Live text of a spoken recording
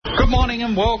morning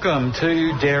and welcome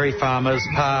to Dairy Farmers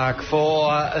Park for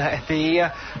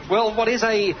what is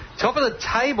a top of the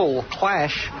table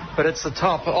clash, but it's the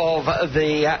top of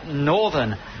the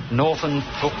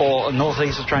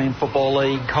Northeast Australian Football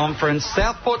League Conference.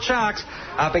 Southport Sharks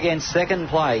up against second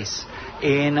place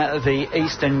in the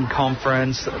Eastern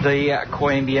Conference, the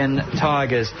Queanbeyan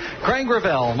Tigers. Craig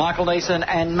Revell, Michael Neeson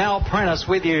and Mal Prentice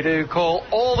with you to call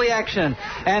all the action.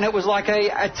 And it was like a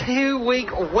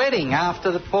 2-week wedding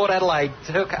after the Port Adelaide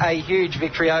took a huge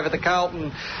victory over the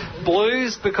Carlton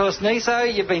Blues, because,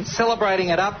 Niso, you've been celebrating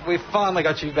it up. We've finally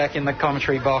got you back in the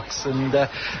commentary box, and,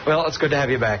 it's good to have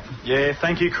you back. Yeah,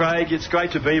 thank you, Craig. It's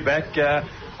great to be back.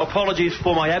 Apologies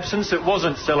for my absence. It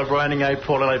wasn't celebrating a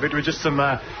Port Adelaide victory, just some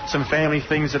family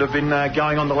things that have been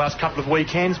going on the last couple of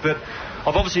weekends. But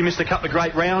I've obviously missed a couple of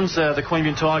great rounds. The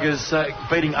Queanbeyan Tigers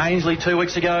beating Ainslie 2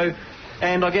 weeks ago,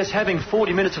 and I guess having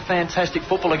 40 minutes of fantastic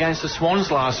football against the Swans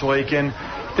last week. And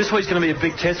this week's going to be a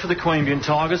big test for the Queanbeyan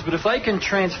Tigers. But if they can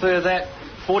transfer that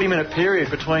 40-minute period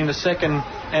between the second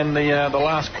and the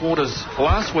last quarters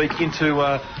last week into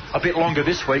a bit longer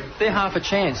this week, they're half a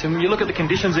chance. And when you look at the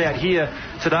conditions out here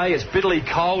today, it's bitterly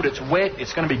cold, it's wet,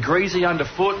 it's going to be greasy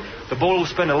underfoot. The ball will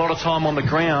spend a lot of time on the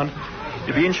ground.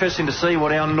 It'll be interesting to see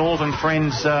what our northern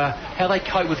friends, how they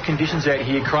cope with conditions out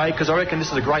here, Craig, because I reckon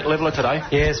this is a great leveler today.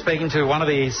 Yeah, speaking to one of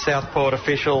the Southport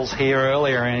officials here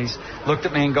earlier, and he's looked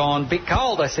at me and gone, "Bit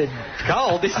cold." I said,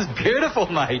 "Cold? This is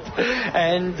beautiful, mate."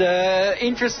 And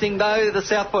interesting, though, the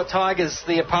Southport Tigers,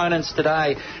 the opponents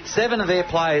today, 7 of their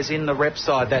players in the rep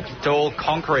side, that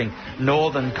all-conquering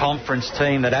Northern Conference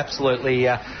team that absolutely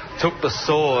took the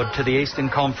sword to the Eastern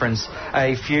Conference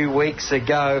a few weeks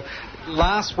ago.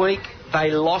 Last week, they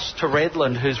lost to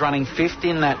Redland, who's running 5th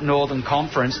in that Northern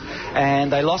Conference,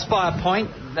 and they lost by a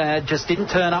point, just didn't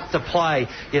turn up to play.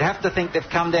 You'd have to think they've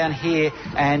come down here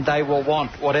and they will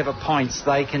want whatever points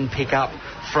they can pick up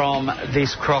from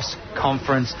this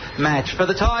cross-conference match. For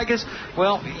the Tigers,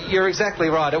 well, you're exactly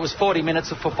right. It was 40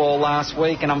 minutes of football last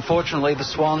week, and unfortunately the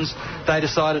Swans, they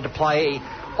decided to play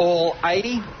all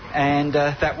 80. And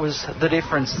that was the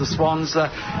difference. The Swans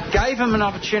gave them an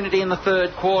opportunity in the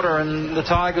third quarter, and the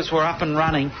Tigers were up and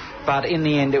running, but in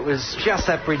the end it was just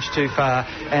that bridge too far.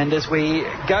 And as we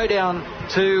go down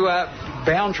to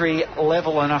boundary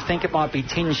level, and I think it might be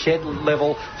tin shed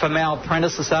level for Mal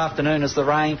Prentice this afternoon, as the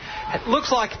rain, it looks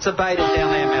like it's abated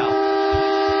down there, Mal.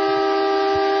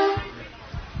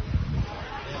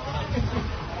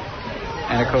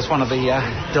 And of course one of the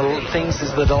things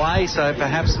is the delay, so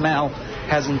perhaps Mal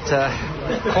hasn't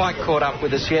quite caught up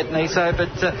with us yet, Niso. But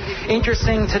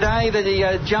interesting today,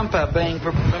 the jumper being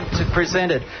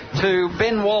presented to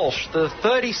Ben Walsh, the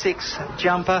 36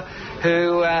 jumper,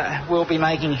 who will be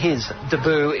making his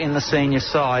debut in the senior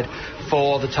side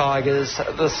for the Tigers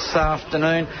this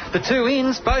afternoon. The 2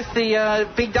 ins, both the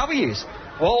big W's,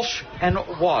 Walsh and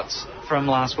Watts, from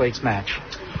last week's match.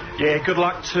 Yeah, good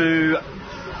luck to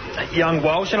young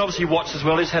Walsh, and obviously Watts as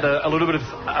well. He's had a little bit of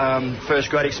first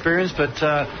grade experience, but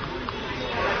to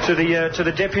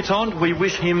the debutant, we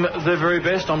wish him the very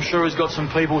best. I'm sure he's got some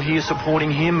people here supporting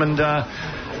him, and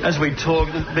as we talk,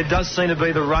 there does seem to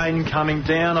be the rain coming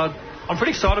down. I'm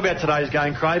pretty excited about today's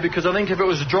game, Craig, because I think if it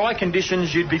was dry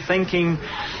conditions, you'd be thinking,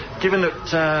 given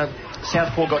that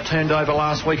Southport got turned over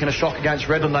last week in a shock against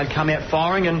Redland, they'd come out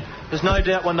firing, and there's no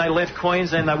doubt when they left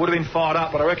Queensland they would have been fired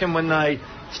up, but I reckon when they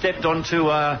stepped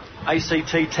onto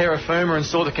ACT terra firma and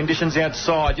saw the conditions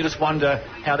outside, you just wonder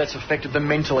how that's affected them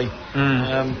mentally.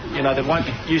 They won't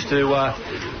be used to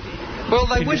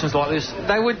conditions like this.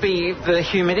 They would be, the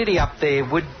humidity up there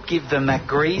would give them that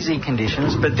greasy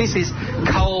conditions, but this is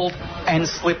cold and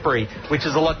slippery, which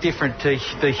is a lot different to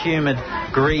the humid,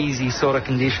 greasy sort of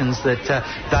conditions that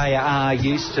they are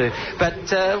used to. But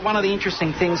one of the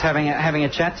interesting things, having a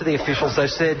chat to the officials, they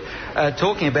said,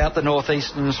 talking about the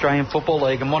Northeastern Australian Football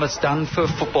League and what it's done for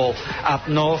football up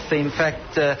north. In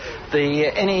fact, the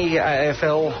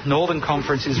NEAFL Northern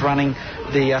Conference is running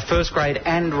the first grade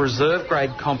and reserve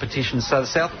grade competitions. So the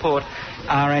Southport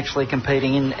are actually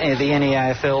competing in the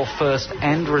NEAFL first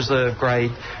and reserve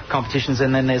grade competitions,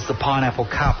 and then there's the Pineapple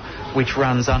Cup, which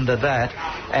runs under that.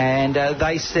 And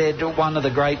they said one of the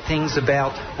great things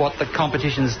about what the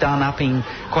competition's done up in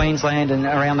Queensland and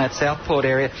around that Southport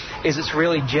area is it's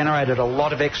really generated a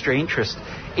lot of extra interest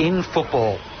in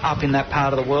football up in that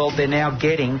part of the world. They're now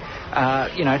getting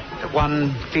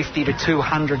 150 to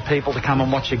 200 people to come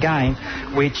and watch a game,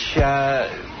 which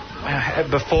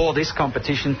before this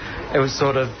competition, it was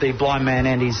sort of the blind man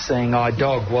and his seeing eye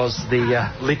dog was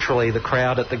literally the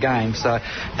crowd at the game. So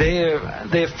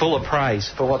they're full of praise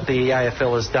for what the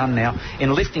AFL has done now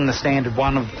in lifting the standard,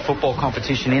 one, of football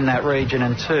competition in that region,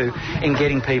 and two, in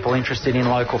getting people interested in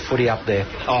local footy up there.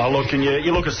 Oh, look, and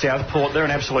you look at Southport, they're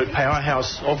an absolute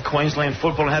powerhouse of Queensland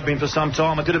football and have been for some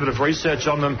time. I did a bit of research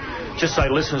on them, just so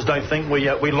listeners don't think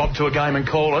we lob to a game and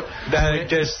call it.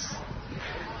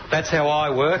 That's how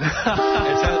I work. It's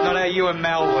not how you and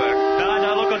Mal work.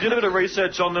 No, look, I did a bit of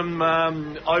research on them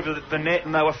over the net,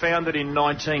 and they were founded in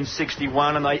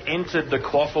 1961, and they entered the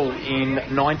Quaffle in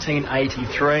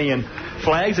 1983, and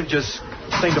flags have just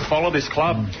seemed to follow this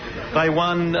club. They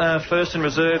won first and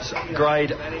reserves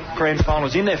grade grand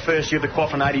finals in their first year of the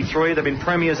Quaffle in 83. They've been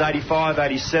premiers 85,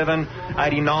 87,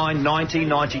 89, 90,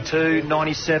 92,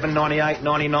 97, 98,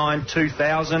 99,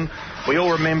 2000. We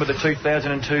all remember the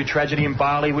 2002 tragedy in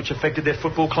Bali, which affected their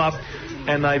football club,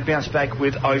 and they bounced back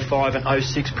with 05 and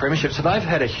 06 premierships. So they've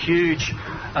had a huge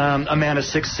amount of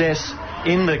success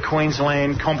in the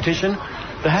Queensland competition.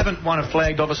 They haven't won a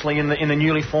flag, obviously, in the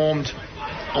newly formed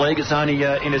league. It's only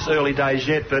in its early days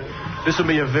yet, but this will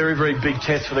be a very, very big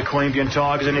test for the Queanbeyan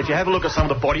Tigers. And if you have a look at some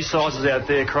of the body sizes out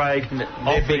there, Craig,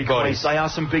 they're big boys. They are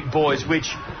some big boys,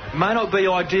 which may not be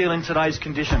ideal in today's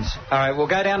conditions. All right, we'll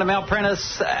go down to Mal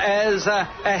Prentice as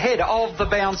ahead of the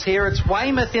bounce here. It's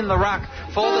Weymouth in the ruck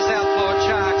for the Southport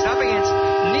Sharks up against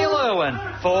Neil Irwin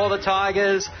for the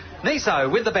Tigers.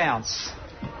 Niso with the bounce.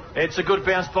 It's a good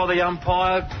bounce by the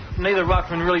umpire. Neither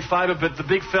ruckman really favoured, but the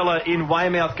big fella in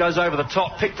Weymouth goes over the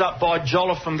top, picked up by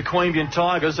Jolliffe from the Queanbeyan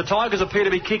Tigers. The Tigers appear to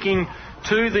be kicking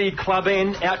to the club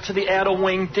end, out to the outer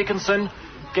wing. Dickinson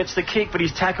gets the kick, but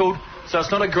he's tackled, so it's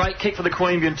not a great kick for the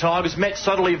Queanbeyan Tigers. Met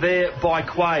subtly there by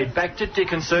Quaid. Back to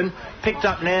Dickinson, picked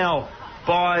up now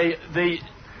by the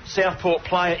Southport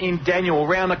player in Daniel.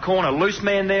 Around the corner, loose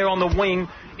man there on the wing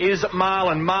is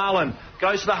Marlin. Marlin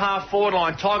goes to the half-forward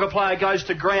line. Tiger player goes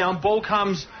to ground. Ball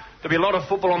comes. There'll be a lot of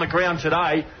football on the ground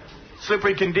today.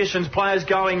 Slippery conditions. Players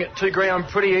going to ground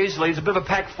pretty easily. There's a bit of a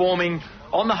pack forming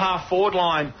on the half-forward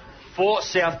line for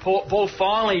Southport. Ball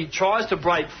finally tries to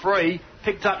break free.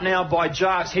 Picked up now by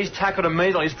Jarks. He's tackled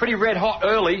immediately. He's pretty red-hot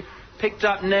early. Picked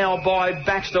up now by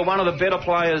Baxter, one of the better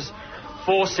players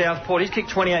for Southport. He's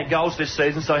kicked 28 goals this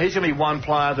season, so he's going to be one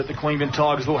player that the Queanbeyan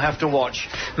Tigers will have to watch.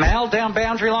 Mal, down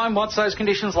boundary line, what's those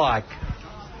conditions like?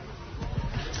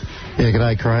 Yeah,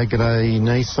 g'day Craig, g'day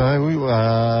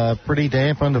Niso. Pretty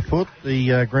damp underfoot,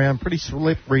 the ground pretty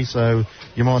slippery, so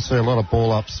you might see a lot of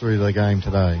ball ups through the game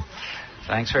today.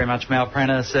 Thanks very much, Mal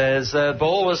Prentice. As the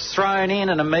ball was thrown in,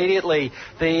 and immediately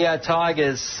the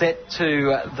Tigers set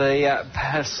to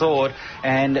the sword,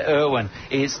 and Irwin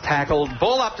is tackled.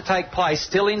 Ball up to take place,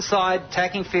 still inside,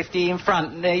 tacking 50 in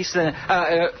front.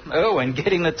 Irwin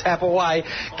getting the tap away,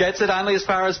 gets it only as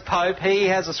far as Pope. He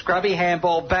has a scrubby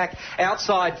handball back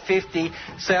outside 50.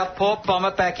 Southport bomb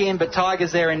it back in, but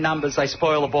Tigers there in numbers. They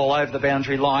spoil the ball over the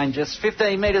boundary line, just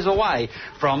 15 metres away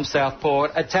from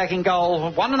Southport. Attacking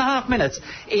goal, 1.5 minutes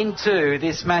into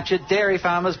this match at Dairy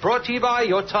Farmers, brought to you by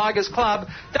your Tigers Club,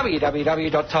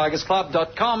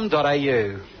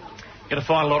 www.tigersclub.com.au. Going to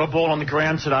find a lot of ball on the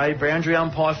ground today. Boundary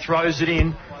umpire throws it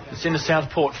in. It's in the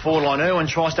Southport forward line. Irwin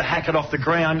tries to hack it off the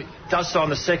ground. Does so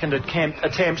on the second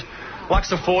attempt.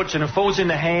 Lucks a fortune and falls in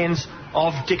the hands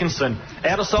of Dickinson.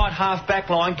 Outer side half back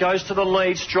line goes to the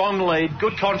lead. Strong lead.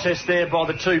 Good contest there by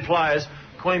the two players.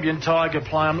 Queanbeyan Tiger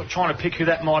player. I'm not trying to pick who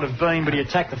that might have been, but he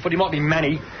attacked the foot. He might be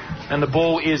Manny, and the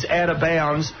ball is out of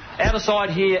bounds. Outer side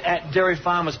here at Dairy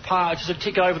Farmers Park, just a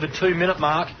tick over the 2-minute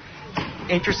mark.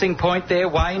 Interesting point there.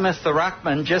 Weymouth, the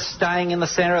ruckman, just staying in the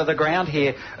centre of the ground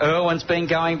here. Irwin's been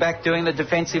going back, doing the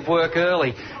defensive work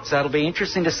early. So it'll be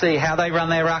interesting to see how they run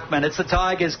their ruckman. It's the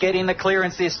Tigers getting the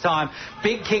clearance this time.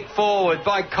 Big kick forward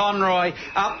by Conroy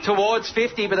up towards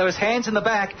 50, but there was hands in the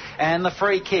back, and the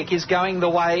free kick is going the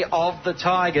way of the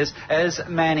Tigers as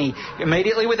Manny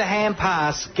immediately with a hand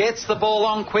pass gets the ball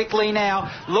on quickly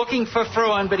now, looking for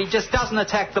Fruin, but he just doesn't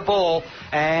attack the ball,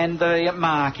 and the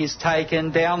mark is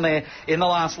taken down there in the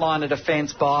last line of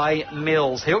defence by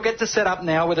Mills. He'll get to set up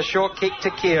now with a short kick to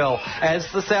kill as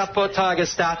the Southport Tigers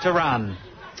start to run.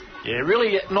 Yeah,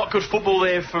 really not good football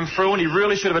there from Fruin. He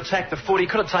really should have attacked the foot. He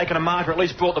could have taken a mark or at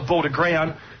least brought the ball to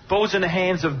ground. Ball's in the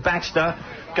hands of Baxter.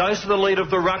 Goes to the lead of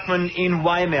the ruckman in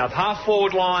Weymouth. Half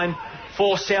forward line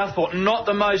for Southport. Not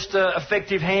the most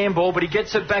effective handball, but he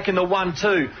gets it back in the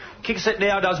 1-2. Kicks it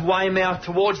now, does Weymouth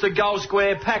towards the goal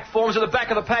square. Pack forms at the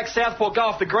back of the pack. Southport go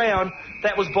off the ground.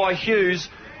 That was by Hughes,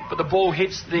 but the ball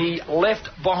hits the left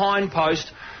behind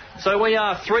post. So we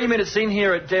are 3 minutes in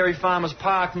here at Dairy Farmers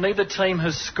Park. Neither team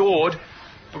has scored.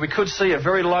 but we could see a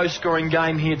very low-scoring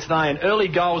game here today, and early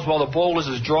goals while the ball is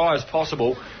as dry as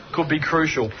possible could be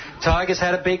crucial. Tigers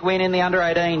had a big win in the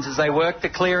under-18s as they work to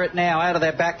clear it now out of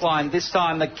their back line. This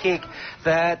time the kick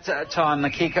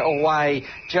away,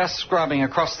 just scrubbing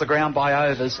across the ground by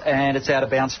Overs, and it's out of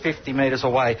bounds 50 metres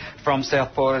away from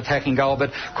Southport attacking goal.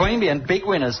 But Queanbeyan, big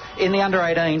winners in the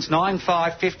under-18s,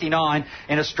 9-5-59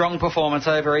 in a strong performance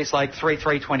over Eastlake,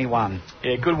 3-3-21.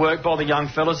 Yeah, good work by the young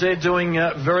fellas. They're doing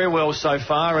very well so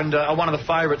far, and are one of the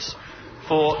favourites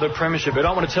for the premiership. But I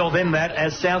don't want to tell them that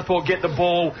as Southport get the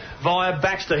ball via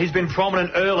Baxter. He's been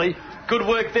prominent early. Good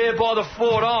work there by the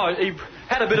forward. Oh, he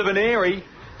had a bit of an airy.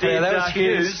 Yeah, that was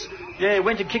Hughes. Yeah,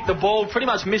 went to kick the ball, pretty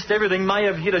much missed everything, may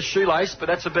have hit a shoelace, but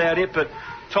that's about it. But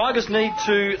Tigers need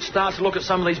to start to look at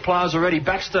some of these players already.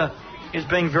 Baxter is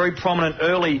being very prominent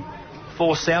early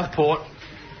for Southport.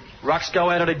 Rucks go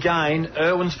at it again.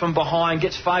 Irwin's from behind,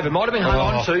 gets favoured. Might have been hung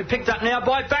on to. Picked up now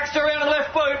by Baxter around the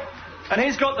left boot. And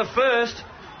he's got the first.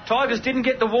 Tigers didn't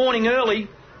get the warning early.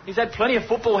 He's had plenty of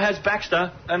football, has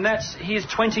Baxter, and that's his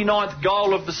 29th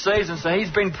goal of the season. So he's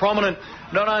been prominent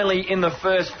not only in the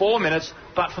first 4 minutes,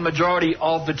 but for the majority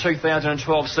of the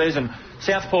 2012 season.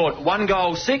 Southport, 1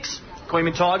 goal, 6.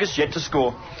 Queanbeyan Tigers yet to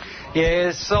score.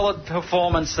 Yeah, solid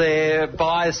performance there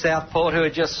by Southport, who are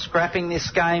just scrapping this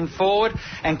game forward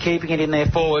and keeping it in their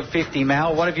forward 50.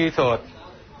 Mal, what have you thought?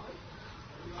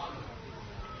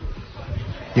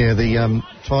 Yeah, the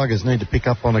Tigers need to pick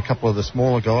up on a couple of the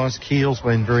smaller guys. Keel's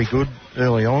been very good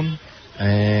early on,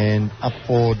 and up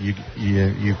forward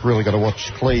you've really got to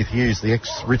watch Cleve Hughes, the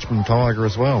ex-Richmond Tiger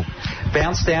as well.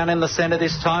 Bounce down in the centre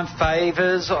this time,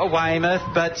 favours Weymouth,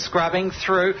 but scrubbing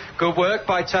through. Good work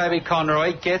by Toby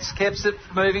Conroy. Keeps it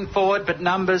moving forward, but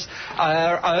numbers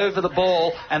are over the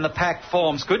ball and the pack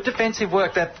forms. Good defensive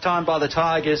work that time by the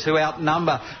Tigers, who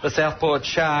outnumber the Southport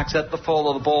Sharks. At the fall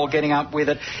of the ball, getting up with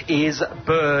it is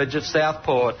Burge of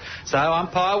Southport. So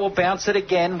umpire will bounce it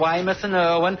again, Weymouth and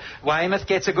Irwin. Weymouth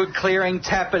gets a good clearing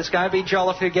tap, but it's going to be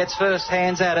Jolliffe who gets first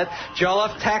hands at it.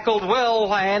 Jolliffe tackled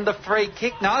well, and the free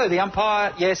kick. No, the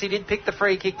umpire, yes, he did pick the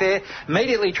free kick there.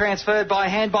 Immediately transferred by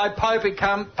hand by Pope. It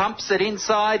pumps it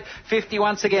inside 50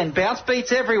 once again. Bounce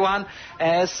beats everyone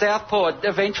as Southport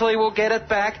eventually will get it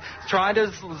back. Trying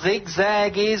to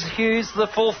zigzag is Hughes, the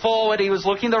full forward. He was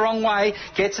looking the wrong way.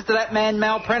 Gets it to that man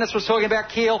Mal Prentice was talking about,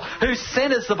 Keel, who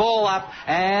centres the ball up,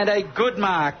 and a good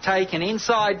mark taken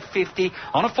inside 50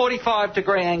 on a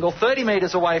 45-degree angle, 30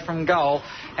 metres away from goal,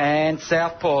 and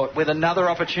Southport with another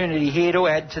opportunity here to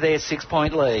add to their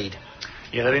 6-point lead.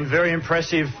 Yeah, they've been very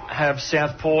impressive, have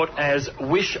Southport, as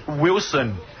Wish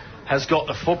Wilson has got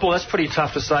the football. That's pretty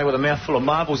tough to say with a mouthful of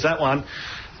marbles, that one.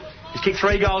 He's kicked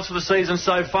 3 goals for the season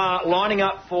so far, lining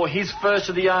up for his first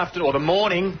of the afternoon, or the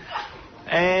morning.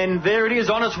 And there it is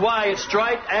on its way. It's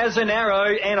straight as an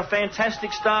arrow, and a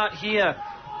fantastic start here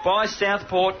by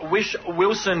Southport. Wish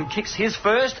Wilson kicks his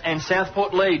first, and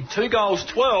Southport lead 2 goals,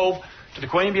 12 to the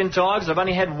Queanbeyan Tigers. They've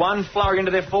only had one flurry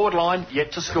into their forward line,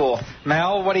 yet to score.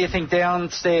 Mal, what do you think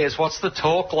downstairs? What's the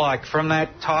talk like from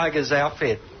that Tigers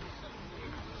outfit?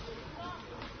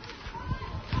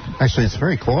 Actually, it's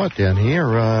very quiet down here.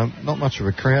 Not much of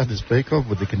a crowd to speak of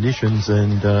with the conditions,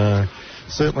 and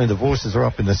certainly the voices are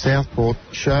up in the Southport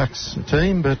Sharks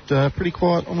team, but pretty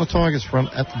quiet on the Tigers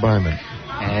front at the moment.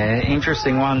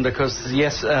 Interesting one, because,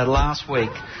 yes, last week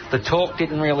the talk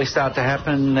didn't really start to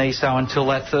happen, Niso, until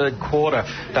that third quarter.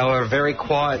 They were a very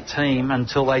quiet team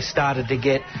until they started to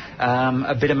get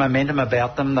a bit of momentum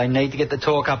about them. They need to get the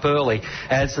talk up early.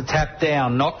 As the tap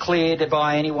down, not cleared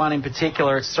by anyone in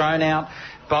particular. It's thrown out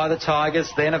by the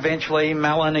Tigers. Then eventually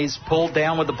Mallon is pulled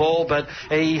down with the ball, but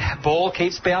the ball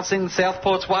keeps bouncing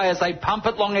Southport's way as they pump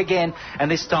it long again, and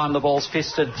this time the ball's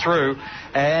fisted through.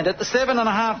 And at the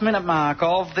 7.5-minute mark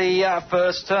of the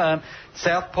first term,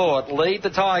 Southport lead the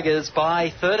Tigers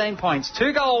by 13 points.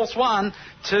 2 goals, 1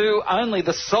 to only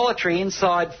the solitary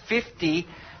inside 50,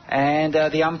 and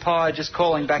the umpire just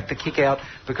calling back the kick out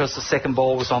because the second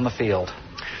ball was on the field.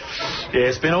 Yeah,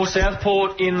 it's been all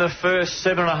Southport in the first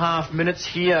 7.5 minutes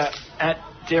here at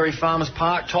Dairy Farmers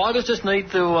Park. Tigers just need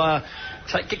to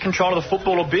get control of the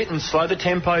football a bit and slow the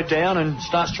tempo down and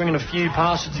start stringing a few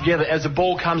passes together as the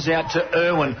ball comes out to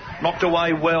Irwin. Knocked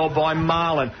away well by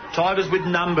Marlin. Tigers with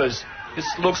numbers. This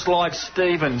looks like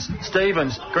Stevens.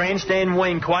 Grandstand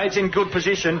wing. Quaid's in good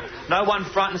position. No one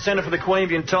front and centre for the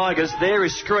Queanbeyan Tigers. There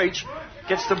is Screech.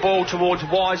 Gets the ball towards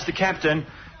Wise, the captain.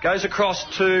 Goes across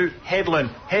to Headland.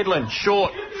 Headland,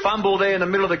 short. Fumble there in the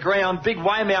middle of the ground. Big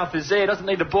Weymouth is there. Doesn't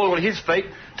need the ball at his feet.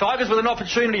 Tigers with an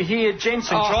opportunity here.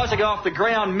 Jensen tries to go off the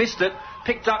ground. Missed it.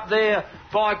 Picked up there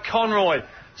by Conroy.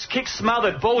 Kick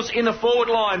smothered. Ball's in the forward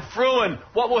line. Fruin,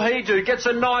 what will he do? Gets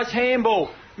a nice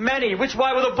handball. Manny, which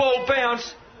way will the ball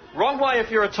bounce? Wrong way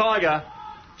if you're a Tiger.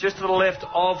 Just to the left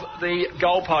of the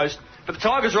goalpost. But the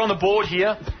Tigers are on the board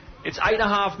here. It's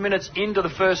 8.5 minutes into the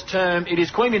first term. It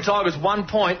is Queanbeyan Tigers 1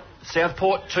 point,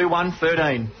 Southport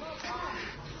 2-1-13.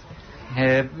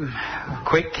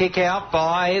 Quick kick out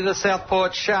by the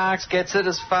Southport Sharks, gets it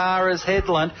as far as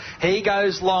Headland. He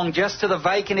goes long just to the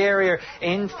vacant area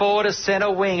in forward to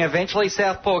centre wing. Eventually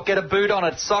Southport get a boot on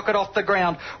it, sock it off the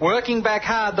ground. Working back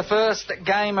hard, the first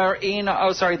gamer in,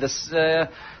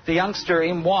 the youngster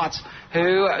in Watts,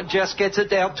 who just gets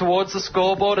it out towards the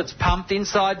scoreboard. It's pumped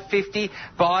inside 50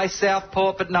 by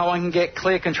Southport, but no one can get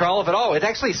clear control of it. Oh, it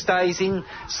actually stays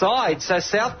inside. So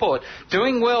Southport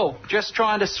doing well, just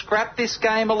trying to scrap this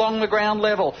game along the ground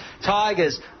level.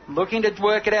 Tigers looking to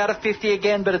work it out of 50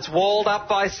 again, but it's walled up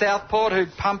by Southport, who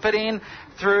pump it in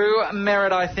through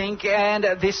Merritt, I think, and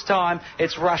this time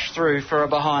it's rushed through for a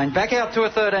behind. Back out to a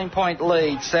 13-point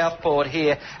lead, Southport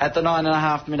here at the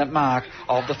 9.5-minute mark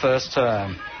of the first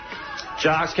term.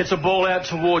 Jarks gets a ball out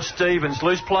towards Stevens.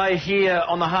 Loose play here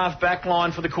on the half-back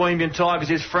line for the Queanbeyan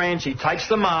Tigers is Franchi. Takes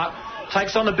the mark,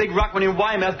 takes on the big ruckman in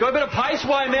Weymouth. Got a bit of pace,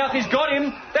 Weymouth. He's got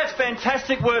him. That's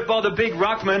fantastic work by the big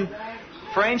ruckman.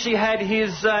 Franchi had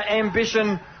his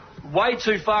ambition way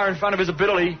too far in front of his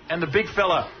ability, and the big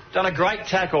fella done a great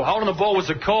tackle. Holding the ball was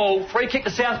a call. Free kick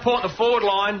to Southport in the forward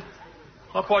line.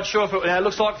 Not quite sure if it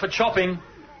looks like for chopping.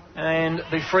 And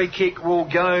the free kick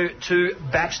will go to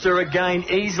Baxter again.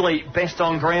 Easily best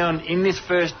on ground in this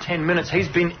first 10 minutes. He's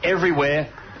been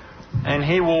everywhere. And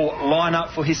he will line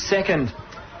up for his second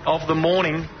of the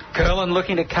morning. Curlin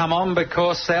looking to come on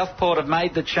because Southport have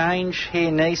made the change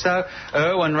here, Niso.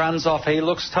 Irwin runs off. He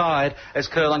looks tired as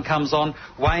Curlin comes on.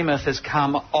 Weymouth has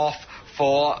come off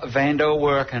for Van der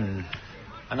Werken.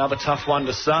 Another tough one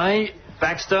to say.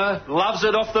 Baxter loves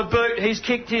it off the boot. He's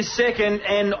kicked his second,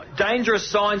 and dangerous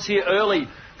signs here early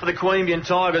for the Queanbeyan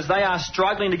Tigers. They are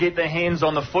struggling to get their hands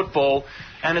on the football,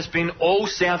 and it's been all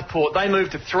Southport. They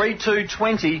moved to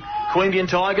 3-2-20.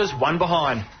 Queanbeyan Tigers, one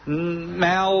behind.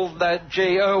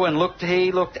 Irwin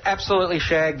looked absolutely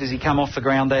shagged as he come off the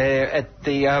ground there at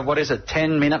the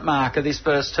 10-minute mark of this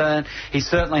first turn. He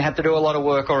certainly had to do a lot of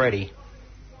work already.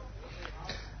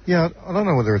 Yeah, I don't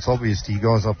know whether it's obvious to you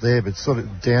guys up there, but sort of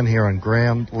down here on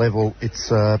ground level,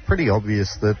 it's pretty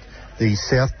obvious that the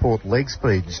Southport leg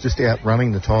speed is just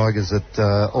outrunning the Tigers at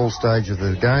all stages of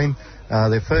the game.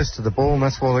 They're first to the ball, and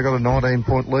that's why they got a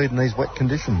 19-point lead in these wet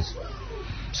conditions.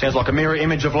 Sounds like a mirror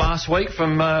image of last week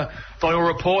from all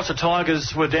reports. The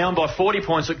Tigers were down by 40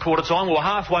 points at quarter time. We're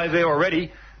halfway there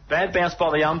already. Bad bounce by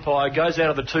the umpire, goes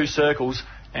out of the two circles,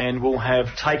 and we'll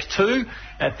have take two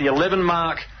at the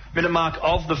 11-minute mark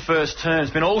of the first turn.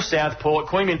 It's been all Southport.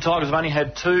 Queanbeyan Tigers have only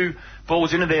had two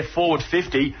balls into their forward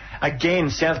 50. Again,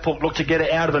 Southport looked to get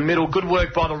it out of the middle. Good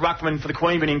work by the ruckman for the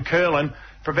Queanbeyan in Curlin.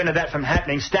 Prevented that from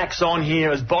happening. Stacks on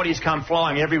here as bodies come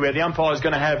flying everywhere. The umpire's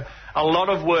going to have a lot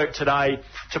of work today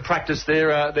to practice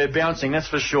their bouncing, that's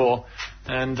for sure.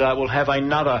 And we'll have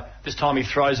another. This time he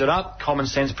throws it up. Common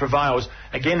sense prevails.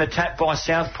 Again, the tap by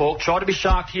Southport. Tried to be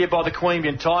sharked here by the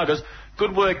Queanbeyan Tigers.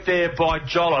 Good work there by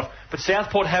Jolliffe. But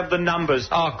Southport have the numbers.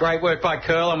 Oh, great work by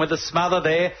Curlin with the smother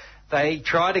there. They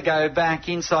try to go back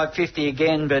inside 50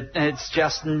 again, but it's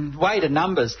just weight of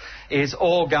numbers is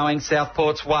all going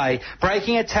Southport's way.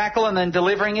 Breaking a tackle and then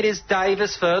delivering it is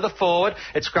Davis further forward.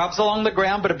 It scrubs along the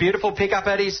ground, but a beautiful pick up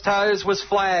at his toes was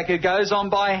Flagg, who goes on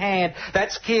by hand.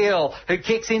 That's Keel, who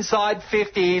kicks inside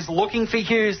 50. He's looking for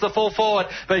Hughes, the full forward,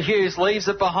 but Hughes leaves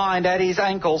it behind at his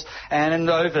ankles, and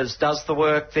Overs does the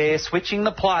work there, switching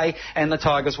the play, and the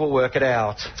Tigers will work it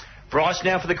out. Bryce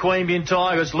now for the Queanbeyan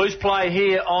Tigers. Loose play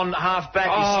here on half-back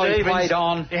is Stevens. He played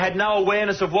on. He had no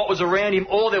awareness of what was around him,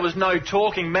 or there was no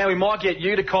talking. Man, we might get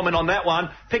you to comment on that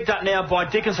one. Picked up now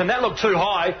by Dickinson. That looked too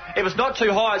high. If it's not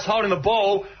too high, it's holding the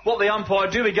ball. What the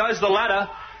umpire do, he goes to the ladder.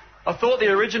 I thought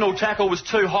the original tackle was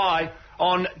too high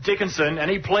on Dickinson, and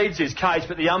he pleads his case,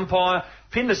 but the umpire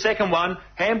pinned the second one.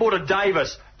 Handball to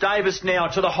Davis. Davis now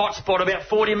to the hot spot about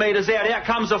 40 metres out. Out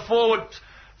comes a forward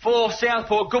for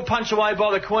Southport. Good punch away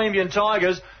by the Queanbeyan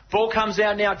Tigers. Ball comes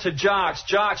out now to Jarks.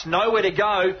 Jarks nowhere to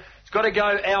go. It's got to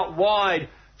go out wide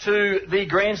to the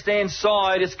grandstand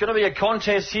side. It's going to be a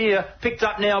contest here. Picked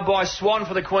up now by Swan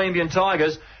for the Queanbeyan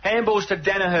Tigers. Handballs to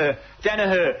Danaher.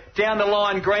 Danaher down the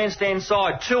line, grandstand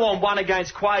side. 2-on-1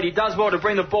 against Quaid. He does well to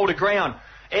bring the ball to ground.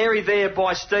 Airy there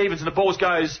by Stevens, and the ball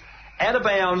goes out of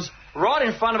bounds right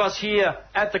in front of us here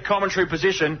at the commentary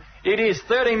position. It is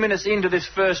 13 minutes into this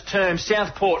first term.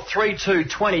 Southport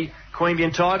 3-2-20.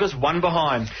 Queanbeyan Tigers 1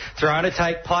 behind. Throw to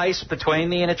take place between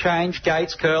the interchange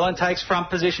gates. Curlin takes front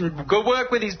position. Good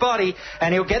work with his body,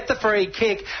 and he'll get the free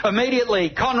kick. Immediately,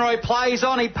 Conroy plays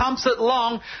on. He pumps it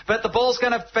long, but the ball's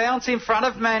going to bounce in front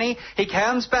of Manny. He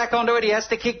comes back onto it. He has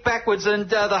to kick backwards, and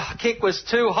the kick was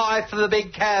too high for the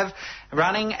big Cav.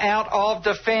 Running out of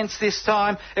defence this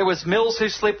time, it was Mills who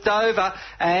slipped over,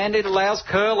 and it allows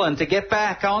Curlin to get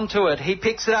back onto it. He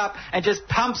picks it up and just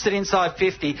pumps it inside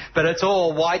 50, but it's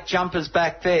all white jumpers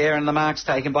back there, and the mark's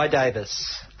taken by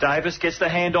Davis. Davis gets the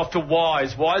handoff to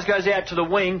Wise. Wise goes out to the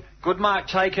wing. Good mark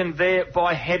taken there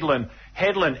by Headland.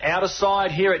 Headland out of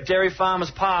side here at Dairy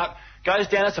Farmers Park. Goes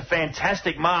down. That's a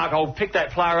fantastic mark. I'll pick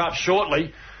that player up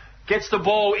shortly. Gets the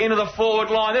ball into the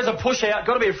forward line. There's a push out.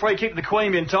 Got to be a free kick to the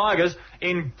Queanbeyan Tigers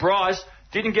in Bryce.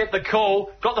 Didn't get the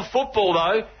call. Got the football,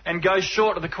 though, and goes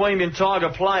short of the Queanbeyan Tiger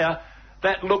player.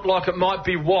 That looked like it might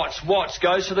be Watts. Watts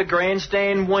goes to the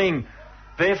grandstand wing.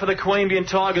 There for the Queanbeyan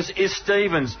Tigers is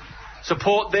Stevens.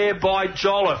 Support there by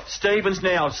Jolliffe. Stevens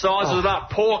now sizes it up.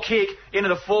 Poor kick into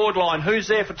the forward line. Who's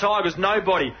there for Tigers?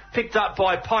 Nobody. Picked up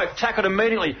by Pope. Tackled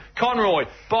immediately. Conroy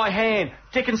by hand.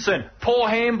 Dickinson. Poor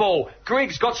handball.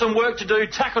 Griggs got some work to do.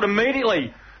 Tackled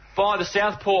immediately by the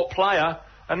Southport player.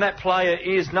 And that player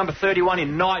is number 31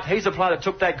 in Knight. He's the player that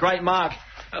took that great mark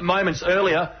moments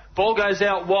earlier. Ball goes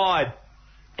out wide.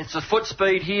 It's the foot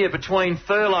speed here between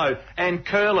Thurlow and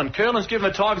Curlin. Curlin's given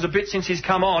the Tigers a bit since he's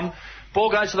come on. Ball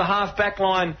goes to the half-back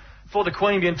line for the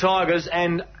Queanbeyan Tigers,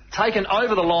 and taken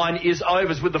over the line is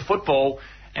Overs with the football,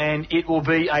 and it will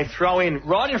be a throw-in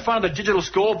right in front of the digital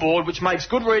scoreboard, which makes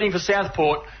good reading for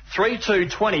Southport.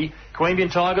 3-2-20,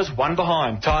 Queanbeyan Tigers 1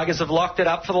 behind. Tigers have locked it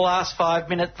up for the last 5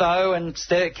 minutes, though, and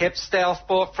kept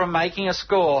Southport from making a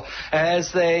score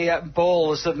as the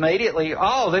ball is immediately...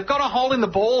 Oh, they've got a hole in the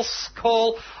ball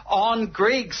call on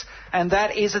Griggs, and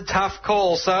that is a tough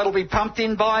call, so it'll be pumped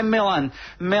in by Millen.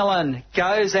 Millen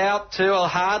goes out to a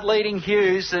hard-leading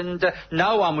Hughes, and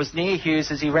no one was near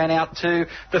Hughes as he ran out to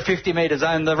the 50-metre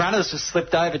zone. The runners just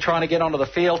slipped over trying to get onto the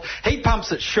field. He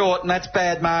pumps it short, and that's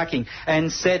bad marking,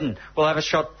 and Seddon will have a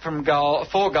shot from goal,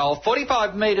 for goal,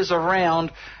 45 metres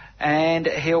around, and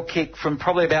he'll kick from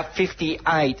probably about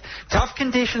 58. Tough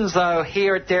conditions, though,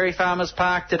 here at Dairy Farmers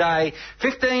Park today.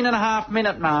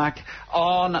 15.5-minute mark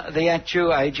on the Atju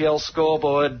AGL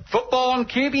scoreboard. Football on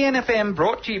QBN FM,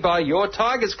 brought to you by your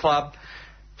Tigers Club.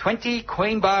 20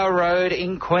 Queenborough Road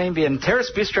in Queanbeyan.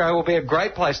 Terrace Bistro will be a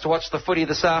great place to watch the footy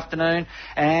this afternoon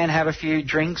and have a few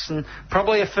drinks and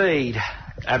probably a feed.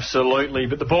 Absolutely,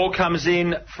 but the ball comes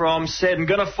in from Seddon.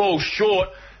 Going to fall short.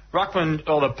 Ruckman,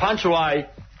 or the punch away,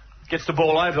 gets the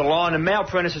ball over the line, and Mal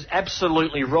Prentice is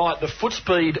absolutely right. The foot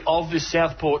speed of this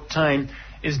Southport team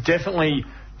is definitely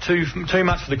too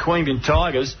much for the Queanbeyan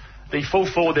Tigers. The full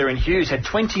forward there in Hughes had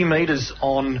 20 metres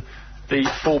on the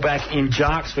fullback in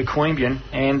Jarks for Queanbeyan,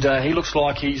 and he looks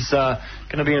like he's going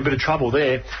to be in a bit of trouble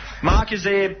there. Mark is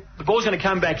there. The ball's going to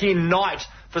come back in. Knight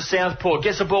for Southport.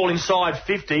 Gets the ball inside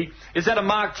 50. Is that a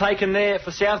mark taken there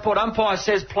for Southport? Umpire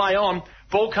says play on.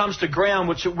 Ball comes to ground,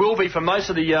 which it will be for most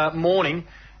of the morning,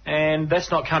 and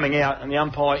that's not coming out, and the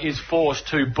umpire is forced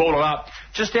to ball it up.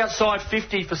 Just outside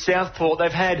 50 for Southport.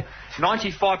 They've had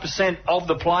 95% of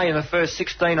the play in the first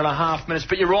 16.5 minutes.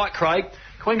 But you're right, Craig.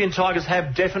 Queanbeyan Tigers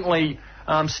have definitely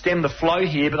stemmed the flow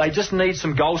here, but they just need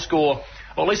some goal score,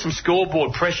 or at least some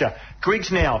scoreboard pressure.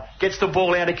 Griggs now gets the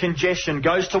ball out of congestion,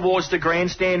 goes towards the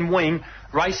grandstand wing.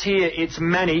 Race here, it's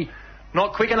Manny.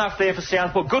 Not quick enough there for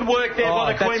Southport. Good work there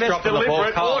by the Queanbeyan.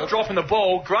 Deliberate. Or dropping the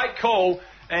ball. Great call.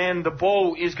 And the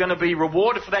ball is going to be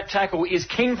rewarded for that tackle. Is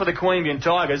King for the Queanbeyan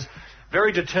Tigers.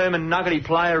 Very determined, nuggety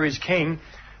player is King.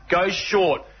 Goes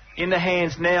short. In the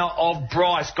hands now of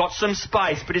Bryce. Got some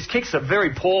space, but his kick's a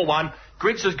very poor one.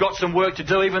 Griggs has got some work to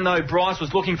do, even though Bryce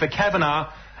was looking for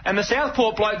Kavanagh. And the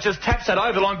Southport bloke just taps that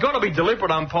over the line. Got to be deliberate,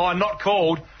 umpire, not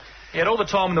called. He had all the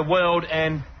time in the world,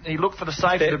 and he looked for the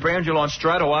safety of the Browndew line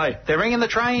straight away. They're ringing the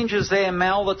changes there,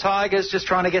 Mel. The Tigers just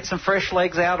trying to get some fresh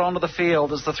legs out onto the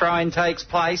field as the throw-in takes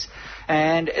place,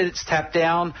 and it's tapped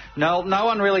down. No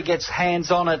one really gets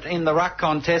hands on it in the ruck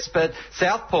contest, but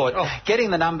Southport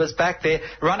getting the numbers back there.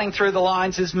 Running through the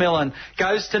lines is Millen.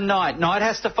 Goes to Knight. Knight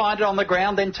has to find it on the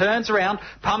ground, then turns around,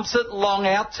 pumps it long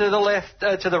out to the left,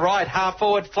 to the right,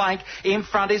 half-forward flank. In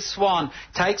front is Swan.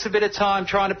 Takes a bit of time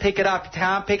trying to pick it up.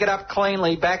 Can't pick it up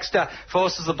cleanly. Baxter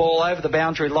forces the the ball over the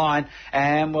boundary line,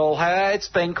 and it's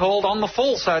been called on the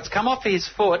full, so it's come off his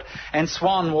foot, and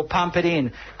Swan will pump it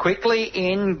in. Quickly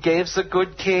in, gives a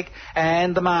good kick,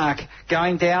 and the mark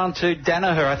going down to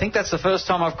Danaher. I think that's the first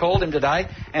time I've called him today,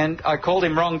 and I called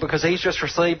him wrong because he's just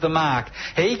received the mark.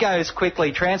 He goes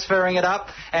quickly, transferring it up,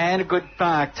 and a good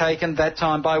mark taken that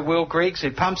time by Will Griggs,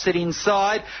 who pumps it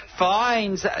inside,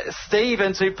 finds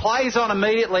Stevens, who plays on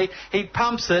immediately. He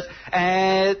pumps it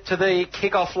to the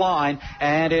kick-off line,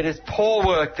 and it is poor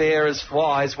work there as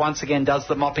Wise once again does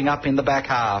the mopping up in the back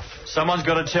half. Someone's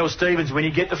got to tell Stevens, when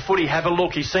you get the footy, have a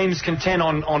look. He seems content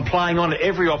on playing on at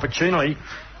every opportunity,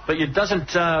 but it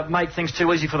doesn't make things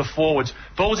too easy for the forwards.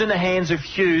 Ball's in the hands of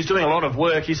Hughes, doing a lot of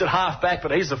work. He's at half-back,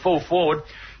 but he's the full forward.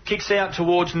 Kicks out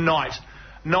towards Knight.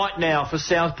 Knight now for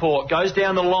Southport. Goes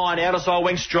down the line, outer side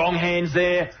wing, strong hands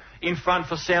there in front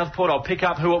for Southport. I'll pick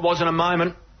up who it was in a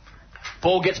moment.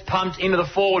 Ball gets pumped into the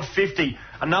forward 50.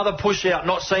 Another push out,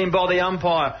 not seen by the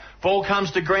umpire. Ball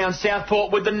comes to ground.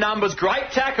 Southport with the numbers. Great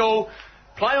tackle.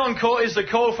 Play on call is the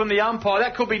call from the umpire.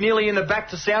 That could be nearly in the back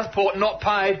to Southport, not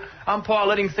paid. Umpire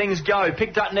letting things go.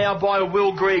 Picked up now by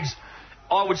Will Griggs.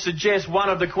 I would suggest one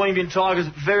of the Queanbeyan Tigers'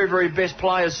 very, very best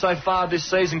players so far this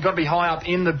season. Got to be high up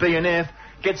in the BNF.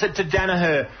 Gets it to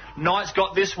Danaher. Knight's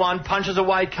got this one. Punches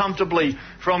away comfortably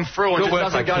from Fruin. Just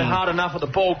doesn't go hard enough at the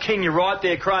ball. King, you're right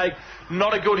there, Craig.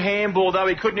 Not a good handball, though.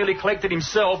 He could nearly collect it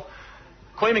himself.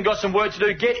 Queanbeyan got some work to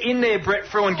do. Get in there, Brett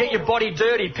Fruin. Get your body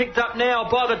dirty. Picked up now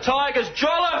by the Tigers.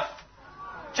 Jolliffe!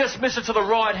 Just missed it to the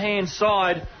right-hand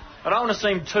side. I don't want to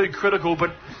seem too critical,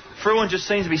 but Fruin just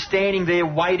seems to be standing there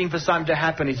waiting for something to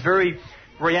happen. He's very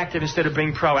reactive instead of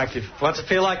being proactive. What's it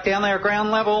feel like down there at ground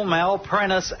level? Mal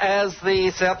Prentice as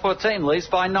the Southport team leads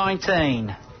by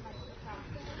 19.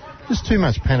 There's too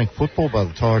much panic football by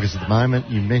the Tigers at the moment.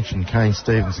 You mentioned Kane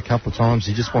Stevens a couple of times.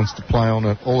 He just wants to play on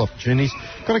at all opportunities.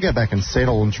 Got to go back and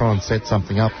settle and try and set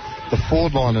something up. The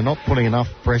forward line are not putting enough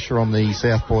pressure on the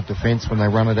Southport defence when they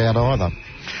run it out either.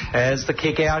 As the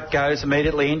kick out goes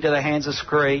immediately into the hands of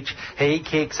Screech, he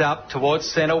kicks up towards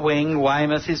centre wing.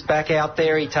 Weymouth is back out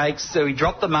there. He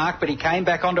dropped the mark, but he came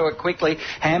back onto it quickly.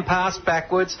 Hand pass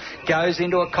backwards, goes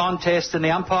into a contest, and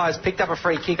the umpire's picked up a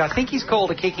free kick. I think he's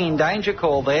called a kicking in danger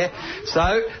call there.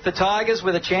 So the Tigers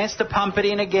with a chance to pump it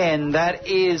in again. That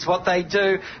is what they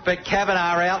do, but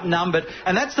Kavanagh are outnumbered.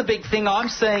 And that's the big thing I'm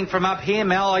seeing from up here,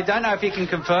 Mel. I don't know if you can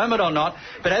confirm it or not,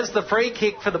 but as the free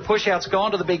kick for the push-out's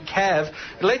gone to the big Cav,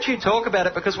 let you talk about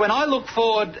it, because when I look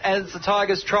forward as the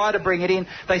Tigers try to bring it in,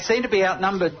 they seem to be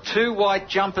outnumbered 2 white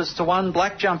jumpers to 1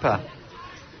 black jumper.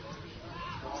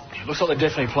 It looks like they're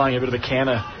definitely playing a bit of a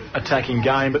counter-attacking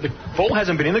game, but the ball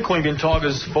hasn't been in the Queanbeyan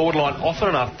Tigers forward line often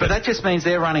enough. But that just means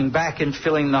they're running back and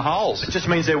filling the holes. It just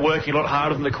means they're working a lot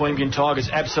harder than the Queanbeyan Tigers,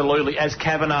 absolutely, as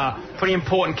Kavanagh. Pretty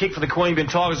important kick for the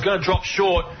Queanbeyan Tigers. Going to drop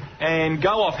short and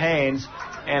go off hands.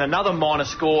 And another minor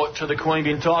score to the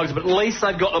Queanbeyan Tigers. But at least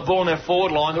they've got the ball in their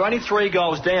forward line. They're only 3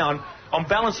 goals down. On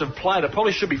balance of play, they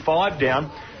probably should be 5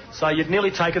 down. So you'd nearly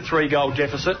take a 3-goal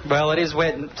deficit. Well, it is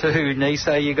wet too,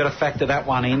 Nisa. You've got to factor that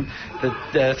one in.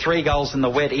 The 3 goals in the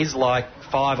wet is like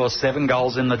 5 or 7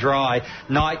 goals in the dry.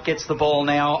 Knight gets the ball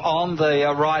now on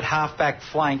the right half-back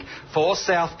flank for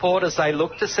Southport as they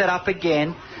look to set up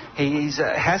again. He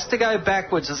has to go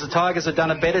backwards as the Tigers have done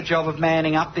a better job of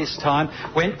manning up this time.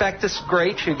 Went back to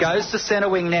Screech, who goes to centre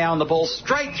wing now, and the ball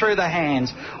straight through the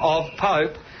hands of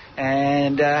Pope.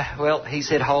 And, he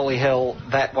said, holy hell,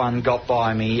 that one got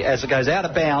by me, as it goes out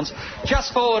of bounds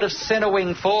just forward of centre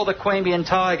wing for the Queanbeyan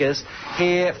Tigers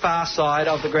here far side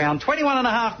of the ground.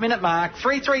 21.5-minute mark,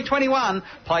 3-3-21,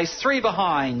 plays 3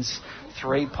 behinds,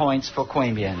 3 points for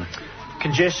Queanbeyan.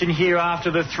 Congestion here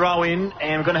after the throw-in,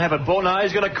 and we're going to have a ball. No,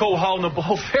 he's going to call holding the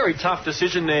ball. Very tough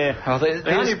decision there. Oh, there's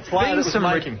been some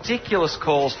ridiculous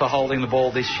calls for holding the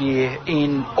ball this year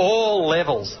in all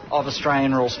levels of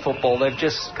Australian rules football. They've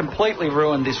just completely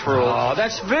ruined this rule. Oh,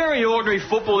 that's very ordinary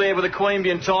football there with a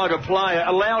Queanbeyan Tiger player.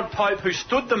 Allowed Pope, who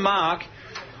stood the mark,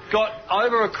 got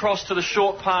over across to the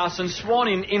short pass, and Swan,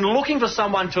 in looking for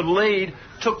someone to lead,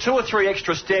 took 2 or 3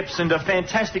 extra steps, and a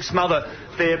fantastic smother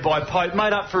there by Pope.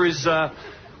 Made up for his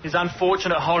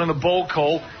unfortunate holding the ball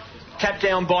call. Tapped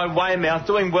down by Weymouth,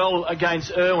 doing well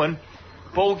against Irwin.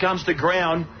 Ball comes to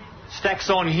ground. Stacks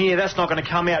on here. That's not going to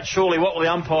come out, surely. What will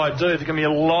the umpire do? There's going to be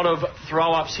a lot of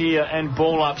throw-ups here and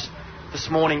ball-ups this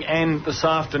morning and this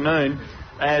afternoon,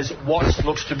 as Watts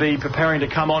looks to be preparing to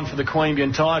come on for the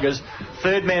Queanbeyan Tigers.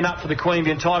 3rd man up for the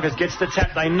Queanbeyan Tigers gets the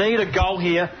tap. They need a goal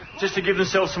here just to give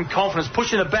themselves some confidence.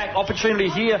 Pushing it back. Opportunity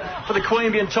here for the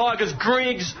Queanbeyan Tigers.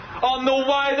 Griggs on the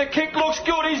way. The kick looks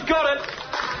good. He's got it.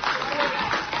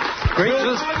 Griggs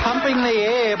was pumping the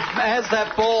air as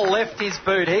that ball left his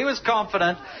boot. He was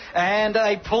confident, and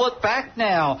they pull it back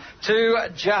now to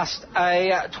just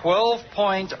a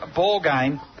 12-point ball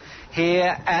game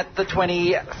here at the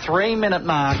 23-minute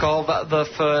mark of the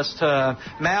first term.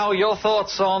 Mal, your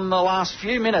thoughts on the last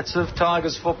few minutes of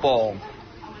Tigers football?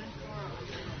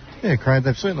 Yeah, Craig,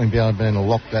 they've certainly been able to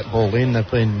lock that ball in. They've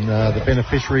been the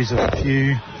beneficiaries of a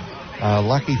few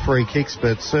lucky free kicks,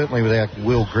 but certainly without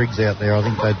Will Griggs out there, I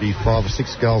think they'd be 5 or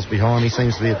 6 goals behind. He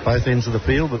seems to be at both ends of the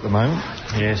field at the moment.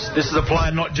 Yes, this is a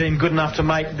player not deemed good enough to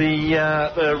make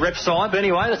the rep side, but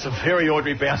anyway, that's a very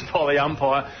ordinary bounce by the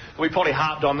umpire. We probably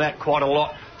harped on that quite a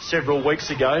lot several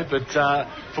weeks ago, but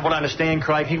from what I understand,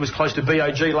 Craig, he was close to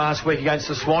BOG last week against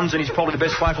the Swans, and he's probably the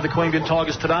best player for the Queanbeyan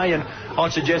Tigers today, and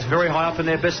I'd suggest very high up in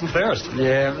their best and fairest.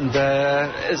 Yeah, and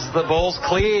as the ball's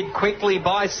cleared quickly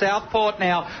by Southport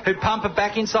now, who pump it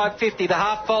back inside 50. The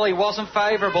half volley wasn't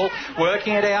favourable,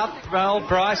 working it out. Well,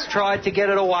 Bryce tried to get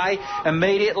it away.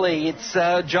 Immediately, it's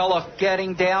Jolliffe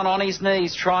getting down on his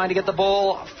knees, trying to get the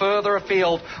ball further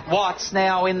afield. Watts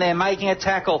now in there, making a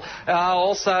tackle.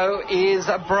 Also is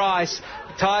Bryce.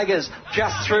 Tigers,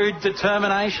 just through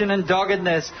determination and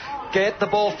doggedness, get the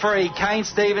ball free. Kane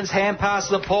Stevens hand passes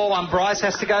the poor one. Bryce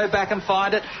has to go back and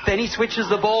find it. Then he switches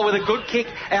the ball with a good kick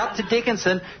out to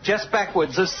Dickinson, just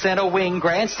backwards of centre wing,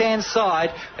 grandstand side,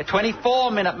 a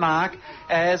 24-minute mark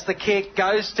as the kick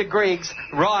goes to Griggs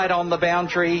right on the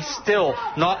boundary, still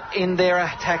not in their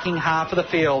attacking half of the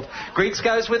field. Griggs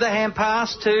goes with a hand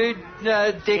pass to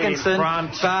Dickinson,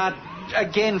 but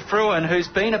again, Fruin, who's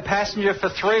been a passenger for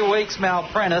 3 weeks, Mal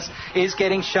Prentice, is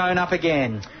getting shown up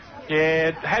again.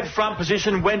 Yeah, had front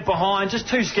position, went behind, just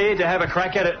too scared to have a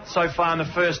crack at it so far in the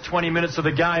first 20 minutes of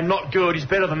the game. Not good, he's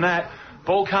better than that.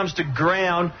 Ball comes to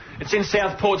ground. It's in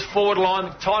Southport's forward line.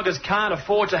 The Tigers can't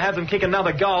afford to have them kick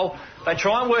another goal. They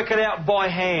try and work it out by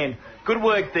hand. Good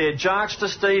work there. Jarks to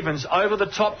Stevens, over the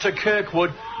top to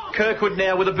Kirkwood. Kirkwood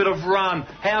now with a bit of run.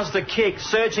 How's the kick?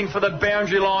 Searching for the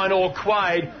boundary line or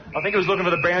Quaid. I think he was looking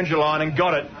for the boundary line and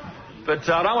got it. But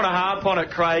I don't want to harp on it,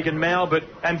 Craig and Mal,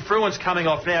 and Fruin's coming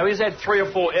off now. He's had 3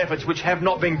 or 4 efforts which have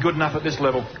not been good enough at this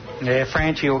level. Yeah,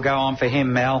 Franchi will go on for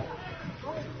him, Mal.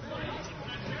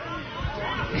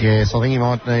 Yes, I think he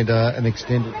might need an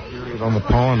extended period on the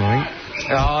pine,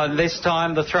 This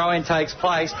time the throw-in takes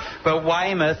place, but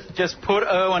Weymouth just put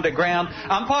Irwin to ground.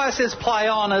 Umpire says play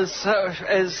on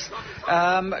as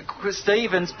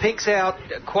Stevens picks out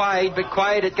Quaid, but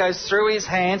Quaid, it goes through his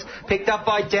hands, picked up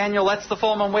by Daniel. That's the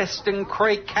former Western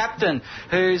Creek captain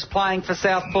who's playing for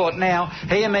Southport now.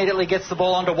 He immediately gets the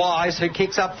ball onto Wise, who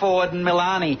kicks up forward, and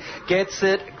Milani gets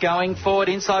it going forward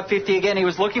inside 50 again. He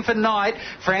was looking for Knight.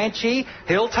 Franchi,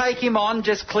 he'll take him on,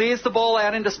 just clears the ball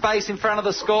out into space in front of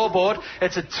the scoreboard.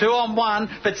 It's a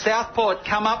 2-on-1, but Southport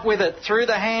come up with it through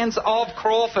the hands of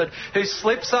Crawford, who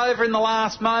slips over in the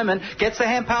last moment, gets the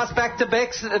hand pass back to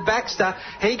Baxter.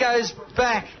 He goes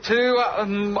back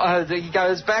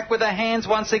with the hands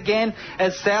once again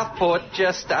as Southport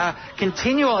just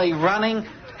continually running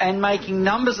and making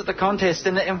numbers at the contest,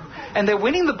 and they're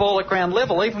winning the ball at ground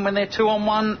level even when they're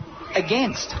 2-on-1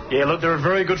 against. Yeah, look, they're a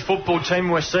very good football team.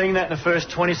 We're seeing that in the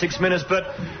first 26 minutes, but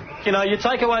you know, you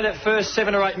take away that first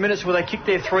 7 or 8 minutes where they kicked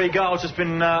their 3 goals, it's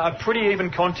been a pretty even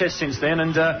contest since then,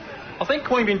 and I think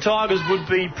Queanbeyan Tigers would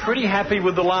be pretty happy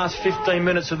with the last 15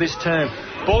 minutes of this term.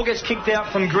 Ball gets kicked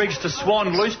out from Griggs to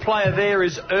Swan. Loose player there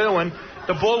is Irwin.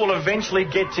 The ball will eventually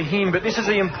get to him, but this is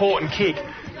the important kick.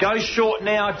 Goes short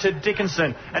now to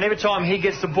Dickinson, and every time he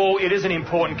gets the ball, it is an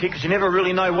important kick because you never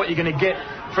really know what you're going to get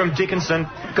from Dickinson.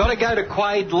 Got to go to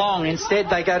Quaid long. Instead,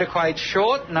 they go to Quaid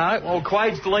short. No. Well,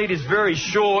 Quaid's lead is very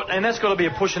short, and that's got to be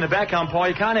a push in the back umpire.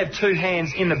 You can't have 2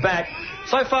 hands in the back.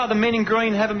 So far, the men in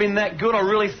green haven't been that good. I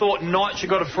really thought Knight should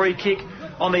got a free kick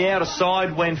on the outer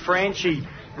side when Franchi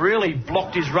really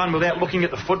blocked his run without looking at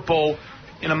the football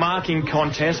in a marking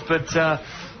contest, but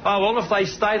if they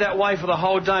stay that way for the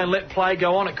whole day and let play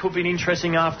go on, it could be an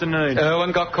interesting afternoon.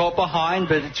 Irwin got caught behind,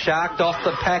 but it's sharked off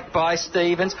the pack by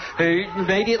Stevens, who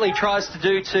immediately tries to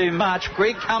do too much.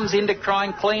 Grigg comes in to try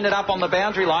and clean it up on the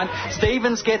boundary line.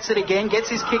 Stevens gets it again, gets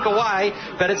his kick away,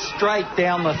 but it's straight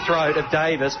down the throat of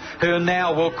Davis, who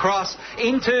now will cross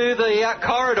into the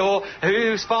corridor,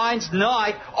 who finds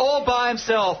Knight all by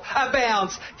himself. A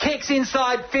bounce, kicks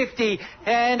inside 50,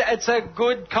 and it's a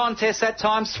good contest that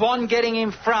time. Swan getting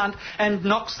in front and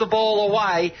knocks the ball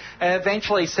away.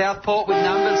 Eventually, Southport with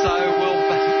numbers, though,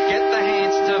 will get the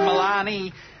hands to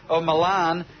Milani. of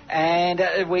Milan,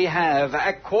 and we have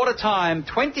at quarter time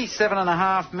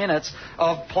 27.5 minutes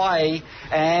of play,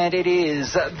 and it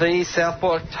is the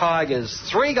Southport Tigers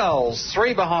 3 goals,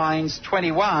 3 behinds,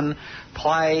 21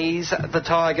 plays the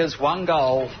Tigers 1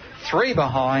 goal, 3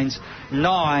 behinds,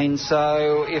 9.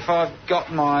 So if I've got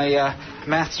my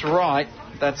maths right,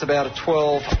 that's about a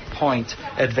 12-point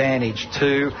advantage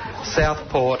to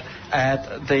Southport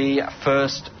at the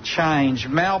first change.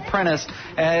 Mal Prentice,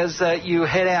 as you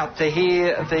head out to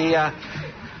hear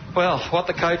what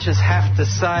the coaches have to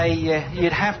say,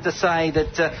 you'd have to say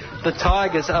that the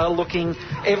Tigers are looking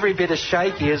every bit as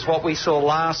shaky as what we saw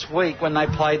last week when they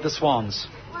played the Swans.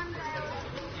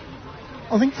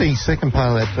 I think the second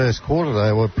part of that first quarter,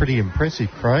 they were pretty impressive,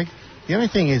 Craig. The only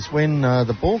thing is when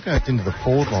the ball goes into the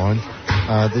forward line,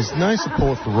 there's no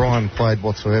support for Ryan Quaid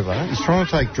whatsoever. He's trying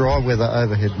to take dry weather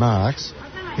overhead marks.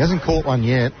 He hasn't caught one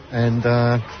yet, and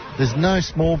there's no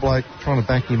small bloke trying to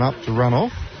back him up to run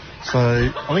off. So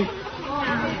I think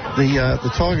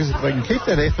the Tigers, if they can keep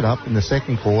that effort up in the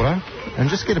second quarter and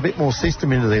just get a bit more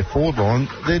system into their forward line,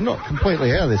 they're not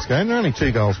completely out of this game. They're only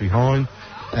 2 goals behind.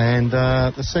 And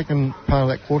the second part of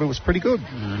that quarter was pretty good.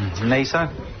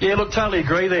 Nisa? Yeah, look, totally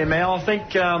agree there, Mal. I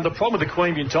think the problem with the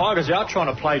Queanbeyan Tigers, they are trying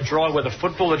to play dry weather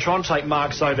football. They're trying to take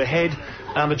marks overhead.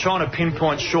 They're trying to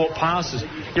pinpoint short passes.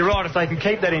 You're right, if they can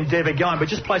keep that endeavour going, but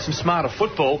just play some smarter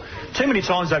football. Too many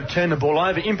times they've turned the ball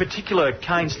over, in particular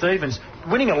Kane Stephens,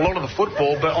 winning a lot of the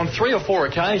football, but on 3 or 4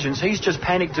 occasions he's just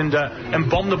panicked and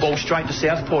bombed the ball straight to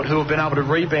Southport, who have been able to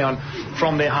rebound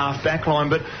from their half-back line.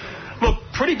 But look,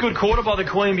 pretty good quarter by the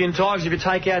Queanbeyan Tigers if you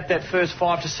take out that first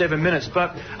 5 to 7 minutes.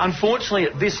 But unfortunately,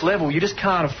 at this level, you just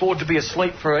can't afford to be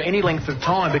asleep for any length of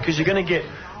time, because you're going to get,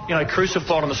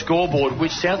 crucified on the scoreboard,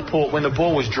 which Southport, when the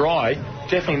ball was dry,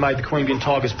 definitely made the Queanbeyan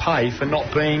Tigers pay for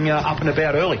not being up and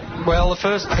about early. Well, the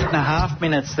first 8.5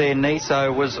 minutes there,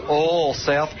 Niso, was all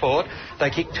Southport. They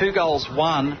kicked 2 goals,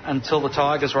 1, until the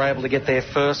Tigers were able to get their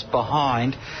first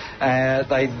behind.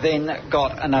 They then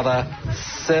got another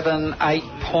 8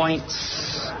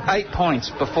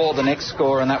 points before the next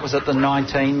score, and that was at the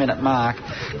 19-minute mark.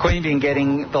 Queanbeyan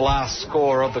getting the last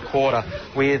score of the quarter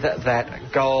with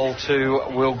that goal to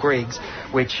Will Griggs,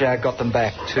 which got them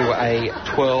back to a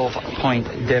 12-point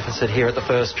deficit here at the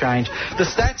first change. The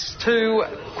stats to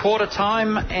quarter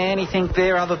time, anything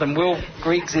there other than Will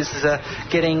Griggs is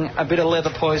getting a bit of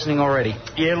leather poisoning already?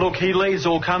 Yeah, look, he leads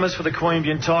all comers for the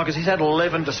Queanbeyan Tigers. He's had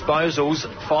 11 disposals,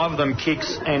 5 of them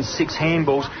kicks and 6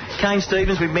 handballs. Kane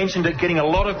Stephens, we've mentioned it, getting a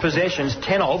lot of possessions,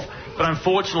 10 of, but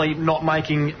unfortunately not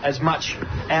making as much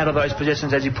out of those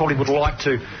possessions as he probably would like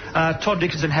to. Todd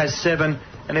Dickinson has 7,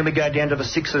 and then we go down to the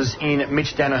 6s in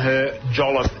Mitch Danaher,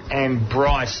 Jolliffe and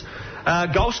Bryce.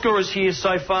 Goal scorers here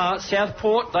so far,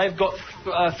 Southport, they've got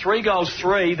 3 goals,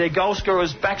 3. Their goal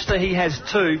scorers, Baxter, he has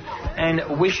 2,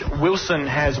 and Wish Wilson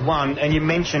has 1. And you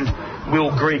mentioned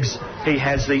Will Griggs, he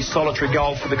has the solitary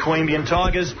goal for the Queanbeyan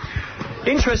Tigers.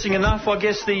 Interesting enough, I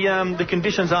guess the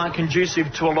conditions aren't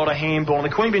conducive to a lot of handball. The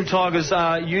Queanbeyan Tigers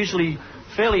are usually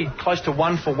fairly close to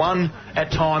 1 for 1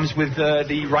 at times with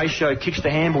the ratio kicks to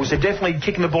handballs. They're definitely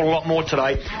kicking the ball a lot more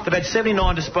today. They've had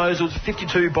 79 disposals,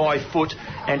 52 by foot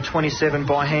and 27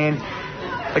 by hand.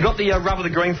 They got the rub of the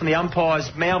green from the umpires.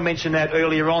 Mal mentioned that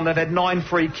earlier on. They've had 9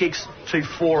 free kicks to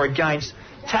 4 against.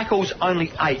 Tackles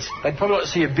only 8. They'd probably like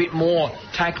to see a bit more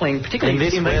tackling, particularly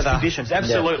in these conditions.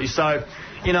 Absolutely. Yeah. So,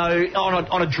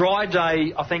 on a dry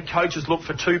day, I think coaches look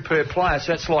for 2 per player,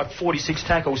 so that's like 46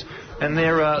 tackles, and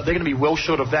they're going to be well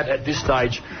short of that at this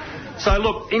stage. So,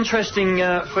 look, interesting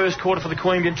first quarter for the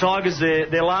Queanbeyan Tigers.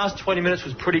 Their last 20 minutes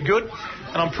was pretty good,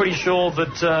 and I'm pretty sure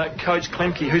that Coach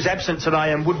Klemke, who's absent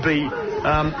today and would be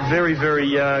very, very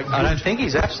good. I don't think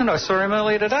he's absent. I saw him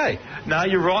earlier today. No,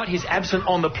 you're right. He's absent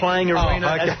on the playing arena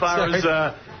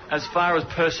as far as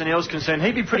personnel is concerned.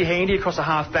 He'd be pretty handy across the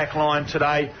half-back line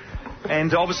today.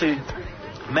 And obviously,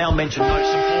 Mal mentioned no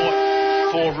support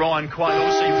for Ryan Quaid.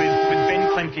 Obviously, with Ben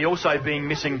Klemke also being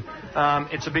missing,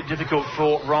 it's a bit difficult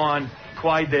for Ryan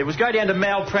Quaid there. We'll go down to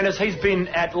Mal Prentice. He's been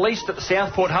at least at the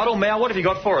Southport huddle. Mal, what have you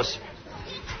got for us?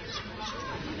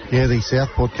 Yeah, the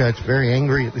Southport coach very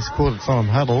angry at this quarter-time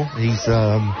huddle. He's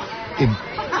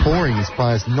imploring his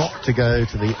players not to go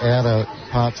to the outer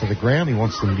parts of the ground. He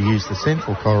wants them to use the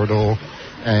central corridor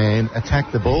and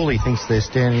attack the ball. He thinks they're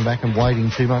standing back and waiting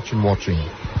too much and watching.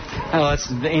 Oh, that's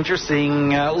an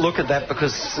interesting look at that,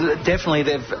 because definitely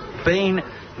they've been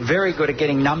very good at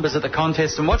getting numbers at the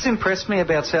contest. And what's impressed me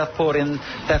about Southport in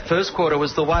that first quarter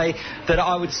was the way that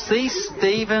I would see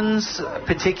Stephens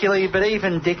particularly, but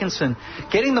even Dickinson,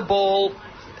 getting the ball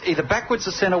either backwards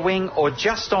to centre wing or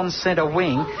just on centre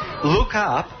wing, look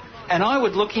up and I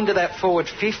would look into that forward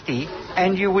 50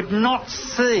 and you would not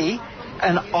see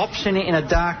an option in a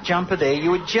dark jumper there.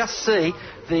 You would just see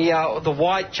the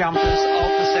white jumpers of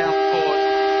the Southport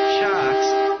Sharks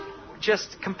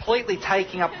just completely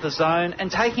taking up the zone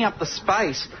and taking up the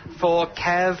space for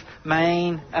Cav,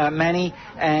 Manny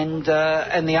and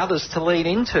the others to lead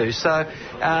into. So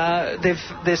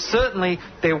they've certainly,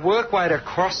 their work rate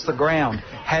across the ground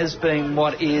has been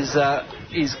what is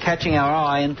catching our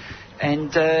eye.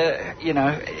 And you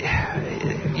know,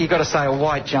 you got to say a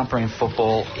white jumper in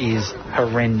football is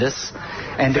horrendous.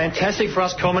 And fantastic for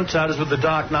us commentators with the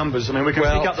dark numbers. I mean, we can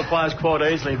pick up the players quite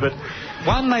easily, but...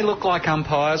 One, they look like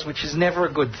umpires, which is never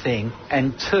a good thing.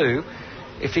 And two,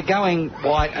 if you're going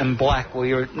white and black, well,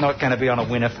 you're not going to be on a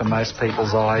winner for most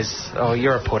people's eyes. Oh,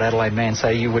 you're a Port Adelaide man, so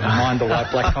you wouldn't mind the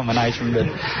white-black combination. But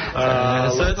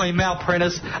certainly Mal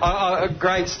Prentice, a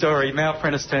great story. Mal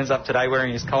Prentice turns up today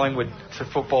wearing his Collingwood for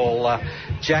football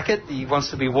jacket. He wants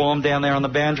to be warm down there on the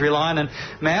boundary line. And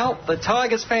Mal, the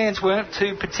Tigers fans weren't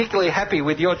too particularly happy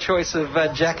with your choice of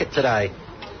jacket today.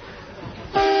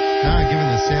 No, given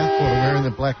the Southport are wearing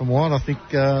the black and white, I think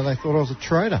they thought I was a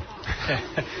traitor.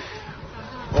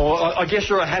 Well, I guess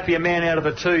you're a happier man out of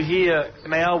the two here,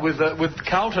 Mal, with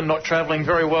Carlton not travelling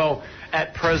very well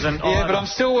at present. Yeah, either. But I'm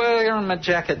still wearing my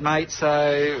jacket, mate, so,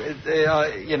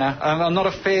 you know, I'm not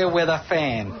a fair weather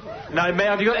fan. No,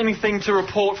 Mal, have you got anything to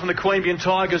report from the Queanbeyan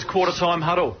Tigers quarter-time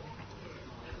huddle?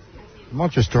 I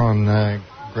might just try and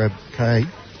grab Kate.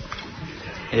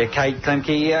 Yeah, Kate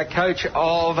Klimke, coach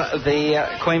of the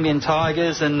Queanbeyan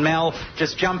Tigers, and Mel,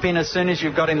 just jump in as soon as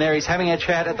you've got him there. He's having a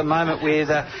chat at the moment with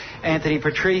Anthony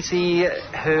Patrici,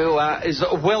 who is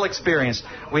well experienced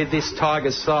with this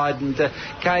Tigers side. And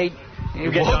Kate,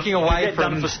 walking away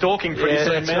from for stalking pretty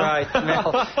soon, that's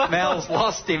right. Mel's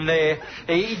lost him there.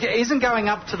 He isn't going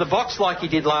up to the box like he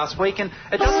did last week, and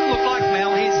it doesn't look like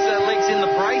Mel, his legs in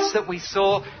the brace that we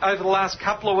saw over the last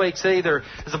couple of weeks either.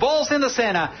 As the ball's in the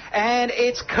centre, and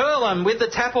it's Curlin with the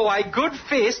tap away. Good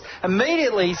fist.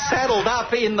 Immediately saddled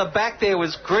up in the back there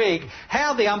was Grigg.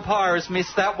 How the umpire has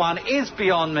missed that one is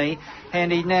beyond me.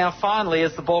 And he now finally,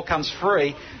 as the ball comes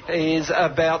free, is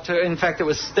about to... In fact, it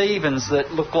was Stevens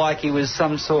that looked like he was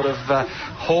some sort of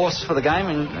horse for the game.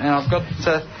 And I've got...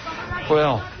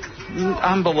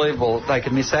 unbelievable they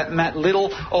could miss that. Matt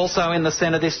Little also in the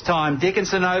centre this time.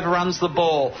 Dickinson overruns the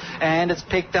ball, and it's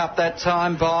picked up that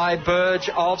time by Burge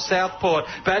of Southport,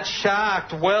 but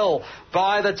sharked well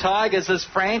by the Tigers as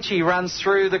Franchi runs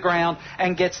through the ground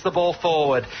and gets the ball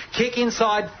forward. Kick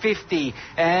inside 50,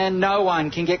 and no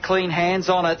one can get clean hands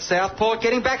on it. Southport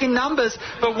getting back in numbers,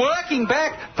 but working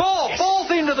back. Ball falls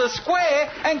into the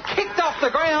square and kicked off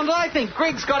the ground. I think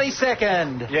Grigg's got his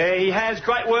second. Yeah, he has.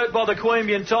 Great work by the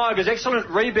Queanbeyan Tigers. Excellent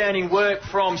rebounding work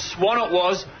from Swan it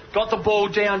was. Got the ball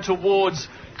down towards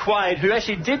Quaid, who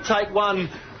actually did take one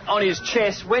on his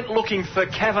chest, went looking for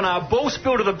Kavanagh. Ball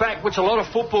spilled to the back, which a lot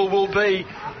of football will be,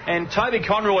 and Toby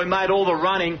Conroy made all the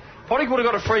running. Probably would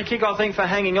have got a free kick, I think, for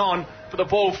hanging on, but the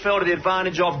ball fell to the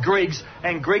advantage of Griggs,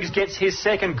 and Griggs gets his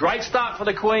second. Great start for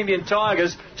the Queanbeyan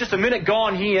Tigers. Just a minute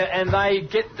gone here, and they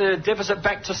get the deficit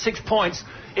back to 6 points.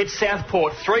 It's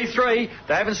Southport 3-3.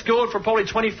 They haven't scored for probably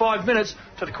 25 minutes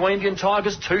to the Queanbeyan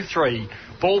Tigers 2-3.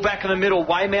 Ball back in the middle.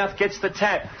 Weymouth gets the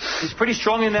tap. He's pretty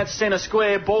strong in that centre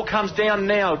square. Ball comes down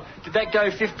now. Did that go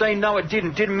 15? No, it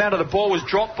didn't. Didn't matter. The ball was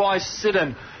dropped by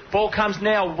Siddon. Ball comes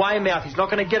now. Weymouth. He's not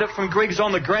going to get it from Griggs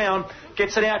on the ground.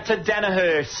 Gets it out to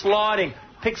Danaher. Sliding.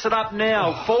 Picks it up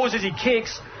now. Falls as he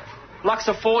kicks. Luck's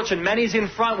a fortune. Manny's in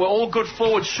front where all good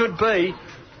forwards should be.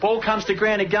 Ball comes to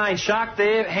ground again. Shark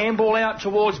there. Handball out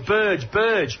towards Burge.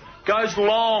 Burge goes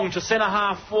long to centre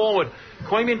half forward.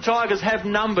 Queanbeyan Tigers have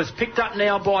numbers. Picked up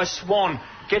now by Swan.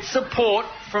 Gets support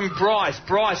from Bryce.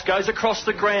 Bryce goes across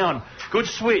the ground. Good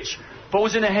switch.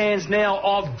 Ball's in the hands now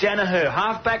of Danaher.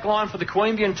 Half back line for the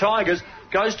Queanbeyan Tigers.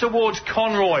 Goes towards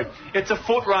Conroy. It's a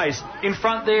foot race. In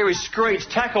front there is Screech.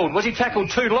 Tackled. Was he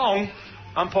tackled too long?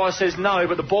 Umpire says no,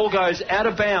 but the ball goes out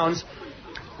of bounds.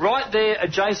 Right there,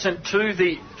 adjacent to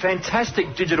the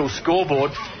fantastic digital scoreboard,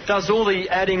 does all the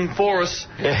adding for us.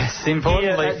 Yes,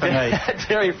 importantly for me. At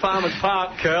Dairy Farmers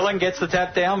Park. Curlin gets the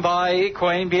tap down by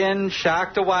Queanbeyan,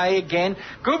 sharked away again.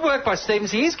 Good work by Stevens.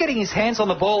 He is getting his hands on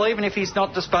the ball, even if he's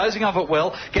not disposing of it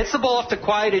well. Gets the ball off to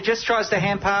Quaid, who just tries to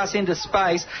hand pass into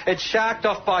space. It's sharked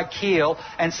off by Keel,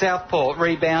 and Southport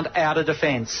rebound out of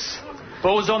defence.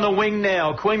 Ball's on the wing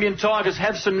now. Queanbeyan Tigers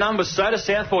have some numbers. So does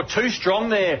Southport. Too strong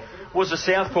there was a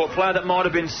Southport player. That might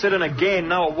have been Siddon again.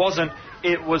 No, it wasn't.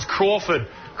 It was Crawford.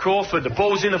 Crawford. The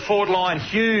ball's in the forward line.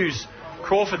 Hughes.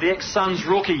 Crawford, the ex-Suns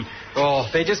rookie. Oh,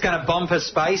 they're just going to bomb for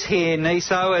space here,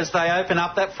 Niso, as they open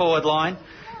up that forward line.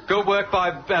 Good work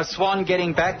by Swan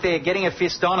getting back there, getting a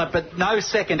fist on it, but no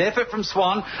second effort from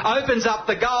Swan. Opens up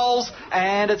the goals,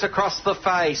 and it's across the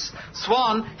face.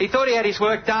 Swan, he thought he had his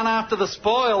work done after the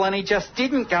spoil, and he just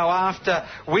didn't go after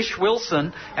Wish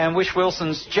Wilson, and Wish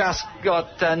Wilson's just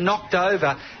got knocked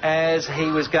over as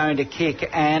he was going to kick,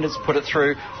 and it's put it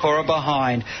through for a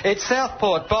behind. It's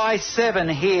Southport by 7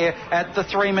 here at the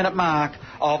 3-minute mark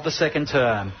of the second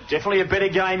term. Definitely a better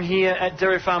game here at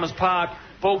Dairy Farmers Park.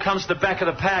 Ball comes to the back of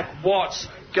the pack. Watts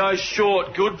goes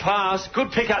short. Good pass.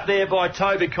 Good pick up there by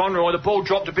Toby Conroy. The ball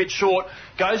dropped a bit short.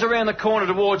 Goes around the corner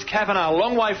towards Kavanagh. A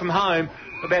long way from home,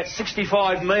 about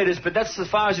 65 metres, but that's as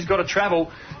far as he's got to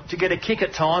travel to get a kick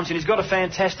at times. And he's got a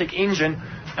fantastic engine,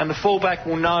 and the fullback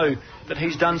will know that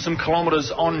he's done some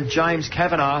kilometres on James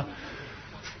Kavanagh.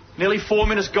 Nearly 4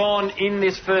 minutes gone in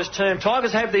this first term.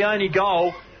 Tigers have the only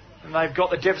goal, and they've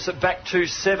got the deficit back to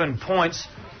 7 points.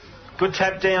 Good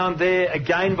tap down there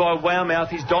again by Wowmouth.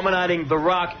 He's dominating the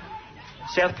ruck.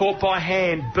 Southport by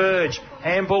hand. Burge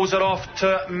handballs it off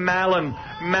to Mallon.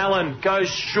 Mallon goes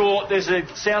short. There's a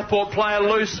Southport player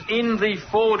loose in the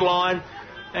forward line,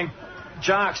 and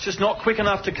Jark's just not quick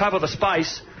enough to cover the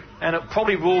space, and it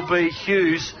probably will be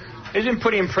Hughes. He's been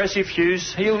pretty impressive,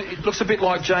 Hughes. He looks a bit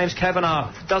like James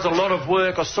Kavanagh. Does a lot of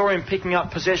work. I saw him picking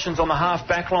up possessions on the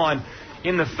half-back line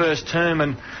in the first term,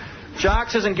 and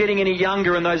Jarks isn't getting any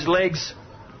younger, and those legs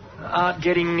aren't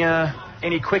getting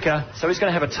any quicker, so he's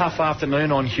going to have a tough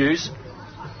afternoon on Hughes.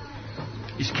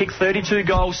 He's kicked 32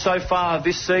 goals so far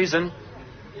this season.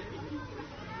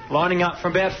 Lining up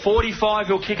from about 45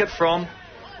 he'll kick it from.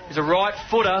 He's a right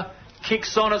footer,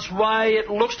 kicks on its way. It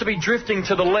looks to be drifting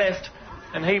to the left,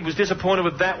 and he was disappointed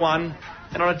with that one.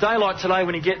 And on a day like today,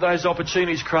 when you get those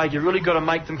opportunities, Craig, you've really got to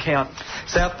make them count.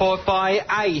 Southport by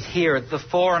 8 here at the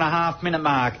 4.5-minute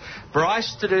mark.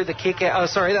 Bryce to do the kick out. Oh,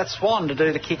 sorry, that's Swan to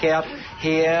do the kick out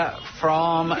here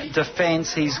from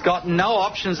defence. He's got no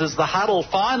options as the huddle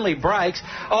finally breaks.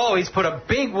 Oh, he's put a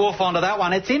big woof onto that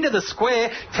one. It's into the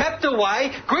square, tapped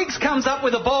away. Griggs comes up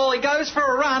with the ball. He goes for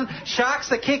a run. Sharks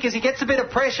the kick as he gets a bit of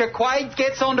pressure. Quaid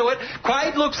gets onto it.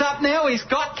 Quaid looks up now. He's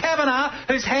got Kavanagh,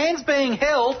 whose hand's being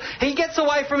held. He gets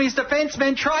away from his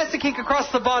defenceman, tries to kick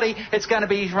across the body. It's going to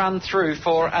be run through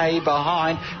for a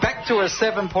behind. Back to a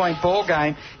 7-point ball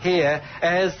game here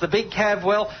as the big Cav,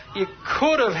 well, you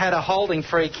could have had a holding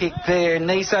free kick there.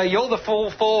 Niso, you're the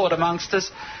full forward amongst us.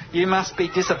 You must be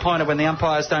disappointed when the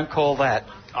umpires don't call that.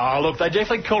 Oh, look, they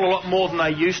definitely call a lot more than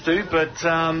they used to, but,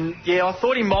 yeah, I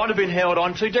thought he might have been held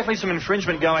on to. Definitely some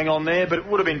infringement going on there, but it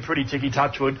would have been pretty ticky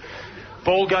touchwood.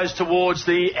 Ball goes towards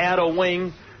the outer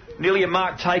wing. Nearly a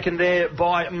mark taken there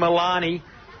by Milani.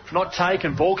 Not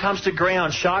taken. Ball comes to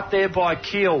ground. Shark there by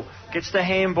Keel. Gets the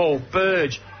handball.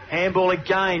 Burge. Handball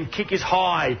again. Kick is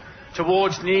high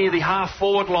towards near the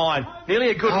half-forward line. Nearly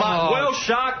a good mark. Well,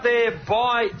 Shark there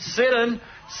by Seddon.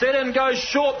 Seddon goes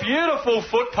short. Beautiful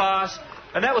foot pass.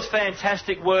 And that was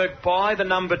fantastic work by the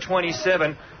number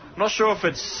 27. I'm not sure if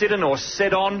it's Seddon or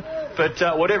Seddon,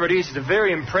 but whatever it is, it's a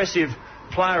very impressive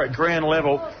player at ground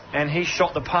level, and he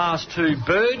shot the pass to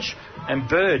Burge, and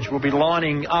Burge will be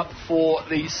lining up for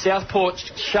the Southport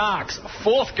Sharks'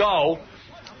 4th goal,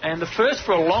 and the first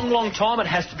for a long, long time, it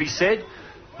has to be said.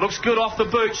 Looks good off the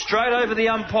boot, straight over the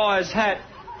umpire's hat.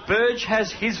 Burge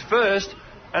has his first,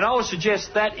 and I would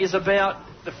suggest that is about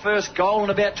the first goal in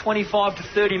about 25 to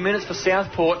 30 minutes for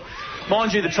Southport.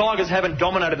 Mind you, the Tigers haven't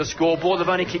dominated the scoreboard. They've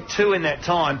only kicked 2 in that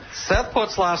time.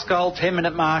 Southport's last goal,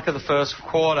 10-minute mark of the first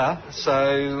quarter.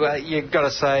 So you've got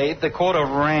to say the quarter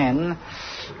ran,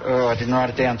 I didn't write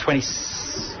it down,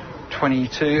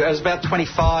 22. It was about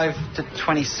 25 to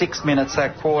 26 minutes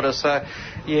that quarter. So,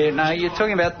 you're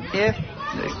talking about,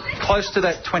 close to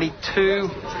that 22,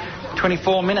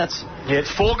 24 minutes. Yeah,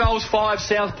 it's 4 goals, 5,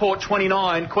 Southport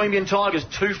 29. Queanbeyan Tigers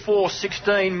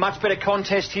 2-4-16. Much better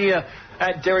contest here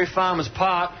at Dairy Farmers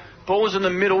Park. Ball's in the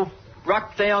middle,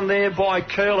 rucked down there by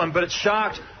Curlin, but it's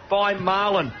sharked by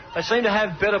Marlin. They seem to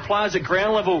have better players at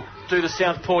ground level, do the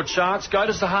Southport Sharks. Go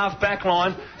to the half-back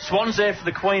line. Swan's there for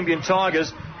the Queanbeyan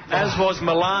Tigers, as was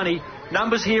Milani.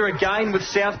 Numbers here again with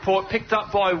Southport, picked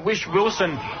up by Wish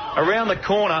Wilson around the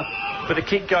corner, but the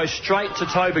kick goes straight to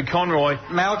Toby Conroy.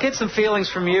 Mal, I'll get some feelings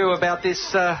from you about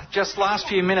this just last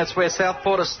few minutes where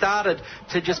Southport have started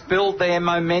to just build their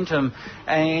momentum,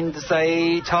 and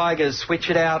the Tigers switch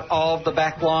it out of the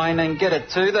back line and get it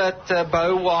to that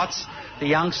Beau Watts, the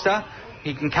youngster.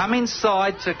 He can come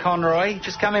inside to Conroy.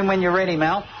 Just come in when you're ready,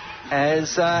 Mal.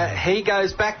 As he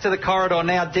goes back to the corridor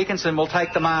now, Dickinson will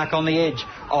take the mark on the edge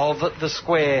of the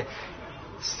square.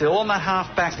 Still on that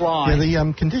half-back line. Yeah,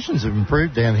 the conditions have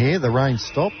improved down here. The rain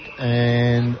stopped,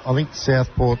 and I think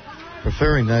Southport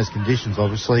preferring those conditions,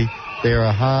 obviously. They're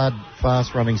a hard,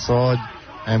 fast-running side,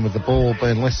 and with the ball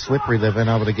being less slippery, they've been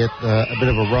able to get a bit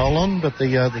of a roll on. But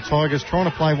the Tigers trying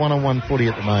to play one-on-one footy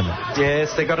at the moment.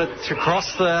 Yes, they've got it to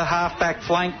cross the half-back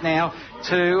flank now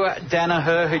to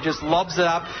Danaher, who just lobs it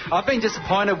up. I've been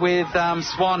disappointed with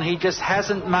Swan. He just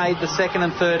hasn't made the second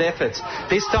and third efforts.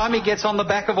 This time he gets on the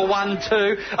back of a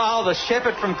 1-2. Oh, the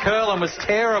shepherd from Curlin was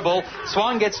terrible.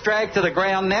 Swan gets dragged to the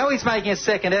ground. Now he's making a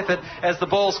second effort as the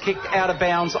ball's kicked out of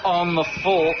bounds on the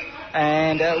full.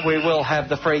 And we will have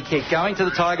the free kick going to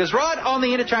the Tigers right on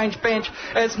the interchange bench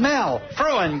as Mal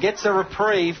Fruin gets a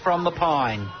reprieve from the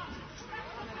Pine.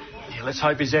 Yeah, let's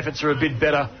hope his efforts are a bit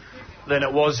better than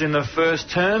it was in the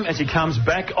first term as he comes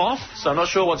back off. So I'm not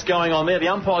sure what's going on there. The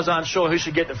umpires aren't sure who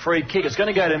should get the free kick. It's going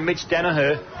to go to Mitch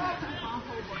Danaher.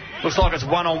 Looks like it's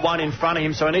one-on-one in front of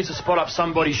him, so he needs to spot up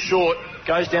somebody short.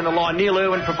 Goes down the line. Neil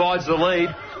Irwin provides the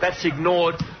lead. That's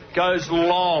ignored. Goes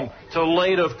long to the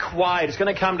lead of Quaid. It's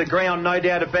going to come to ground, no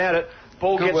doubt about it.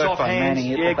 Ball gets off hands.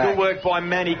 Yeah, good work by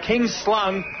Manny. King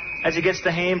slung as he gets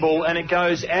the handball, and it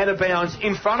goes out of bounds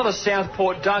in front of the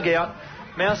Southport dugout.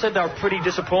 Mouse said they were pretty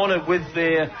disappointed with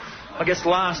their, I guess,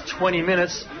 last 20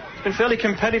 minutes. It's been fairly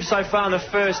competitive so far in the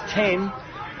first 10.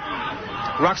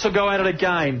 Rucks will go out of the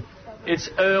game. It's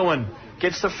Irwin.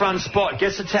 Gets the front spot.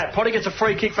 Gets the tap. Potty gets a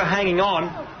free kick for hanging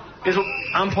on.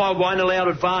 Umpire won't allow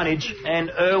advantage, and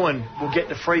Irwin will get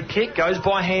the free kick. Goes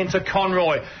by hand to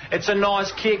Conroy. It's a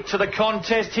nice kick to the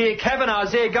contest here.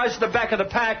 Kavanagh's there. Goes to the back of the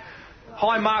pack.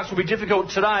 High marks will be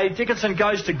difficult today. Dickinson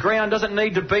goes to ground. Doesn't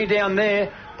need to be down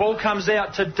there. Ball comes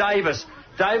out to Davis.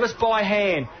 Davis by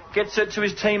hand. Gets it to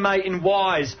his teammate in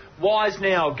Wise. Wise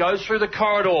now goes through the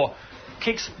corridor.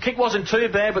 Kick wasn't too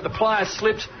bad, but the player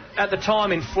slipped at the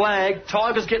time in flag.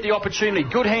 Tigers get the opportunity.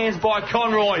 Good hands by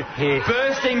Conroy. Yeah.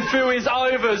 Bursting through his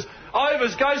overs.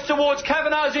 Overs goes towards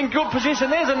Kavanagh's in good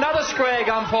position. There's another scrag,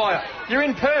 umpire. You're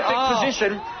in perfect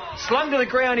position. Slung to the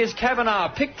ground is Kavanagh.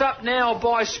 Picked up now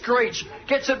by Screech.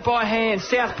 Gets it by hand.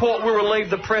 Southport will relieve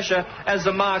the pressure as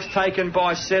the mark's taken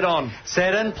by Seddon.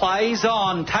 Seddon plays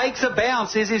on. Takes a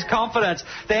bounce is his confidence.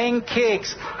 Then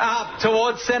kicks up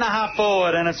towards centre half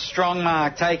forward. And a strong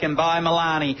mark taken by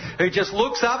Milani, who just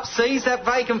looks up, sees that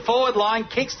vacant forward line,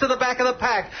 kicks to the back of the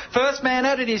pack. First man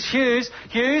at it is Hughes.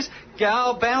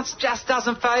 Bounce just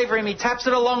doesn't favour him. He taps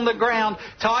it along the ground.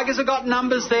 Tigers have got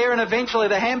numbers there, and eventually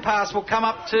the hand pass will come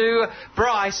up to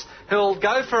Bryce, who'll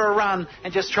go for a run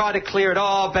and just try to clear it.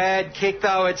 Oh, bad kick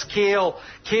though. It's Keel.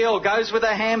 Keel goes with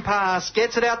a hand pass,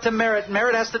 gets it out to Merritt.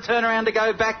 Merritt has to turn around to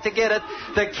go back to get it.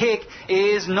 The kick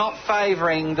is not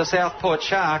favouring the Southport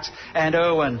Sharks, and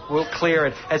Irwin will clear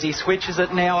it as he switches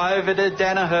it now over to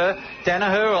Danaher.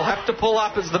 Danaher will have to pull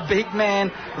up as the big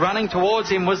man running towards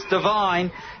him was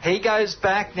Devine. He goes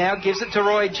back now, gives it to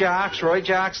Roy Jarks. Roy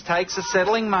Jarks takes a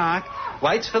settling mark,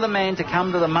 waits for the man to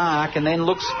come to the mark, and then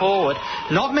looks forward.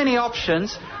 Not many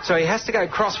options, so he has to go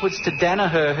crosswards to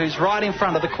Danaher, who's right in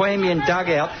front of the Queanbeyan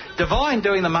dugout. Devine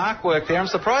doing the mark work there. I'm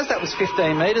surprised that was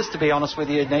 15 metres, to be honest with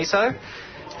you, Niso,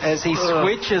 as he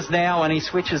switches now, and he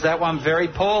switches that one very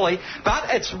poorly. But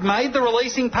it's made the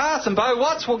releasing pass, and Beau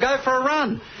Watts will go for a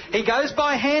run. He goes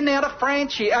by hand now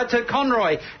to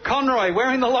Conroy. Conroy,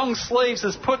 wearing the long sleeves,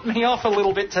 has put me off a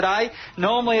little bit today.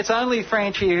 Normally it's only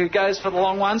Franchi who goes for the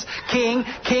long ones. King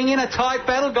in a tight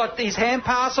battle, got his hand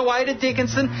pass away to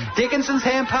Dickinson. Dickinson's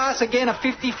hand pass, again, a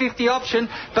 50-50 option,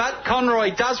 but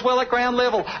Conroy does well at ground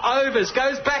level. Overs,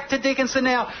 goes back to Dickinson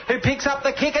now, who picks up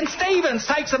the kick, and Stevens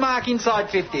takes a mark inside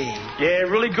 50. Yeah,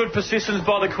 really good persistence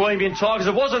by the Queanbeyan Tigers.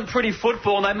 It wasn't pretty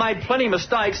football, and they made plenty of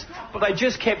mistakes, but they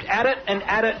just kept at it and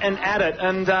at it and at it,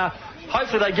 and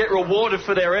hopefully they get rewarded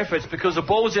for their efforts, because the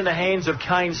ball's in the hands of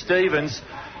Kane Stevens.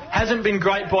 Hasn't been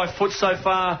great by foot so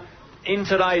far in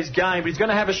today's game, but he's going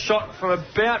to have a shot from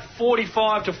about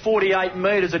 45 to 48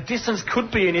 metres. The distance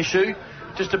could be an issue.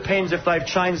 Just depends if they've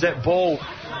changed that ball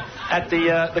at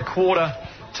the quarter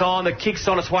time. The kick's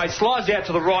on its way. It slides out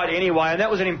to the right anyway, and that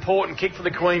was an important kick for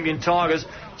the Queanbeyan Tigers,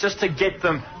 just to get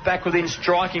them back within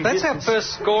striking distance. That's our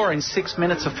first score in 6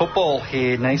 minutes of football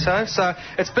here, Niso. So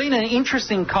it's been an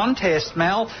interesting contest,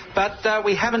 Mal, but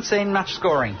we haven't seen much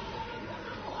scoring.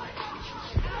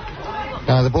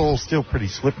 The ball's still pretty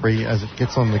slippery as it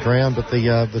gets on the ground, but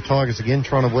the Tigers again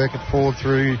trying to work it forward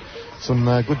through some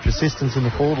good persistence in the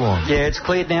forward line. Yeah, it's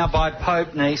cleared now by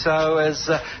Pope, Niso, as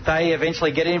they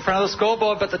eventually get in front of the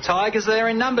scoreboard, but the Tigers are there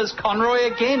in numbers.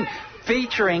 Conroy again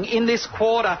featuring in this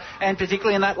quarter, and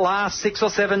particularly in that last 6 or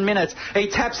 7 minutes. He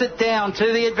taps it down to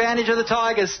the advantage of the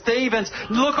Tigers. Stevens,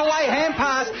 look away, hand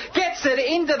pass, gets it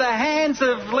into the hands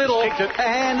of Little,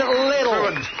 and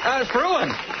Little.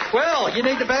 Fruin. Well, you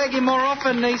need to bag him more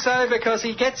often, Niso, because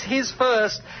he gets his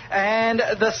first and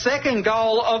the second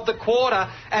goal of the quarter,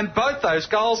 and both those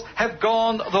goals have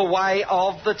gone the way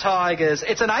of the Tigers.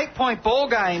 It's an 8-point ball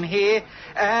game here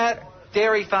at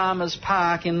Dairy Farmers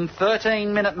Park in the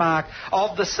 13-minute mark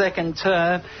of the second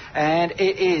term, and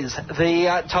it is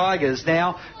the Tigers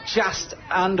now just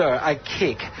under a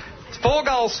kick. 4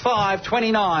 goals 5,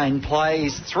 29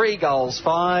 plays, 3 goals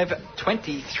 5,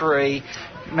 23.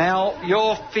 Mal,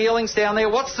 your feelings down there,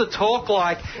 what's the talk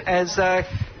like as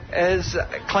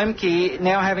Klemke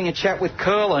now having a chat with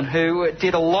Curlin, who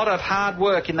did a lot of hard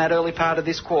work in that early part of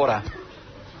this quarter?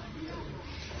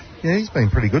 Yeah, he's been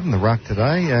pretty good in the ruck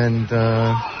today, and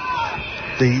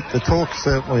the talk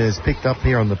certainly has picked up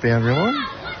here on the boundary line.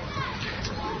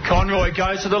 Conroy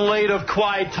goes to the lead of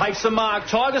Quaid, takes the mark.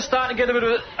 Tigers starting to get a bit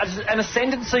of an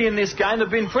ascendancy in this game. They've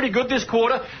been pretty good this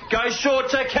quarter. Goes short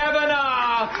to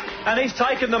Kavanagh, and he's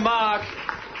taken the mark.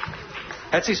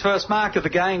 That's his first mark of the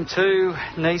game too,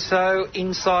 Niso,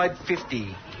 inside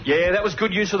 50. Yeah, that was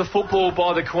good use of the football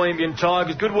by the Queanbeyan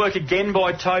Tigers. Good work again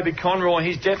by Toby Conroy.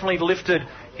 He's definitely lifted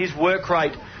his work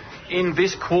rate in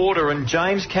this quarter. And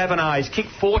James Kavanagh, he's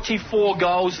kicked 44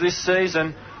 goals this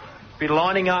season. Be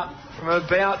lining up from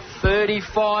about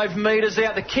 35 metres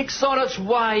out. The kick's on its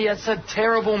way. That's a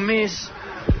terrible miss.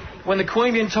 When the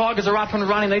Queanbeyan Tigers are up and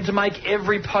running, they need to make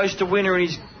every post a winner, and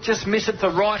he's just missed it to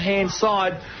the right-hand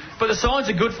side. But the signs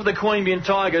are good for the Queanbeyan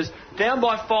Tigers. Down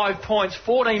by 5 points,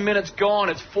 14 minutes gone.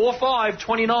 It's 4-5,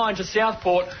 29 to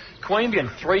Southport. Queanbeyan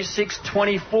 3-6,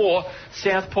 24.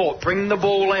 Southport bring the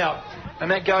ball out,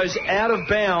 and that goes out of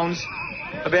bounds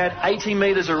about 80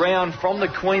 metres around from the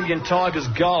Queanbeyan Tigers'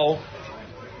 goal.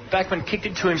 Backman kicked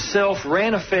it to himself,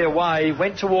 ran a fair way,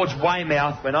 went towards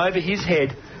Weymouth, went over his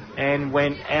head and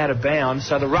went out of bounds.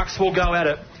 So the Rucks will go at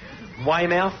it.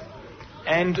 Weymouth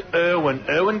and Irwin.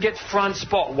 Irwin gets front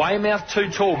spot. Weymouth too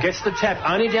tall, gets the tap.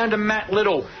 Only down to Matt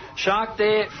Little. Shark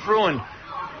there, Fruin.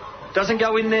 Doesn't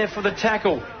go in there for the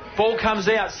tackle. Ball comes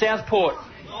out, Southport.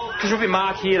 Because will be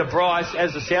marked here to Bryce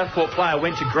as the Southport player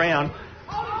went to ground.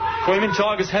 Queanbeyan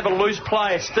Tigers have a loose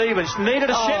player. Stevens needed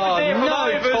a shepherd there from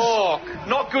Overs. Talk.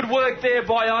 Not good work there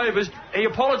by Overs. He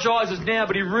apologises now,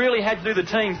 but he really had to do the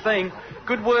team thing.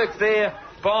 Good work there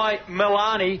by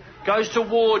Milani. Goes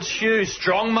towards Hughes.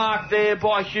 Strong mark there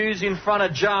by Hughes in front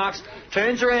of Jarks.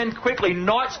 Turns around quickly.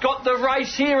 Knight's got the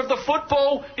race here of the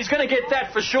football. He's going to get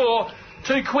that for sure.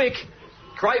 Too quick.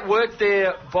 Great work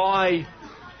there by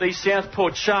these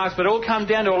Southport Sharks, but it all come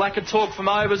down to a lack of talk from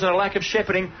Overs and a lack of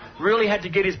shepherding. Really had to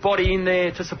get his body in there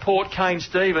to support Kane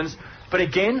Stevens. But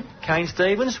again, Kane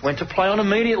Stevens went to play on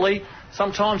immediately.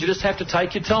 Sometimes you just have to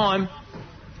take your time.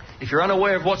 If you're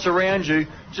unaware of what's around you,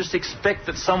 just expect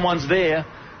that someone's there.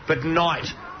 But Knight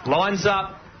lines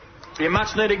up. Be a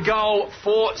much-needed goal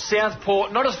for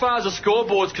Southport. Not as far as the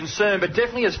scoreboard's concerned, but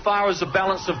definitely as far as the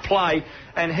balance of play.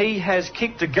 And he has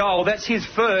kicked a goal. That's his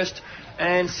first.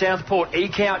 And Southport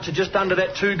eke out to just under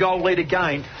that 2-goal lead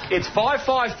again. It's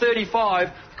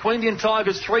 5-5-35. Queanbeyan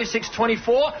Tigers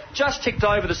 3-6-24. Just ticked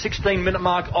over the 16-minute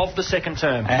mark of the second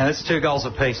term. And it's 2 goals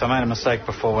apiece. I made a mistake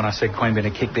before when I said Queanbeyan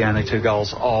had kicked the only 2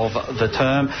 goals of the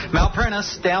term. Mal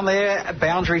Prentice down there,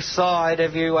 boundary side.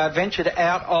 Have you ventured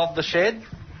out of the shed?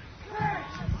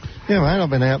 Yeah, mate, I've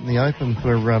been out in the open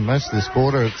for most of this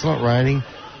quarter. It's not raining.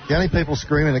 The only people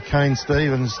screaming at Kane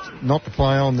Stevens not to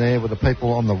play on there were the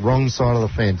people on the wrong side of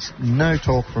the fence. No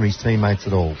talk from his teammates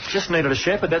at all. Just needed a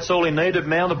shepherd. That's all he needed,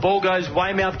 Mal. The ball goes.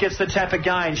 Weymouth gets the tap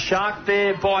again. Shark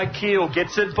there by Keel.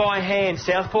 Gets it by hand.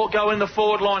 Southport go in the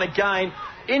forward line again.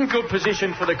 In good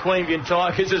position for the Queanbeyan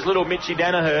Tigers is little Mitchy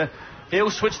Danaher.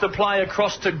 He'll switch the play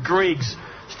across to Griggs.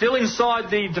 Still inside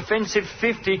the defensive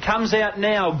 50. Comes out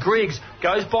now. Griggs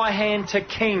goes by hand to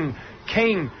King.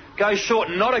 King goes short.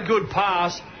 Not a good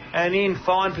pass. And in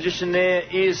fine position there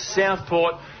is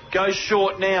Southport. Goes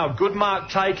short now. Good mark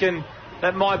taken.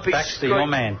 That might be... Baxter, your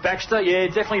man. Baxter, yeah,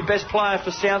 definitely best player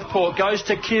for Southport. Goes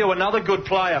to Keel, another good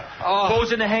player.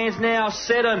 Ball's in the hands now.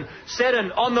 Seddon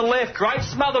on the left. Great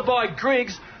smother by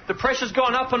Griggs. The pressure's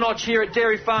gone up a notch here at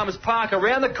Dairy Farmers Park.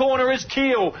 Around the corner is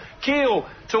Keel. Keel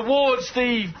towards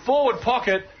the forward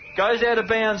pocket. Goes out of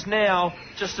bounds now,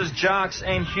 just as Jarks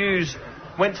and Hughes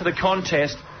went to the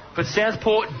contest. But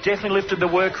Southport definitely lifted the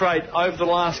work rate over the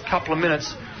last couple of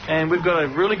minutes. And we've got a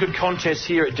really good contest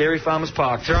here at Dairy Farmers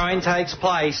Park. Throw-in takes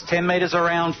place 10 metres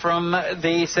around from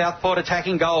the Southport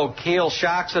attacking goal. Keel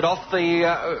sharks it off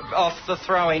the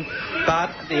throw-in,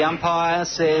 but the umpire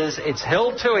says it's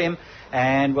held to him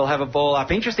and we'll have a ball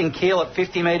up. Interesting, Keel at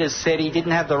 50 metres said he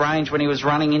didn't have the range when he was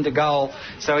running into goal,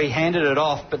 so he handed it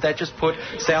off, but that just put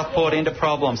Southport into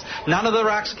problems. None of the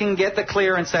rucks can get the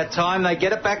clearance that time. They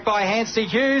get it back by hands to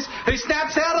Hughes, who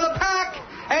snaps out of the pack.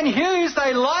 And Hughes,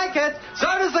 they like it. So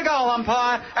does the goal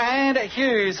umpire. And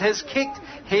Hughes has kicked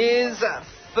his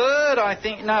third, I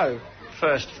think, no.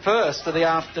 First of the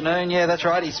afternoon. Yeah, that's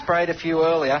right. He sprayed a few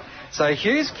earlier. So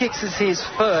Hughes kicks his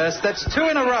first. That's 2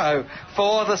 in a row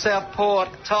for the Southport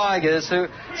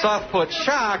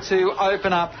Sharks, who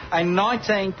open up a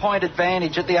 19-point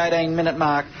advantage at the 18-minute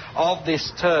mark of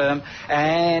this term.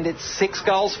 And it's 6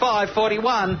 goals,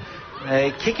 5-41.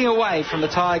 Kicking away from the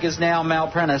Tigers now,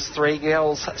 Mal Prentice, 3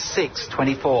 goals,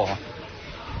 6-24.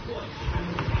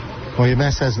 Well, your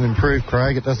mass hasn't improved,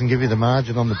 Craig. It doesn't give you the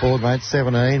margin on the board, mate.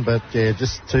 17, but yeah,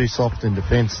 just too soft in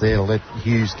defence there to let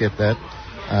Hughes get that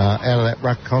out of that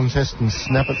ruck contest and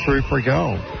snap it through for a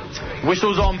goal.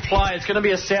 Whistle's on play. It's going to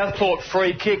be a Southport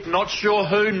free kick. Not sure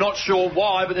who, not sure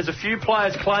why, but there's a few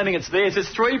players claiming it's theirs. There's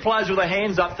 3 players with their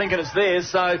hands up thinking it's theirs,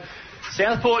 so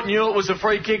Southport knew it was a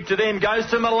free kick to them. Goes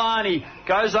to Milani.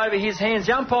 Goes over his hands.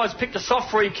 The umpire's picked a soft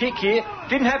free kick here.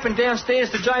 Didn't happen downstairs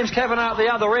to James Kavanagh at the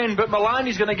other end, but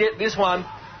Milani's going to get this one.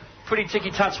 Pretty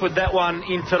ticky-touch with that one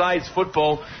in today's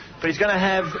football. But he's going to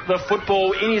have the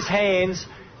football in his hands,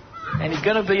 and he's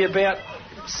going to be about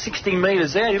 60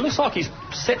 metres out. He looks like he's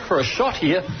set for a shot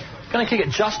here. Going to kick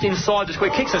it just inside the square.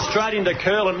 Kicks it straight into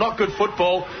Curlin. Not good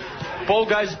football. Ball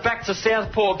goes back to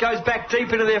Southport. Goes back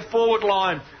deep into their forward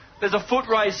line. There's a foot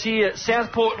race here.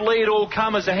 Southport lead all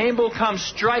comers. The handball comes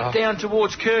straight down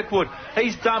towards Kirkwood.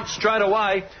 He's dumped straight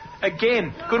away.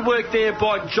 Again, good work there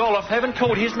by Jolliffe. Haven't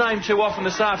called his name too often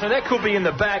this afternoon. That could be in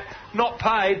the back. Not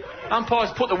paid.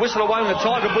 Umpires put the whistle away when the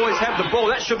Tiger boys have the ball.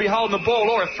 That should be holding the ball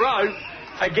or a throw.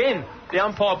 Again, the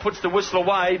umpire puts the whistle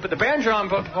away, but the boundary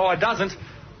umpire doesn't,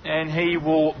 and he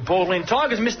will ball in.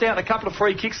 Tigers missed out on a couple of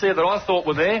free kicks there that I thought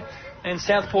were there. And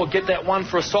Southport get that one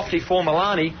for a softie for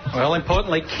Milani. Well,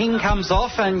 importantly, King comes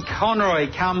off and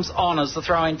Conroy comes on as the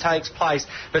throw-in takes place.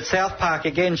 But South Park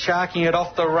again sharking it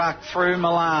off the ruck through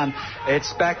Milan.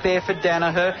 It's back there for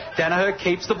Danaher. Danaher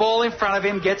keeps the ball in front of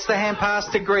him, gets the hand pass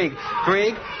to Grigg.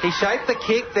 Grigg, he shaped the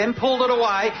kick, then pulled it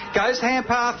away. Goes hand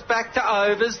pass back to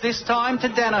Overs, this time to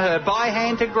Danaher. By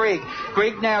hand to Grigg.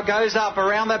 Grigg now goes up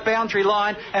around that boundary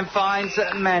line and finds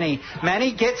Manny.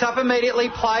 Manny gets up immediately,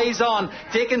 plays on.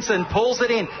 Dickinson pulls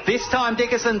it in. This time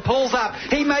Dickinson pulls up.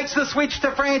 He makes the switch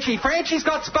to Franchi. Franchi's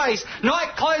got space.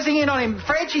 Knight closing in on him.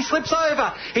 Franchi slips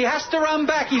over. He has to run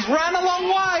back. He's run a long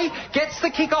way. Gets the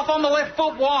kick off on the left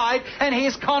foot wide. And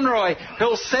here's Conroy,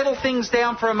 who'll settle things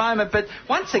down for a moment. But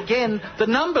once again, the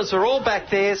numbers are all back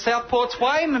there. Southport's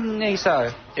way,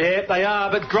 Niso. Yeah, they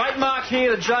are. But great mark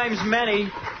here to James Manny.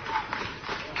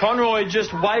 Conroy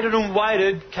just waited and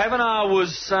waited. Kavanagh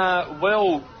was,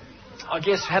 I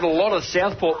guess, had a lot of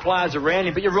Southport players around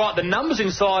him. But you're right, the numbers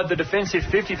inside the defensive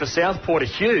 50 for Southport are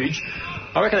huge.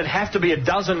 I reckon it'd have to be a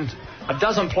dozen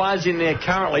players in there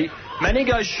currently. Manny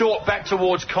goes short back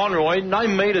towards Conroy. No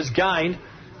metres gained.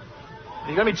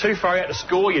 He's going to be too far out to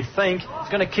score, you'd think. He's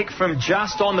going to kick from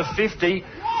just on the 50.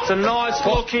 It's a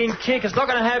nice-looking kick. It's not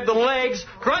going to have the legs.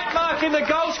 Great mark in the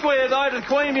goal square, though, to the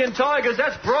Queanbeyan Tigers.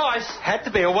 That's Bryce. Had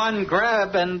to be a one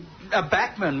grab and a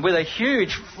backman with a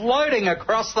huge floating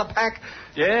across the pack.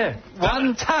 Yeah.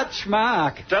 One touch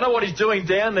mark. Don't know what he's doing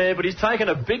down there, but he's taken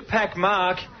a big pack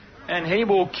mark, and he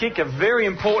will kick a very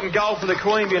important goal for the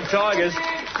Queanbeyan Tigers.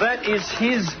 That is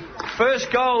his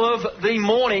first goal of the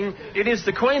morning. It is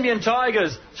the Queanbeyan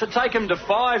Tigers. Should take him to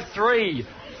 5-3,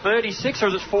 36, or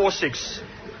is it 4-6?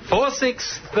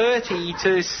 4-6, 30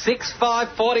 to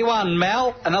 6-5, 41.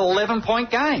 Mal, an 11-point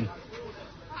game.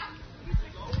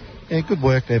 Yeah, good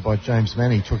work there by James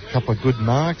Manny. Took a couple of good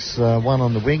marks, one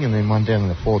on the wing and then one down in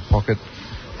the forward pocket.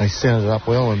 They centred it up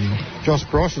well, and Josh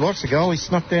Bryce, who likes the goal, he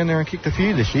snuck down there and kicked a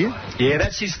few this year. Yeah,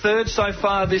 that's his third so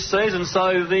far this season,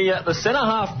 so the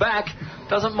centre-half back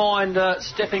doesn't mind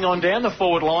stepping on down the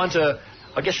forward line to,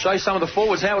 I guess, show some of the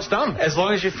forwards how it's done. As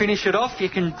long as you finish it off, you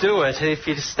can do it. If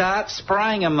you start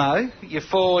spraying them, though, your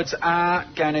forwards are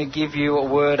going to give you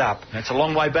a word up. That's a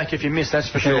long way back if you miss, that's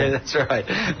for sure. Yeah, that's right.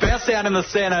 Bounce down in the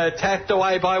centre, tapped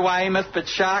away by Weymouth, but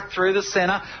Shark through the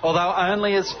centre, although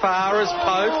only as far as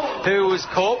Pope, who was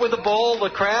caught with the ball. The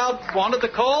crowd wanted the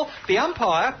call. The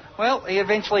umpire, well, he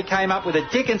eventually came up with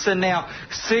it. Dickinson now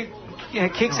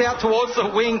kicks out towards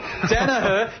the wing.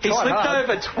 Danaher, he slipped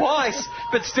over twice,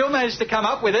 but still managed to come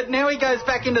up with it. Now he goes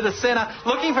back into the centre,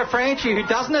 looking for Franchi, who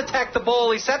doesn't attack the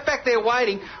ball. He sat back there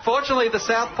waiting. Fortunately, the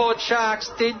Southport Sharks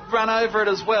did run over it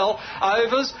as well.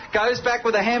 Overs goes back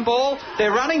with a handball.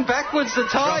 They're running backwards, the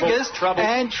Tigers,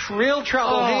 and real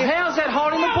trouble here. How's that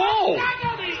holding the ball?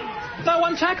 No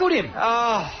one tackled him.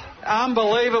 Oh,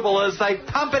 unbelievable as they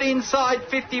pump it inside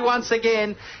 50 once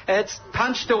again. It's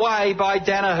punched away by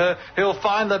Danaher, who'll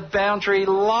find the boundary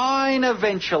line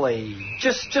eventually.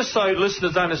 Just so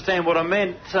listeners understand what I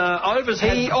meant, Overs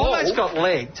had the ball. He almost got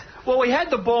legged. Well, he had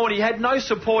the ball and he had no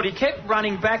support. He kept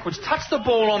running backwards, touched the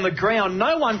ball on the ground.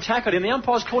 No one tackled him. The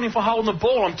umpires called him for holding the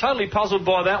ball. I'm totally puzzled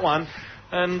by that one.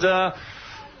 And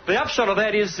the upshot of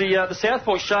that is the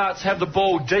Southport Sharks have the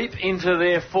ball deep into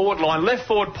their forward line. Left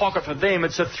forward pocket for them.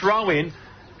 It's a throw-in.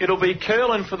 It'll be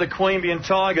Curlin for the Queanbeyan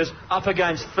Tigers up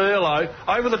against Thurlow.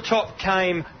 Over the top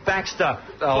came Baxter.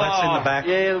 Oh, that's in the back.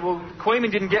 Yeah, well,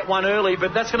 Queanbeyan didn't get one early,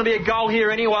 but that's going to be a goal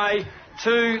here anyway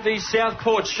to the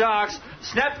Southport Sharks.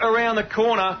 Snap around the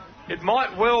corner. It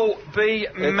might well be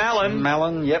Mallon.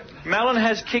 Mallon, yep. Mallon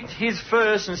has kicked his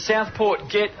first, and Southport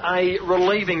get a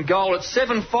relieving goal. It's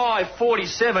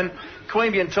 7-5-47.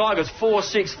 Queanbeyan Tigers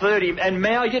 4-6-30. And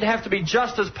Mao, you'd have to be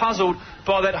just as puzzled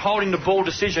by that holding the ball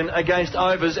decision against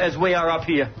Overs as we are up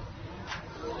here.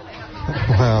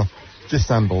 Well, just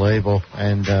unbelievable.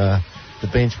 And the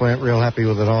bench weren't real happy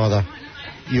with it either.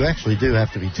 You actually do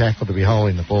have to be tackled to be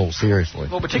holding the ball seriously.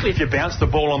 Well, particularly if you bounce the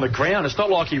ball on the ground. It's not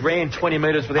like he ran 20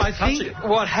 metres without touching it. I think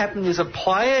what happened is a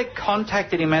player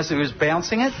contacted him as he was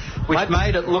bouncing it, which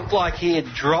made it look like he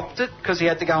had dropped it because he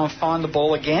had to go and find the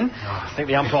ball again. I think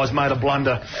the umpires made a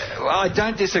blunder. I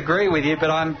don't disagree with you, but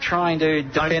I'm trying to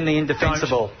defend the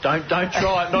indefensible. Don't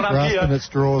try it, not up here. Grasping at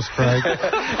straws, Craig.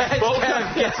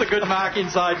 Cam gets a good mark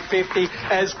inside 50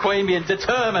 as Queanbeyan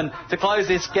determined to close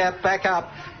this gap back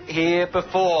up here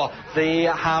before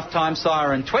the half-time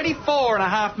siren.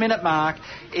 24.5-minute mark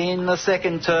in the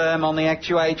second term on the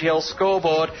Actu-AGL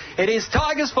scoreboard. It is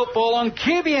Tigers football on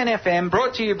QBN FM,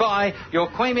 brought to you by your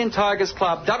Queanbeyan Tigers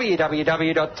Club,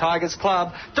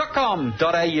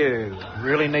 www.tigersclub.com.au.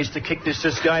 Really needs to kick this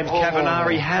game.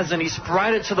 Cavanari hasn't. He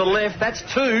sprayed it to the left. That's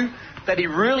two that he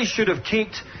really should have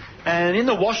kicked. And in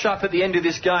the wash-up at the end of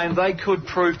this game, they could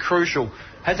prove crucial.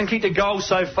 Hasn't kicked a goal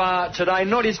so far today.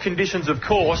 Not his conditions, of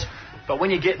course. But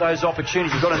when you get those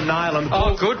opportunities, you've got to nail them.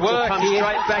 Good work come here.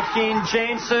 Straight back in.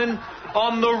 Jansen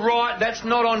on the right. That's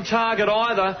not on target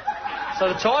either. So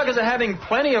the Tigers are having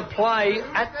plenty of play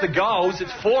at the goals.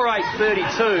 It's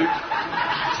 4-8-32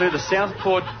 to the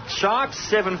Southport Sharks,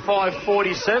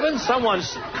 7-5-47.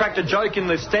 Someone's cracked a joke in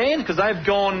the stand because they've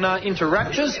gone into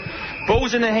raptures.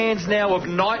 Ball's in the hands now of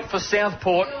Knight for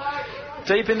Southport.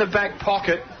 Deep in the back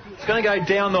pocket. It's going to go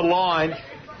down the line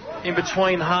in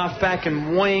between half-back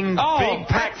and wing. Big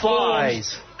pack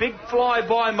flies. Big fly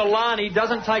by Milani.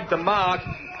 Doesn't take the mark.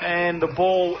 And the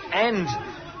ball and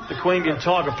the Queanbeyan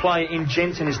Tiger play in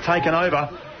Jensen is taken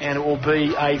over. And it will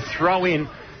be a throw-in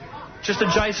just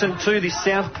adjacent to the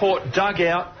Southport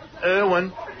dugout.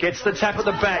 Irwin gets the tap at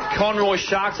the back. Conroy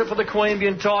sharks it for the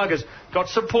Queanbeyan Tigers. Got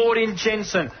support in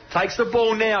Jensen. Takes the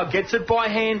ball now. Gets it by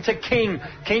hand to King.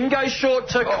 King goes short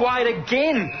to Quaid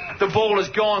again. The ball has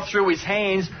gone through his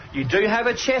hands. You do have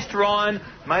a chest, Ryan.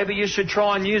 Maybe you should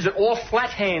try and use it. Or flat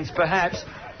hands, perhaps.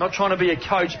 Not trying to be a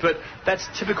coach, but that's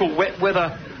typical wet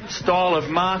weather style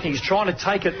of marking. He's trying to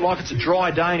take it like it's a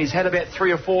dry day, and he's had about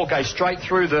 3 or 4 go straight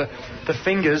through the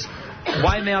fingers.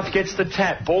 Weymouth gets the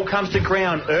tap. Ball comes to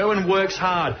ground. Irwin works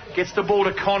hard. Gets the ball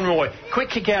to Conroy. Quick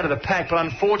kick out of the pack, but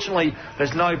unfortunately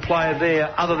there's no player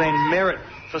there other than Merritt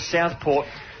for Southport.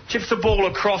 Chips the ball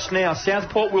across now.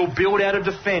 Southport will build out of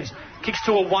defence. Kicks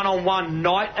to a one-on-one.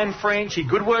 Knight and Franchi.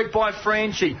 Good work by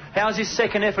Franchi. How's his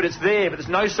second effort? It's there, but there's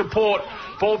no support.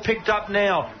 Ball picked up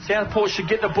now. Southport should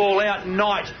get the ball out.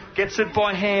 Knight gets it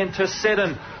by hand to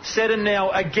Seddon. Seddon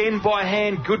now again by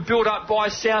hand. Good build-up by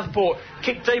Southport.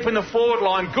 Kick deep in the forward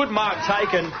line. Good mark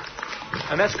taken.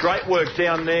 And that's great work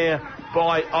down there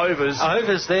by Overs.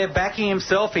 Overs there backing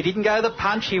himself. He didn't go the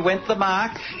punch. He went the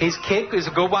mark. His kick is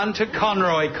a good one to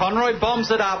Conroy. Conroy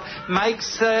bombs it up.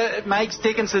 Makes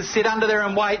Dickinson sit under there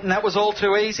and wait. And that was all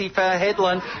too easy for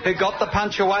Headland, who got the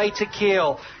punch away to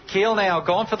Keel. Keel now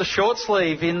gone for the short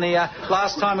sleeve in the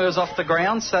last time he was off the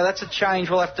ground, so that's a change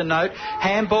we'll have to note.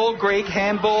 Handball Grigg,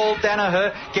 handball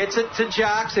Danaher, gets it to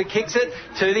Jarks, who kicks it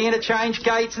to the interchange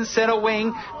gates and centre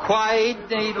wing. Quaid,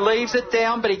 he leaves it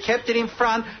down, but he kept it in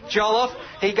front. Jolloff,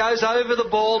 he goes over the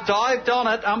ball, dived on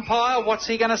it. Umpire, what's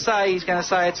he going to say? He's going to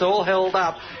say it's all held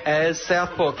up as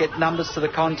Southport get numbers to the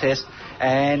contest.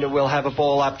 and we'll have a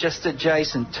ball up just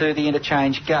adjacent to the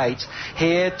interchange gates.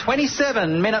 Here,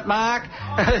 27-minute mark.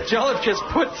 Jolliffe just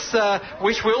puts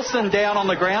Wish Wilson down on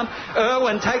the ground.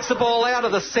 Irwin takes the ball out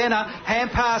of the centre. Hand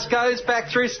pass goes back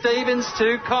through Stevens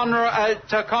to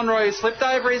Conroy, who slipped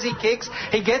over as he kicks.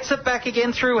 He gets it back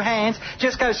again through hands.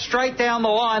 Just goes straight down the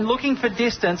line, looking for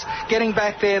distance. Getting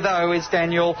back there, though, is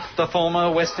Daniel, the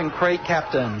former Western Creek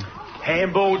captain.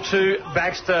 Handball to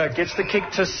Baxter. Gets the kick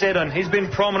to Seddon. He's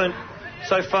been prominent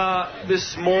so far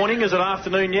this morning. Is it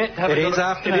afternoon yet? It is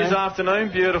afternoon. It is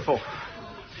afternoon. Beautiful.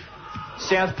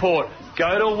 Southport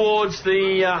go towards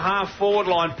the half-forward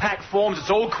line. Pack forms. It's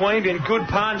all Queanbeyan. Good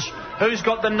punch. Who's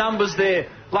got the numbers there?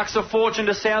 Luxor Fortune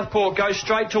to Southport. Goes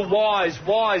straight to Wise.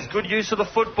 Wise, good use of the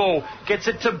football. Gets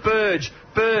it to Burge.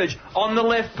 Burge on the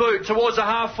left boot towards the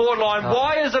half-forward line.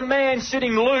 Why is a man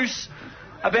sitting loose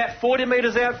about 40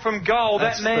 metres out from goal?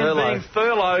 That man being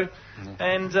Furlow.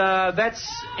 And that's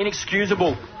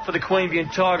inexcusable for the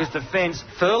Queanbeyan Tigers defence.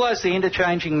 Furlow's the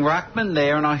interchanging ruckman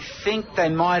there, and I think they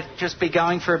might just be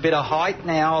going for a bit of height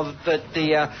now that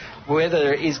the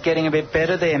weather is getting a bit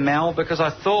better there, Mel, because I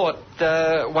thought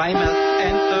Weymouth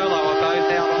and Furlow are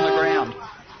both out on the ground.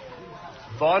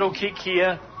 Vital kick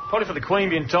here, probably for the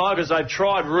Queanbeyan Tigers. They've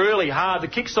tried really hard. The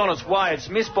kick's on its way. It's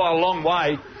missed by a long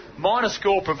way. Minor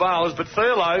score prevails, but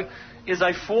Furlow is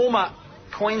a former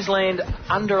Queensland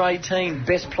under-18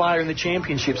 best player in the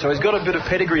championship, so he's got a bit of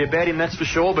pedigree about him, that's for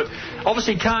sure, but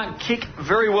obviously can't kick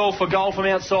very well for goal from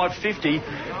outside 50.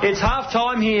 It's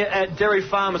half-time here at Derry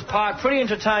Farmers Park. Pretty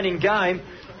entertaining game.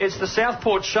 It's the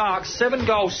Southport Sharks,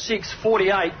 7-6,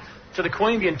 48 to the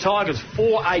Queanbeyan Tigers,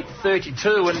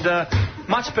 4-8-32, and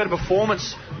much better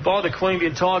performance by the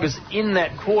Queanbeyan Tigers in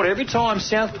that quarter. Every time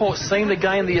Southport seemed to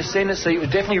gain the ascendancy, it was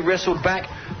definitely wrestled back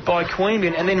by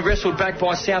Queanbeyan and then wrestled back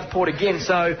by Southport again.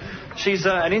 So she's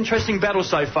an interesting battle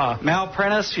so far. Mal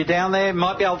Prentice, you're down there.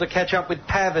 Might be able to catch up with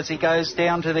Pav as he goes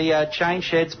down to the chain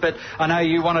sheds, but I know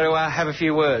you want to have a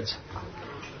few words.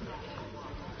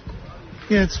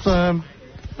 Yeah, it's been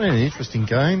an interesting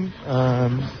game.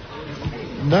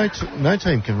 No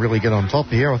team can really get on top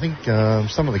here. I think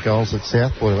some of the goals that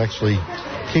Southport have actually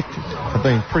kicked have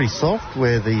been pretty soft,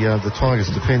 where the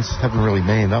Tigers' defence haven't really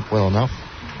manned up well enough.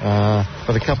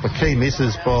 But a couple of key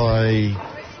misses by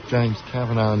James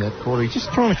Kavanagh in that quarter. He's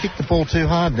just trying to kick the ball too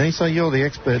hard, Nisa. You're the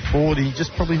expert forward. He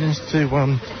just probably needs to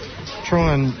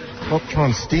try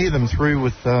and steer them through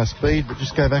with speed, but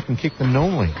just go back and kick them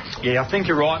normally. Yeah, I think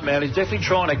you're right, man. He's definitely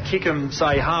trying to kick them,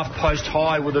 say, half post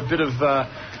high with a bit of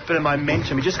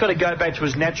momentum. He's just got to go back to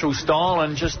his natural style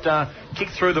and just kick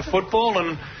through the football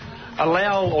and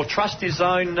allow or trust his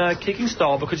own kicking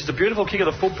style, because it's a beautiful kick of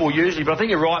the football usually. But I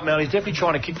think you're right, Mel. He's definitely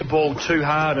trying to kick the ball too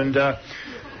hard, and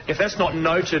if that's not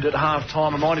noted at half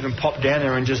time, I might even pop down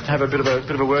there and just have a bit of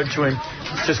a word to him,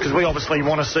 just because we obviously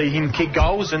want to see him kick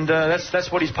goals, and that's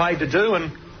what he's paid to do,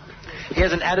 and he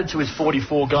hasn't added to his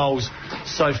 44 goals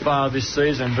so far this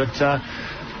season. But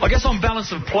I guess on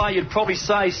balance of play, you'd probably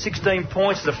say 16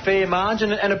 points is a fair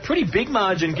margin, and a pretty big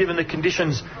margin given the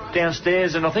conditions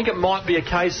downstairs. And I think it might be a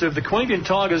case of the Queanbeyan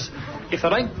Tigers, if they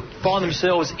don't find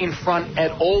themselves in front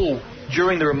at all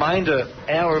during the remainder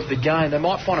hour of the game, they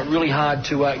might find it really hard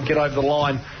to get over the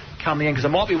line come the end, because it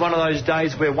might be one of those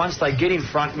days where once they get in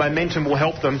front, momentum will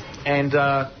help them, and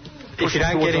if you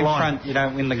don't get in front, you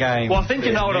don't win the game. Well, I think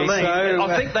you know what I mean. So,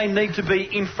 I think they need to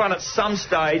be in front at some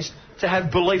stage to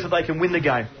have belief that they can win the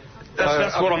game.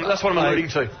 That's what I'm alluding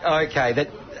to. Okay,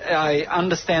 I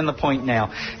understand the point now.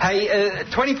 Hey,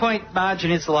 20-point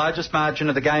margin is the largest margin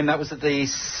of the game. That was at the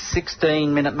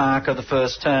 16-minute mark of the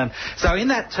first term. So in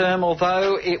that term,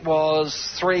 although it was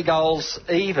 3 goals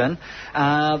even,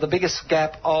 the biggest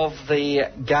gap of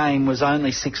the game was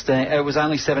only 16. It was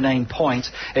only 17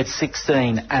 points. It's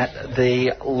 16 at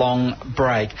the long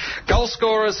break. Goal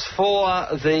scorers for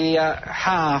the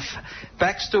half: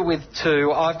 Baxter with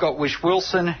 2. I've got Wish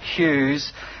Wilson,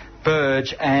 Hughes,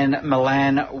 Burge and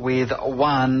Milan with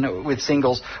 1 with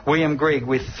singles. William Grigg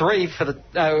with 3 for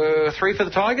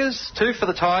the Tigers, 2 for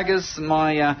the Tigers.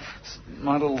 My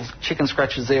little chicken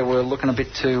scratches there were looking a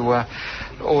bit too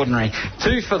ordinary.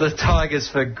 2 for the Tigers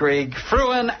for Grigg,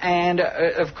 Fruin, and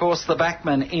of course the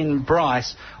backman in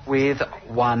Bryce with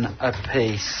 1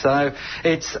 apiece. So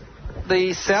it's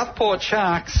the Southport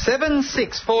Sharks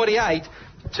 7-6-48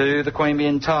 to the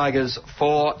Queanbeyan Tigers,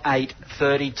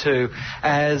 4-8-32.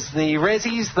 As the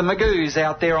Rezzies, the Magoos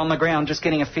out there on the ground, just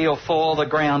getting a feel for the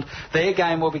ground. Their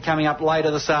game will be coming up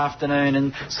later this afternoon,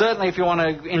 and certainly if you want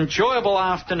an enjoyable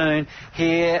afternoon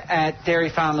here at Dairy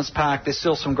Farmers Park, there's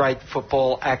still some great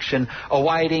football action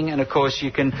awaiting, and of course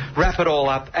you can wrap it all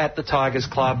up at the Tigers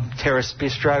Club Terrace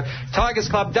Bistro. Tigers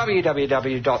Club,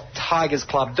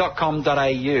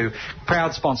 www.tigersclub.com.au,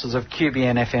 proud sponsors of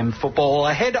QBN FM football.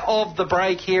 Ahead of the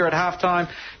break here at halftime,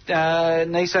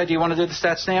 Niso, do you want to do the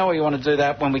stats now, or you want to do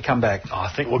that when we come back?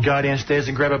 I think we'll go downstairs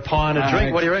and grab a pie and a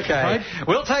drink. What do you reckon? Okay.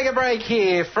 We'll take a break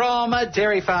here from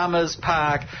Dairy Farmers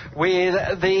Park with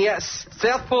the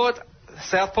Southport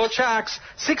Sharks,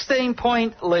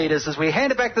 16-point leaders. As we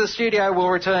hand it back to the studio, we'll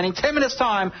return in 10 minutes'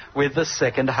 time with the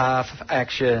second half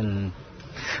action.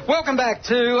 Welcome back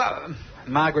to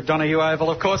Margaret Donoghue Oval,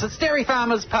 of course. It's Dairy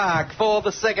Farmers Park for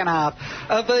the second half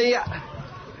of the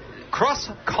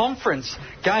cross-conference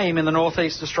game in the North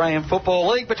East Australian Football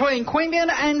League between Queanbeyan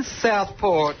and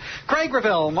Southport. Craig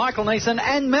Revell, Michael Neeson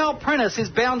and Mal Prentice is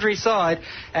boundary side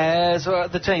as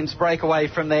the teams break away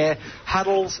from their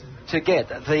huddles to get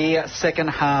the second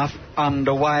half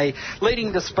underway.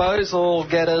 Leading disposal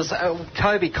getters,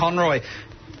 Toby Conroy.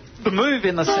 The move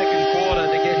in the second quarter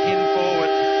to get him forward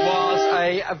was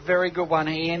a very good one.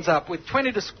 He ends up with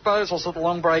 20 disposals at the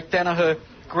long break. Danaher,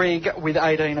 Grigg with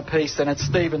 18 apiece, then it's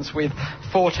Stevens with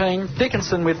 14,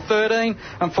 Dickinson with 13.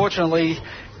 Unfortunately,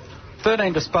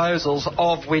 13 disposals,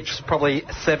 of which probably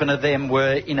 7 of them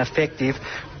were ineffective.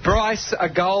 Bryce, a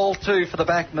goal, 2 for the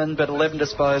backman, but 11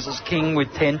 disposals. King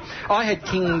with 10. I had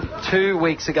King 2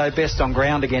 weeks ago best on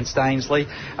ground against Ainsley.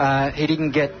 He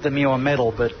didn't get the Muir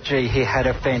medal, but gee, he had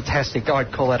a fantastic,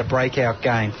 I'd call that a breakout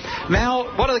game.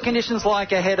 Mal, what are the conditions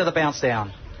like ahead of the bounce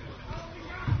down?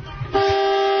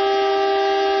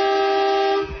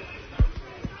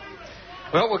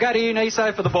 Well, we'll go to you,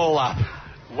 Niso, for the ball up.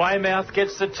 Weymouth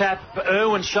gets the tap.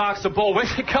 Irwin sharks the ball. When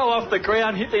it go off the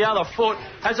ground, hit the other foot.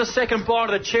 Has a second bite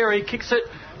of the cherry. Kicks it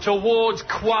towards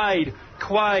Quaid.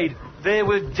 Quaid there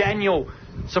with Daniel.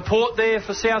 Support there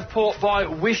for Southport by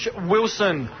Wish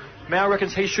Wilson. Mal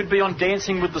reckons he should be on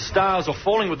Dancing with the Stars, or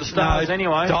Falling with the Stars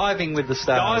anyway. Diving with the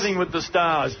Stars. Diving with the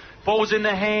Stars. Ball's in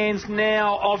the hands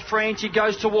now of Franchi.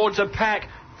 Goes towards a pack.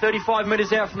 35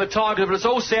 metres out from the Tigers, but it's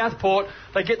all Southport.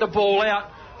 They get the ball out.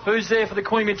 Who's there for the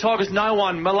Queanbeyan Tigers? No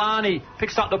one. Milani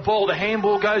picks up the ball. The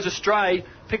handball goes astray.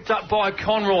 Picked up by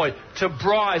Conroy to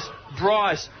Bryce.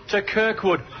 Bryce to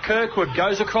Kirkwood. Kirkwood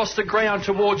goes across the ground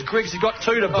towards Griggs. He's got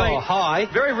 2 to beat. Oh, high.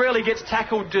 Very rarely gets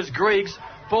tackled, does Griggs.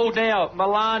 Ball now.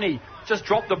 Milani just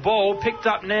dropped the ball. Picked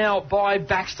up now by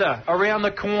Baxter around the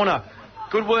corner.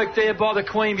 Good work there by the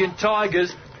Queanbeyan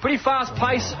Tigers. Pretty fast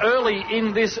pace early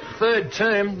in this third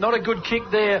term. Not a good kick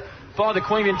there by the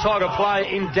Queanbeyan Tiger player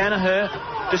in Danaher.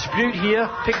 Dispute here,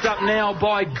 picked up now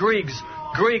by Griggs.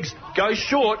 Griggs goes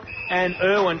short, and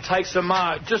Irwin takes the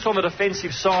mark just on the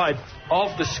defensive side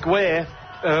of the square.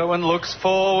 Irwin looks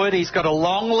forward. He's got a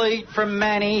long lead from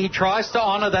Manny. He tries to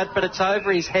honour that, but it's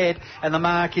over his head, and the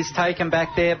mark is taken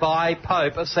back there by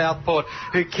Pope of Southport,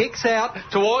 who kicks out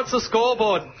towards the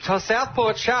scoreboard.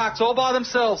 Southport Sharks all by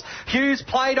themselves. Hughes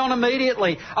played on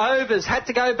immediately. Overs had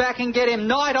to go back and get him.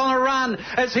 Knight on a run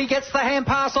as he gets the hand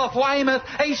pass off Weymouth.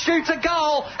 He shoots a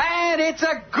goal, and it's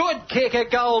a good kick, a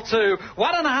goal too.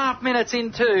 1.5 minutes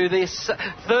into this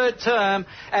third term,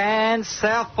 and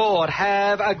Southport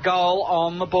have a goal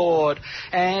on the board,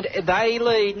 and they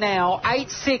lead now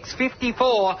 8-6,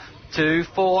 54 to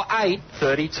 4-8,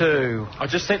 32. I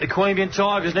just think the Queanbeyan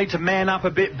Tigers need to man up a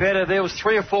bit better. There was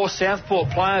 3 or 4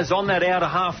 Southport players on that outer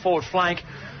half-forward flank.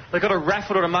 They've got to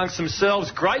raffle it amongst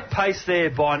themselves. Great pace there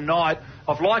by Knight.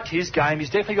 I've liked his game. He's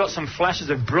definitely got some flashes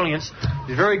of brilliance.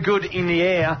 He's very good in the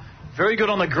air, very good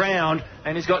on the ground,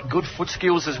 and he's got good foot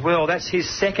skills as well. That's his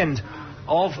second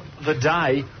of the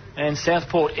day. And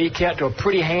Southport eke out to a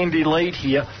pretty handy lead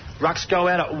here. Rucks go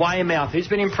out at Weymouth. He's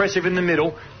been impressive in the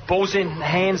middle. Ball's in the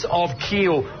hands of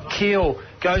Keel. Keel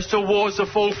goes towards the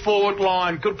full forward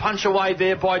line. Good punch away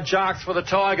there by Jarks for the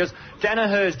Tigers.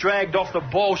 Danaher's dragged off the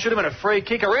ball. Should have been a free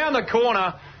kick. Around the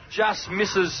corner. Just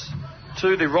misses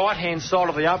to the right-hand side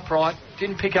of the upright.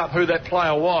 Didn't pick up who that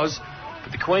player was.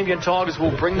 But the Queanbeyan Tigers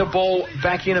will bring the ball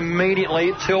back in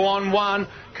immediately. 2-on-1.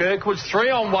 Kirkwood's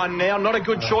 3-on-1 now. Not a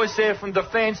good choice there from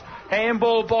defence.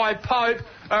 Handball by Pope.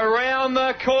 Around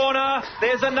the corner.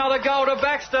 There's another goal to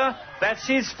Baxter. That's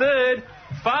his third.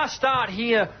 Fast start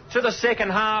here to the second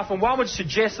half. And one would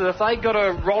suggest that if they got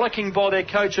a rollicking by their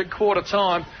coach at quarter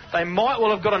time, they might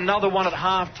well have got another one at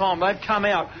half time. They've come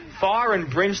out fire and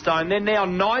brimstone. They're now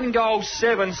 9 goals,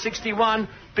 7, 61.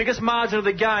 Biggest margin of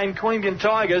the game, Queanbeyan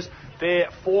Tigers. there,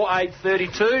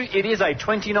 4:8:32. It is a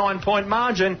 29-point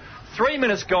margin. 3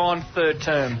 minutes gone, third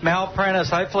term. Mal Prentice,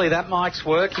 hopefully that mic's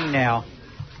working now.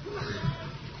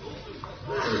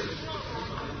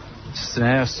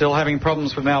 Still having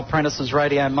problems with Mal Prentice's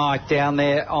radio mic down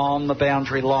there on the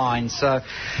boundary line. So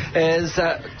there's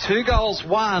 2 goals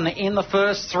won in the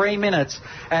first 3 minutes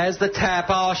as the tap.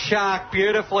 Oh, Shark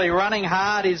beautifully running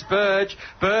hard is Burge.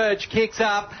 Burge kicks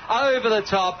up over the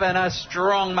top and a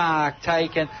strong mark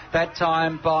taken that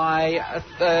time by,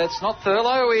 it's not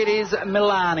Thurlow, it is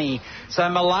Milani. So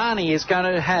Milani is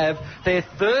going to have their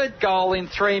third goal in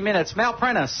 3 minutes. Mal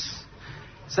Prentice,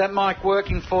 is that mic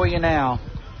working for you now?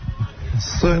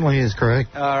 Certainly is, Craig.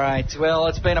 All right. Well,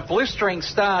 it's been a blistering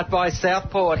start by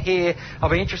Southport here.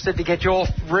 I'll be interested to get your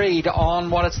read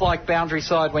on what it's like boundary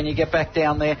side when you get back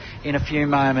down there in a few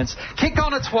moments. Kick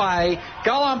on its way.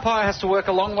 Goal umpire has to work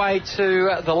a long way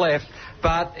to the left,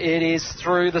 but it is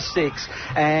through the sticks,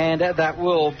 and that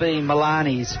will be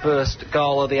Milani's first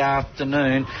goal of the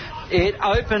afternoon. It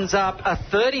opens up a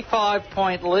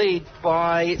 35-point lead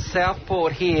by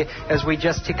Southport here as we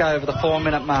just tick over the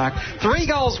 4-minute mark. 3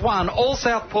 goals won, all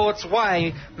Southport's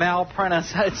way. Mal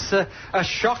Prentice, it's a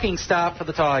shocking start for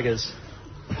the Tigers.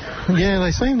 Yeah,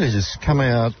 they seem to just come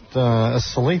out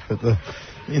asleep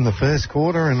in the first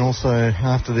quarter, and also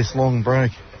after this long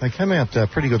break. They came out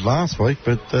pretty good last week,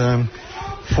 but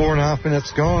 4.5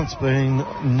 minutes gone. It's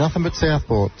been nothing but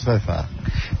Southport so far.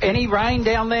 Any rain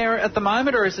down there at the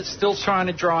moment, or is it still trying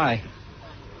to dry?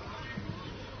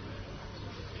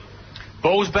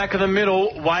 Ball's back in the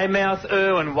middle. Weymouth,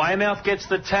 Irwin. Weymouth gets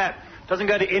the tap. Doesn't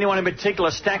go to anyone in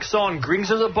particular. Stacks on.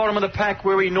 Grings at the bottom of the pack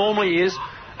where he normally is.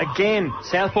 Again,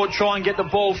 Southport try and get the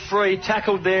ball free.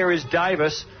 Tackled there is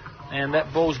Davis. And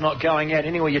that ball's not going out.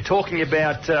 Anyway, you're talking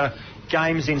about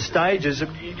games in stages.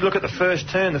 You look at the first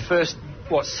turn, the first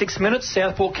 6 minutes,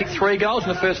 Southport kicked 3 goals. In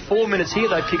the first 4 minutes here,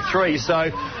 they picked 3.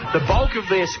 So the bulk of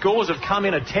their scores have come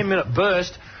in a 10-minute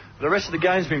burst. The rest of the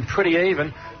game's been pretty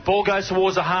even. Ball goes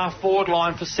towards the half-forward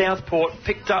line for Southport,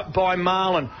 picked up by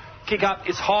Marlin. Kick up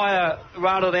is higher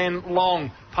rather than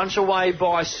long. Punch away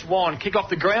by Swan. Kick off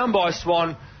the ground by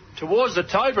Swan towards the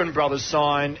Tobin brothers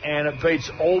sign, and it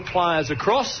beats all players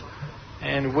across.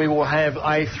 And we will have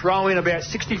a throw-in about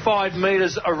 65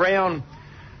 metres around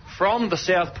from the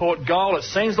Southport goal. It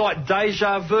seems like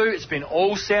deja vu. It's been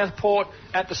all Southport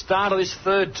at the start of this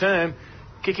third term,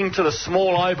 kicking to the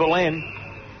small oval end.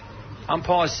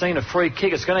 Umpire's seen a free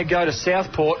kick. It's going to go to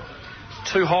Southport.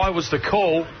 Too high was the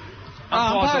call.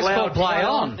 Umpire's called play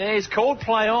on. Yeah, he's called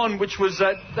play on, which was,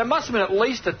 there must have been at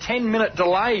least a 10-minute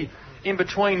delay in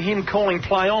between him calling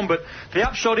play on. But the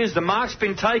upshot is the mark's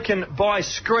been taken by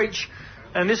Screech,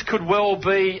 and this could well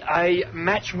be a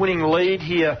match-winning lead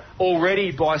here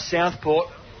already by Southport.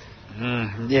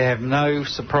 Yeah, no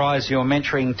surprise you're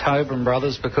mentoring Tobin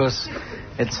brothers, because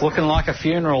it's looking like a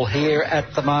funeral here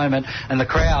at the moment, and the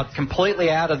crowd completely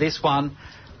out of this one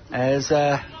as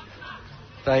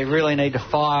they really need to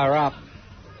fire up.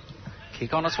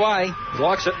 Kick on its way.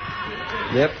 Likes it.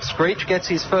 Yep, Screech gets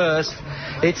his first.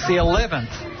 It's the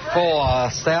 11th for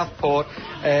Southport,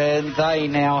 and they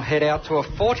now head out to a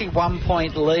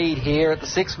 41-point lead here at the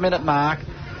 6-minute mark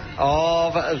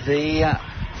of the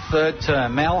third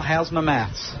term. Mel, how's my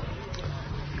maths?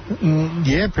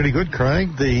 Yeah, pretty good, Craig.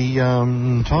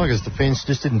 The Tigers' defence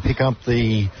just didn't pick up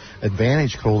the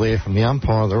advantage call there from the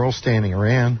umpire. They're all standing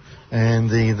around, and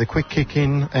the quick kick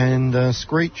in, and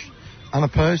Screech,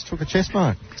 unopposed, took a chest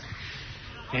mark.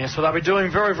 Yeah, so they'll be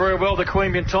doing very, very well, the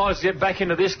Queanbeyan Tigers, to get back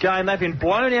into this game. They've been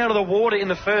blown out of the water in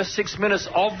the first 6 minutes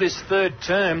of this third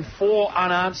term. 4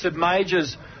 unanswered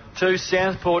majors to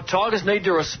Southport. Tigers need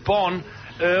to respond.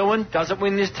 Irwin doesn't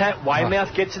win this tap.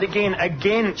 Weymouth gets it again.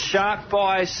 Again, Shark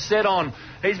by Seddon.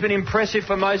 He's been impressive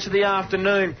for most of the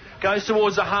afternoon. Goes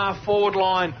towards the half-forward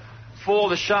line for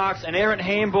the Sharks. An errant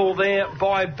handball there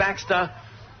by Baxter.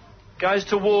 Goes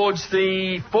towards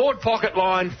the forward pocket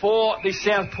line for the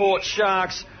Southport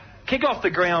Sharks. Kick off the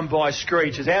ground by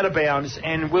Screech is out of bounds,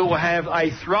 and we'll have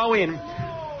a throw-in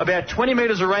about 20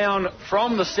 metres around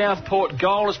from the Southport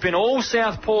goal. It's been all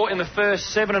Southport in the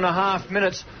first 7.5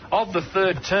 minutes of the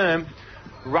third term.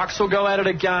 Rucks will go at it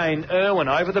again. Irwin,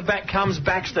 over the back comes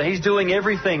Baxter. He's doing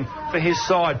everything for his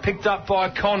side. Picked up by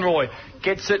Conroy.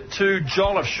 Gets it to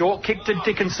Jolliffe. Short kick to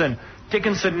Dickinson.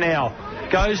 Dickinson now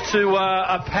goes to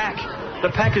a pack. The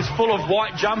pack is full of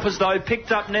white jumpers, though.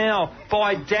 Picked up now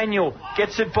by Daniel.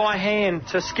 Gets it by hand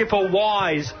to skipper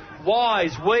Wise.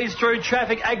 Wise weaves through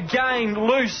traffic. Again,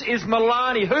 loose is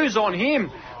Milani. Who's on him?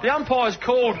 The umpire's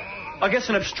called, I guess,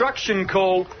 an obstruction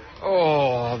call.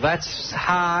 Oh, that's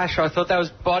harsh. I thought that was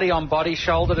body on body,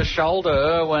 shoulder to shoulder,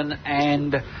 Irwin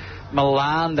and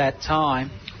Milan that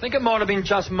time. I think it might have been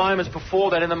just moments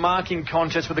before that in the marking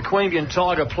contest where the Queanbeyan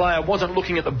Tiger player wasn't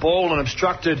looking at the ball and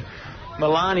obstructed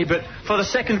Milani, but for the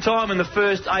second time in the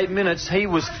first 8 minutes, he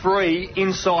was free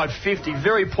inside 50.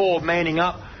 Very poor manning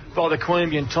up by the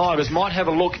Queanbeyan Tigers. Might have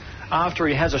a look after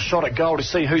he has a shot at goal to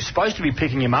see who's supposed to be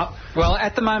picking him up. Well,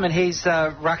 at the moment, he's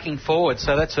rucking forward,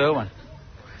 so that's Irwin.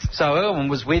 So Irwin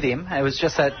was with him. It was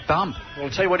just that bump. Well,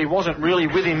 I'll tell you what, he wasn't really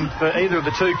with him for either of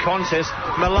the two contests.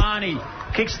 Milani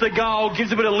kicks the goal,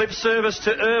 gives a bit of lip service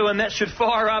to Irwin. That should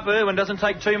fire up Irwin. Doesn't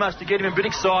take too much to get him a bit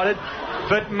excited.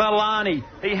 But Milani,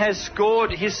 he has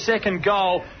scored his second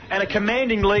goal and a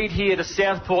commanding lead here to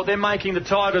Southport. They're making the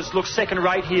Tigers look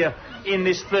second-rate here in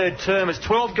this third term. It's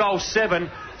 12 goals,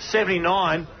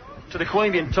 79 to the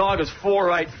Queanbeyan Tigers,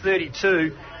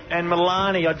 48-32. And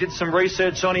Milani, I did some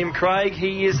research on him, Craig.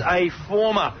 He is a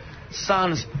former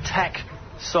Suns TAC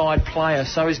side player,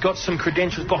 so he's got some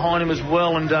credentials behind him as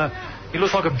well, and he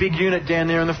looks like a big unit down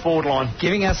there in the forward line.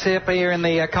 Giving us up here in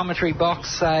the commentary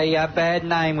box a bad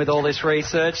name with all this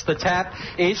research. The tap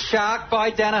is sharked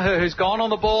by Danaher, who's gone on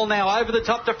the ball now over the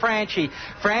top to Franchi.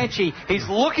 Franchi, he's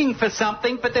looking for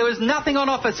something, but there was nothing on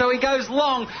offer, so he goes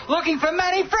long, looking for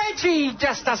Manny Franchi.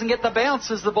 Just doesn't get the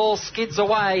bounce as the ball skids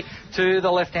away to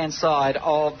the left-hand side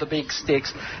of the big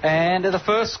sticks. And the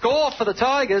first score for the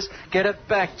Tigers get it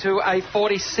back to a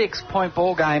 46-point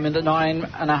ball game in the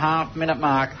 9.5-minute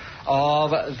mark of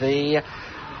the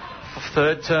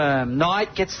third term.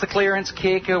 Knight gets the clearance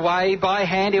kick away by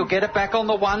hand. He'll get it back on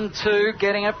the 1-2,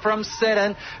 getting it from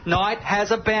Seddon. Knight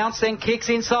has a bounce, then kicks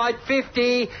inside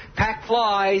 50. Pack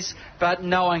flies, but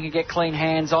no one can get clean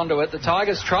hands onto it. The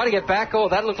Tigers try to get back. Oh,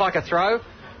 that looked like a throw.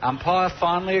 Umpire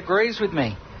finally agrees with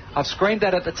me. I've screamed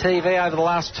that at the TV over the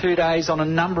last 2 days on a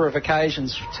number of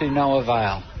occasions to no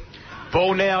avail.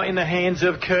 Ball now in the hands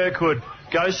of Kirkwood.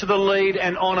 Goes to the lead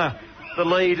and honour the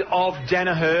lead of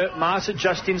Danaher. Marks it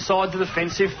just inside the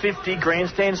defensive 50.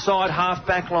 Grandstand side,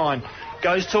 half-back line.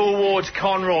 Goes towards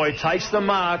Conroy. Takes the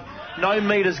mark. No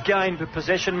metres gained, but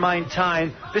possession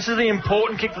maintained. This is the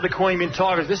important kick for the Queanbeyan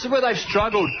Tigers. This is where they've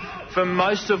struggled for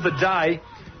most of the day.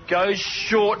 Goes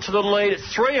short to the lead.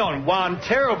 It's 3-on-1.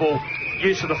 Terrible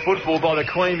use of the football by the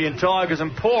Queanbeyan Tigers,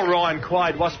 and poor Ryan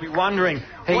Quaid must be wondering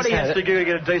what he has to do to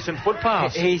get a decent foot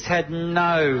pass. He's had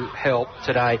no help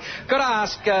today. Got to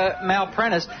ask Mal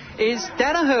Prentice, is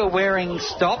Danaher wearing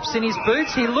stops in his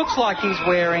boots? He looks like he's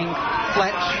wearing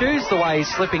flat shoes the way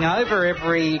he's slipping over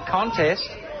every contest.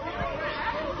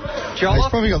 He's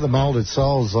probably got the moulded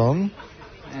soles on.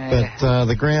 But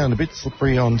the ground a bit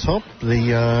slippery on top.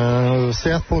 The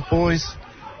Southport boys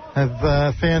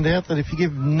have found out that if you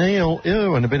give Neil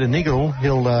Irwin a bit of niggle,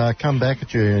 he'll come back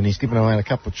at you, and he's given away a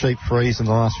couple of cheap frees in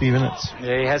the last few minutes.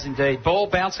 Yeah, he has indeed. Ball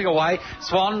bouncing away.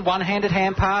 Swan, one-handed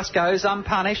hand pass, goes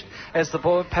unpunished as the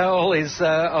ball is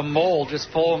a maul, just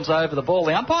forms over the ball.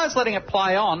 The umpire's letting it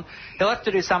play on. He'll have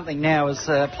to do something now as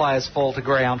players fall to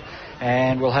ground.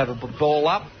 And we'll have a ball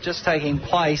up, just taking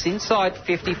place inside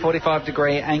 50,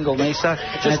 45-degree angle, Nisa.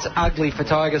 And it's ugly for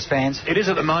Tigers fans. It is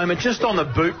at the moment. Just on the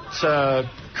boot,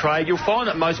 Craig, you'll find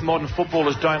that most modern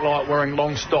footballers don't like wearing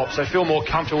long stops. They feel more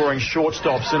comfortable wearing short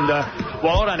stops. And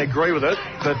while I don't agree with it,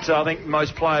 but I think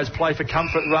most players play for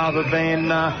comfort rather than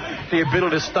the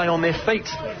ability to stay on their feet.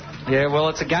 Yeah, well,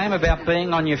 it's a game about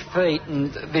being on your feet.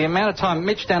 And the amount of time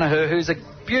Mitch Danaher, who's a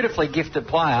beautifully gifted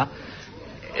player,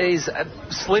 is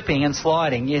slipping and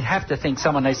sliding, you have to think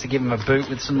someone needs to give him a boot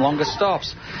with some longer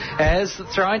stops. As the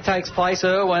throw takes place,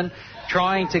 Irwin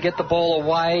trying to get the ball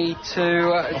away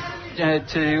to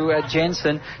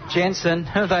Jensen. Jensen,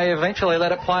 they eventually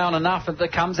let it play on enough that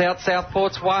it comes out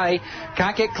Southport's way.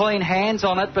 Can't get clean hands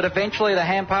on it, but eventually the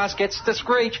hand pass gets to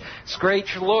Screech.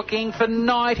 Screech looking for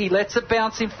Knight. He lets it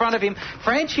bounce in front of him.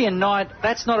 Franchi and Knight,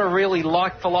 that's not a really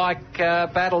like-for-like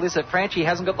battle, is it? Franchi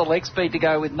hasn't got the leg speed to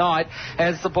go with Knight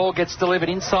as the ball gets delivered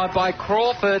inside by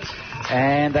Crawford.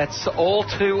 And that's all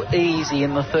too easy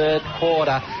in the third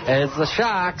quarter as the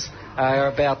Sharks are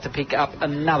about to pick up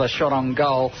another shot on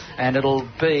goal, and it'll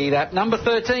be that number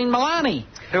 13, Milani,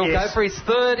 who'll go for his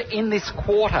third in this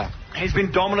quarter. He's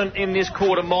been dominant in this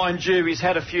quarter, mind you. He's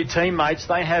had a few teammates.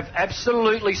 They have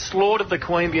absolutely slaughtered the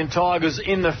Queanbeyan Tigers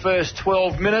in the first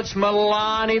 12 minutes.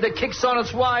 Milani, the kick's on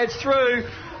its way. It's through.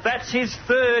 That's his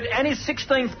third and his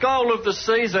 16th goal of the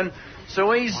season.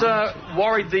 So he's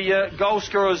worried the goal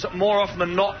scorers more often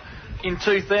than not in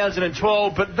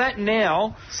 2012, but that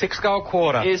now 6-goal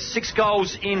quarter is 6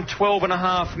 goals in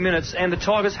 12.5 minutes, and the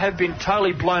Tigers have been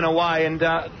totally blown away, and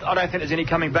I don't think there's any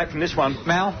coming back from this one.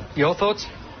 Mal, your thoughts?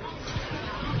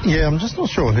 Yeah, I'm just not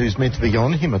sure who's meant to be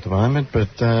on him at the moment,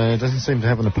 but doesn't seem to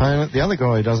have an opponent. The other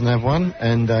guy who doesn't have one,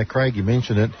 and Craig, you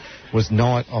mentioned it, was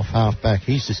Knight off half-back.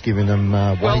 He's just giving them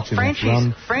way too much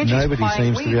run. Nobody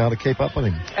seems to be able to keep up with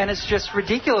him. And it's just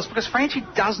ridiculous because Franchi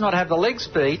does not have the leg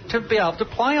speed to be able to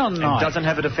play on Knight. And doesn't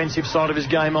have a defensive side of his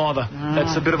game either.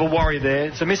 That's a bit of a worry there.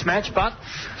 It's a mismatch, but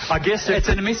I guess it's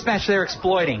a mismatch they're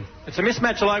exploiting. It's a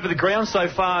mismatch all over the ground so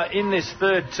far in this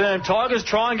third term. Tigers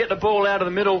try and get the ball out of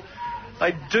the middle.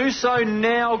 They do so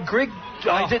now. Grigg,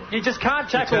 you just can't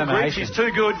tackle Griggs. He's too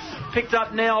good. Picked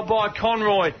up now by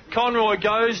Conroy. Conroy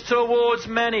goes towards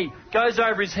Manny. Goes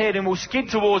over his head and will skid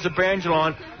towards the boundary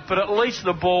line. But at least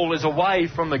the ball is away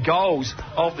from the goals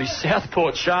of the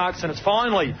Southport Sharks. And it's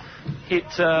finally hit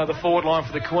the forward line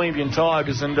for the Queanbeyan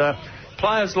Tigers. And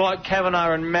players like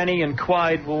Kavanagh and Manny and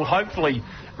Quaid will hopefully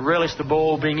relish the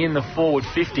ball being in the forward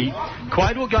 50.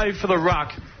 Quaid will go for the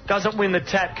ruck. Doesn't win the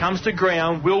tap, comes to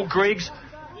ground. Will Griggs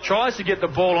tries to get the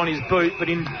ball on his boot, but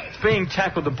in being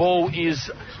tackled, the ball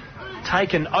is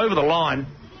taken over the line.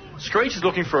 Screech is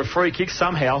looking for a free kick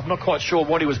somehow. I'm not quite sure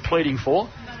what he was pleading for,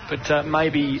 but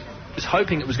maybe was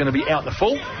hoping it was going to be out the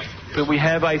full. But we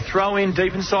have a throw-in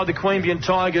deep inside the Queanbeyan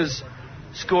Tigers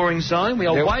scoring zone. We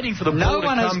are waiting for the ball to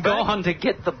come back. No one has gone to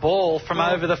get the ball from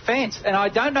over the fence, and I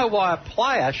don't know why a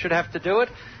player should have to do it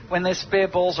when there's spare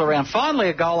balls around. Finally,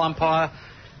 a goal umpire.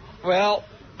 Well,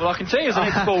 I can tell you as an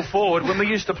ex-ball forward, when we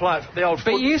used to play the old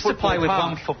football. But you used to play with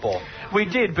one football. We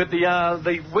did, but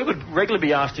we would regularly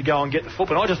be asked to go and get the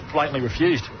football, and I just blatantly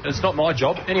refused. It's not my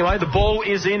job. Anyway, the ball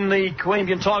is in the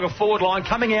Queanbeyan Tiger forward line.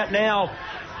 Coming out now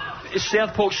is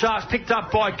Southport Sharks, picked up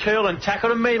by Curlin,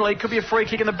 tackled immediately. Could be a free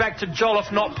kick in the back to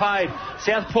Jolliffe, not paid.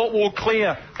 Southport will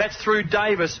clear. That's through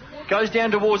Davis. Goes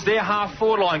down towards their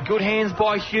half-forward line. Good hands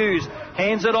by Hughes.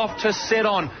 Hands it off to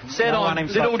Seddon. Seddon,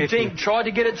 little dink, tried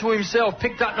to get it to himself.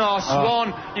 Picked up,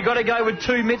 Swan. You got to go with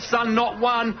two, Mitson, not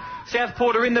one.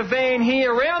 Southport are in the van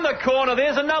here. Round the corner,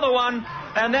 there's another one.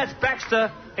 And that's Baxter.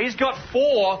 He's got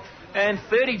 4 and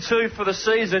 32 for the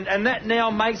season. And that now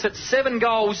makes it 7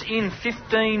 goals in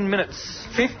 15 minutes.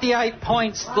 58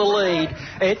 points the lead.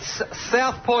 It's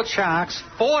Southport Sharks,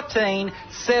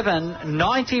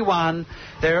 14-7-91.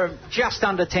 They're just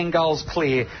under 10 goals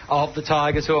clear of the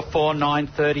Tigers, who are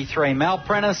 4-9-33. Mal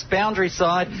Prentice, boundary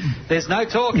side. There's no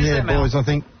talk, is there, Mal? Boys, I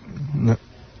think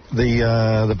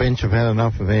the bench have had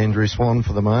enough of Andrew Swan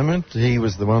for the moment. He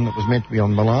was the one that was meant to be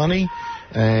on Milani,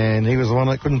 and he was the one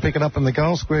that couldn't pick it up in the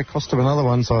goal square. Cost him another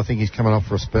one, so I think he's coming off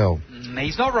for a spell.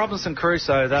 He's not Robinson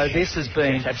Crusoe, though. This has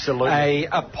been a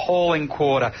appalling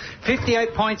quarter.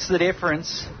 58 points the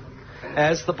difference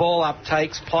as the ball up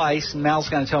takes place. And Mal's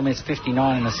going to tell me it's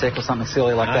 59 in a sec or something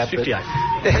silly like that. 58.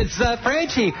 It's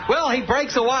Franchi. Well, he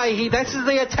breaks away. This is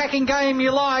the attacking game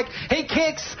you like. He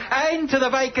kicks into the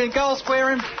vacant goal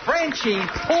square, and Franchi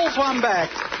pulls one back.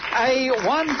 A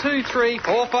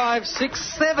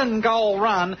 7 goal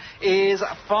run is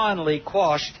finally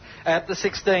quashed at the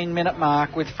 16-minute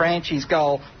mark with Franchi's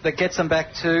goal that gets them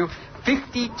back to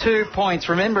 52 points.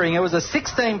 Remembering it was a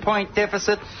 16-point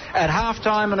deficit at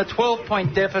half-time and a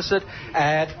 12-point deficit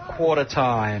at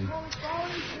quarter-time.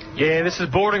 Yeah, this is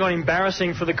bordering on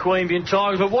embarrassing for the Queanbeyan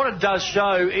Tigers, but what it does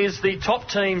show is the top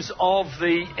teams of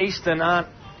the Eastern aren't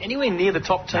anywhere near the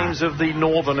top teams of the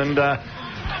Northern, and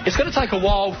it's going to take a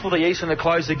while for the Eastern to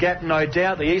close the gap, no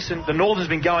doubt. The Northern's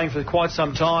been going for quite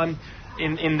some time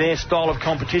in their style of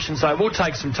competition, so it will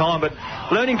take some time, but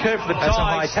learning curve for the Tigers. That's a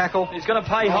high tackle. He's going to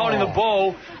pay holding the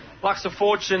ball. Lucks of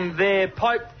fortune there.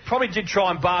 Pope probably did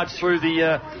try and barge through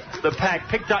the pack.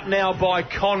 Picked up now by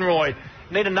Conroy.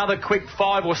 Need another quick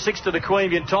 5 or 6 to the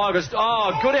Queanbeyan Tigers.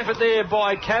 Oh, good effort there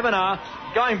by Kavanagh.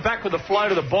 Going back with the flow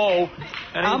to the ball.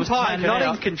 And umpire not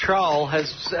in control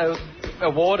has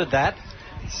awarded that.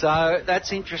 So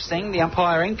that's interesting. The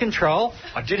umpire in control.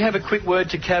 I did have a quick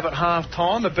word to Cav at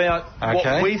half-time about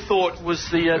what we thought was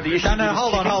the issue. No,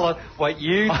 hold on. What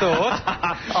you thought.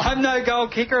 I'm no goal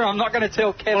kicker. I'm not going to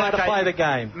tell Kev how to play the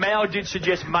game. Mal did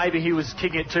suggest maybe he was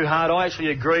kicking it too hard. I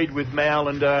actually agreed with Mal,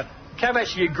 and Cav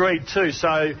actually agreed too.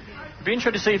 So it'd be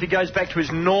interesting to see if he goes back to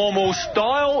his normal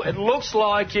style. It looks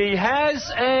like he has,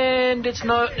 and it's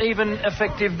not even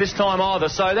effective this time either.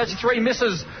 So that's 3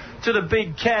 misses to the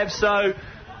big Cav. So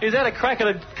he's had a crack at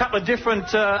a couple of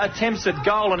different attempts at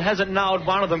goal and hasn't nailed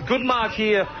one of them. Good mark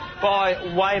here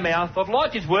by Weymouth. I've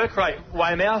liked his work rate,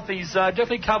 Weymouth. He's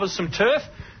definitely covers some turf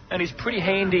and he's pretty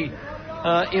handy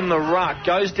in the ruck.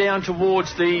 Goes down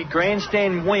towards the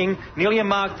grandstand wing. Nearly a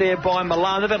mark there by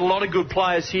Milan. They've had a lot of good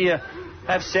players here.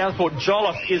 Have Southport.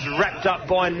 Jolliffe is wrapped up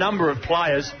by a number of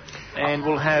players. And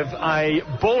we'll have a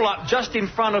ball up just in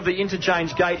front of the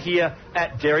interchange gate here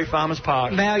at Dairy Farmers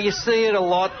Park. Now, you see it a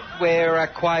lot where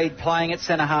Quaid, playing at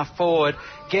centre-half forward,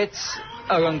 gets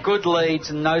on good leads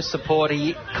and no support.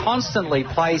 He constantly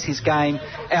plays his game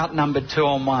outnumbered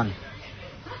 2-on-1.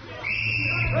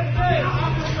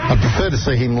 I prefer to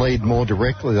see him lead more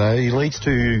directly, though. He leads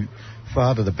too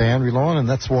far to the boundary line, and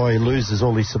that's why he loses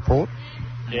all his support.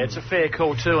 Yeah, it's a fair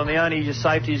call too, and the only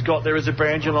safety he's got there is a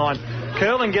boundary line.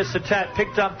 Curlin gets the tap,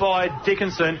 picked up by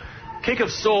Dickinson. Kick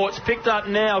of sorts, picked up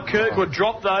now. Kirkwood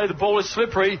dropped though, the ball is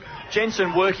slippery.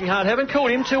 Jensen working hard, haven't caught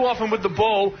him too often with the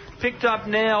ball. Picked up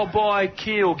now by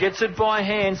Keel, gets it by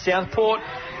hand. Southport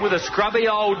with a scrubby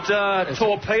old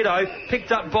torpedo,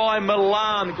 picked up by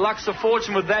Milan. Lucks of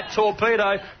fortune with that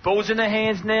torpedo. Ball's in the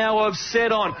hands now of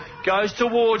Sedon. Goes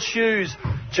towards Hughes.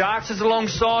 Jarks is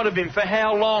alongside of him for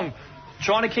how long?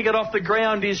 Trying to kick it off the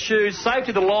ground is Hughes. Safe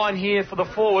to the line here for the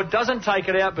forward. Doesn't take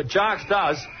it out, but Jarks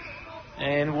does.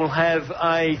 And we'll have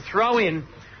a throw-in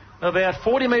about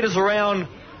 40 metres around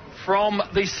from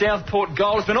the Southport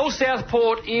goal. It's been all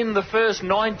Southport in the first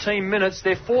 19 minutes.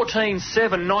 They're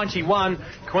 14-7-91.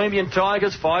 Queanbeyan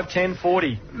Tigers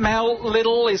 5-10-40. Mal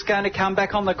Little is going to come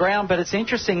back on the ground, but it's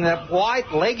interesting that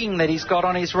white legging that he's got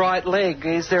on his right leg.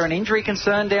 Is there an injury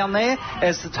concern down there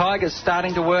as the Tigers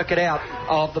starting to work it out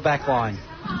of the back line?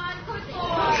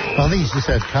 I think he's just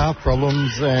had calf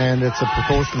problems and it's a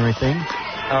precautionary thing.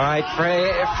 All right,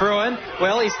 Fruin.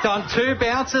 Well, he's done 2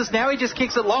 bounces. Now he just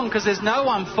kicks it long because there's no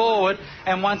one forward.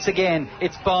 And once again,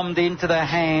 it's bombed into the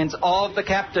hands of the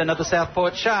captain of the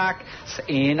Southport Sharks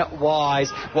in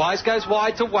Wise. Wise goes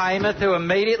wide to Weymouth, who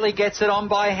immediately gets it on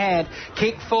by hand.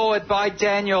 Kick forward by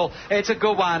Daniel. It's a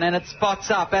good one, and it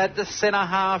spots up at the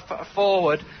centre-half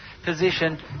forward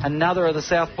position. Another of the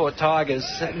Southport Tigers.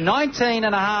 19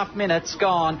 and a half minutes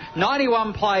gone.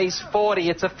 91 plays 40.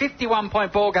 It's a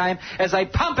 51-point ball game as they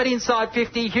pump it inside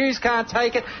 50. Hughes can't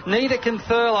take it. Neither can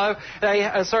Thurlow.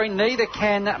 Neither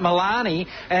can Milani.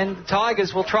 And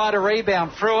Tigers will try to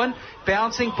rebound. Fruin.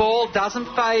 Bouncing ball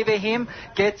doesn't favour him.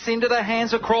 Gets into the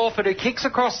hands of Crawford, who kicks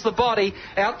across the body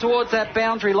out towards that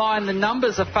boundary line. The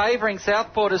numbers are favouring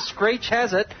Southport as Screech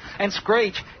has it. And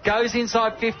Screech goes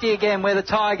inside 50 again where the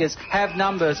Tigers have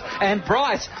numbers. And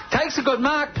Bryce takes a good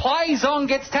mark, plays on,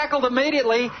 gets tackled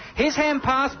immediately. His hand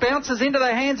pass bounces into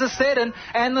the hands of Seddon.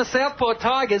 And the Southport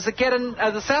Tigers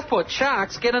the Southport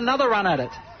Sharks get another run at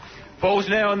it. Ball's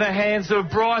now in the hands of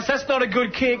Bryce. That's not a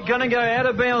good kick. Going to go out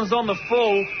of bounds on the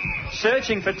full.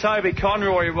 Searching for Toby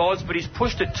Conroy he was, but he's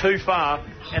pushed it too far.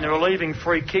 And the relieving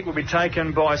free kick will be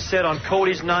taken by Seddon. Called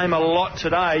his name a lot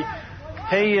today.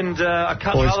 He and a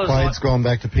couple of others. Quaid's gone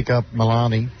back to pick up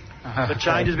Milani. The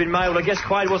change has been made. Well, I guess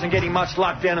Quaid wasn't getting much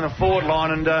luck down in the forward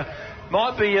line. And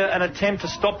might be an attempt to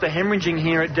stop the hemorrhaging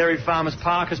here at Dairy Farmers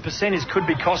Park, as percentage could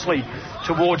be costly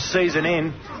towards season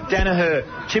end.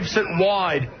 Danaher chips it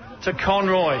wide to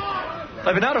Conroy.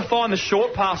 They've been able to find the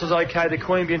short passes okay, the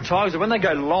Queanbeyan Tigers, but when they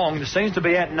go long, there seems to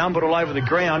be outnumbered all over the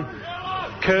ground.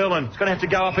 Curlin's going to have to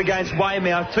go up against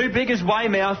Weymouth. Too big is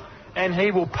Weymouth, and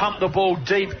he will pump the ball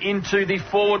deep into the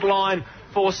forward line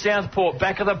for Southport.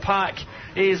 Back of the park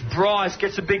is Bryce,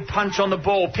 gets a big punch on the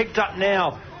ball, picked up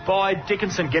now by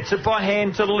Dickinson, gets it by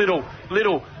hand to Little.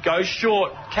 Little goes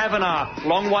short. Kavanagh,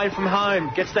 long way from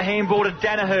home, gets the handball to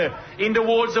Danaher, in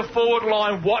towards the forward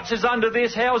line. Watches under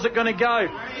this. How is it going to go?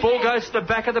 Ball goes to the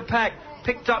back of the pack,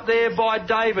 picked up there by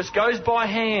Davis, goes by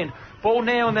hand. Ball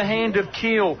now in the hand of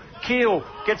Keel. Keel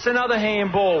gets another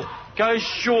handball, goes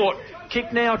short.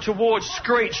 Kick now towards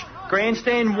Screech.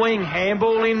 Grandstand wing,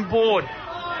 handball inboard.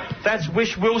 That's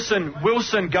Wish Wilson.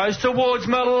 Wilson goes towards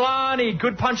Milani.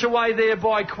 Good punch away there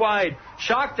by Quaid.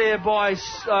 Shark there by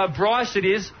Bryce it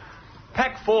is.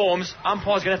 Pack forms.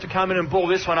 Umpire's going to have to come in and ball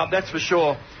this one up, that's for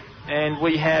sure. And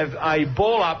we have a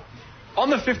ball up on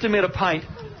the 50-metre paint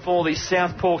for the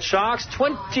Southport Sharks.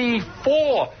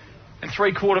 24 and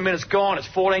 3/4 minutes gone. It's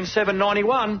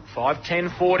 14-7-91,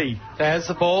 5-10-40. There's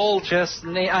the ball just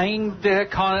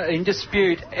in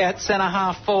dispute at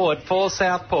centre-half forward for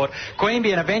Southport.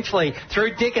 Queanbeyan eventually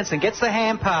through Dickinson gets the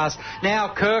hand pass.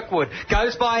 Now Kirkwood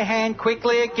goes by hand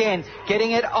quickly again,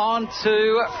 getting it on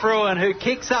to Fruin, who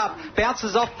kicks up,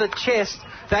 bounces off the chest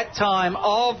that time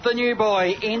of the new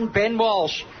boy in Ben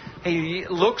Walsh. He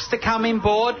looks to come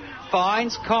inboard,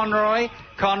 finds Conroy.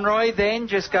 Conroy then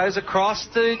just goes across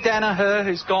to Danaher,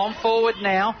 who's gone forward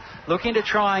now, looking to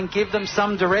try and give them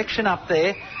some direction up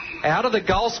there. Out of the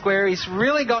goal square, he's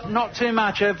really got not too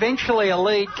much. Eventually a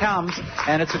lead comes,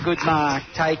 and it's a good mark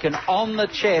taken on the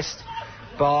chest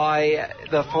by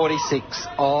the 46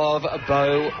 of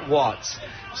Beau Watts.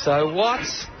 So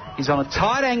Watts He's on a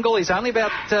tight angle. He's only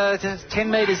about 10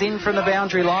 metres in from the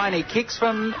boundary line. He kicks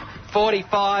from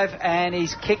 45 and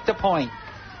he's kicked a point.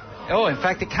 Oh, in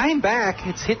fact, it came back.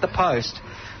 It's hit the post.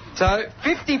 So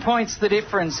 50 points the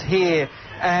difference here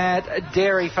at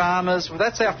Dairy Farmers. Well,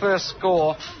 that's our first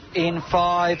score in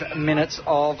 5 minutes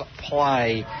of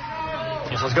play.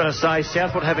 Yes, I was going to say,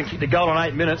 Southport haven't kicked a goal in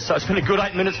 8 minutes, so it's been a good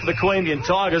 8 minutes for the Queanbeyan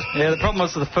Tigers. Yeah, the problem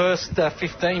was the first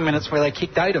 15 minutes where they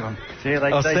kicked 8 of them. Yeah,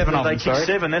 they kicked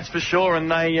 7, that's for sure,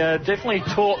 and they definitely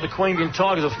taught the Queanbeyan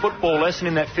Tigers a football lesson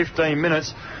in that 15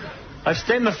 minutes. They've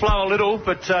stemmed the flow a little,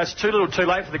 but it's too little too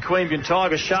late for the Queanbeyan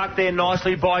Tigers. Shark there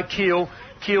nicely by Keel.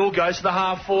 Keel goes to the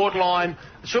half-forward line.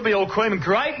 It should be all Queanbeyan.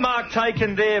 Great mark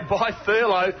taken there by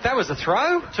Thurlow. That was a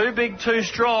throw. Too big, too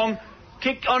strong.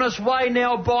 Kick on its way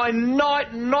now by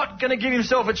Knight. Not going to give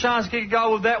himself a chance to kick a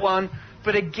goal with that one.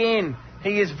 But again,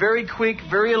 he is very quick,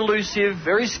 very elusive,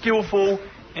 very skillful,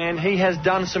 and he has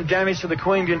done some damage to the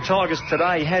Queanbeyan Tigers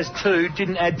today. He has 2,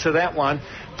 didn't add to that one.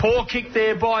 Poor kick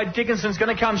there by Dickinson's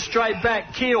going to come straight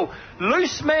back. Keel,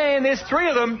 loose man, there's 3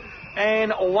 of them,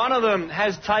 and one of them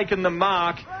has taken the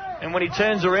mark. And when he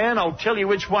turns around, I'll tell you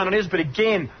which one it is. But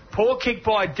again, poor kick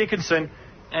by Dickinson,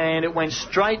 and it went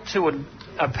straight to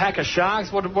a pack of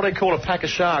sharks. What do they call a pack of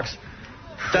sharks?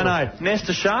 Don't know. Nest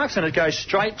of sharks, and it goes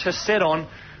straight to Seddon.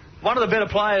 One of the better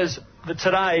players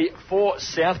today for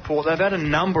Southport. They've had a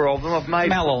number of them.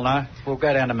 Mal will know. We'll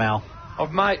go down to Mal.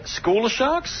 I've made School of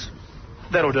Sharks.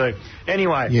 That'll do.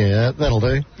 Anyway. Yeah, that'll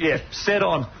do. Yeah,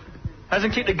 Seddon.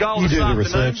 Hasn't kicked a goal this afternoon. You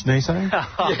do the research, Niso.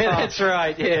 Yeah, that's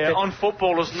right. Yeah, on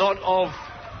footballers, not of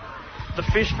the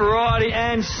fish variety.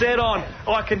 And Seddon,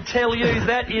 I can tell you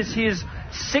that is his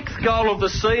 6th goal of the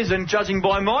season, judging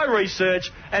by my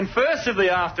research, and first of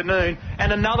the afternoon,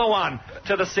 and another one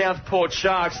to the Southport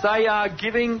Sharks. They are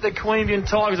giving the Queanbeyan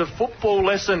Tigers a football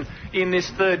lesson in this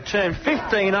third term.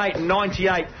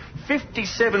 15-8-98,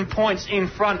 57 points in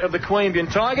front of the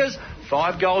Queanbeyan Tigers.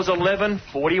 5 goals,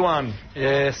 11-41.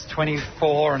 Yes,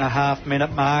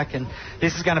 24.5-minute mark, and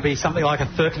this is going to be something like a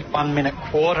 31-minute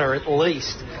quarter at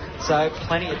least. So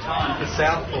plenty of time for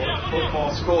Southport to put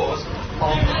more scores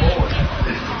on the board.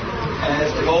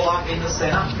 As the ball up in the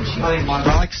centre. I think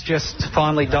my mic's just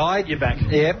finally died. You're back.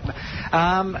 Yep.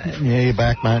 Yeah, you're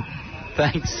back, mate.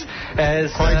 Thanks.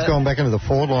 Craig's gone back into the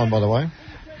forward line, by the way.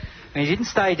 And he didn't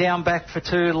stay down back for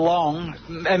too long.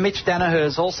 Mitch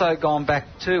Danaher's also gone back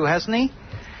too, hasn't he?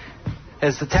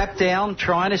 As the tap down,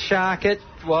 trying to shark it,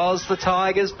 was the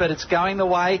Tigers, but it's going the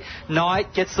way.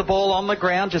 Knight gets the ball on the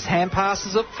ground, just hand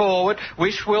passes it forward.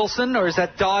 Wish Wilson, or is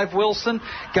that Dive Wilson,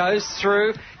 goes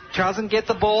through, doesn't get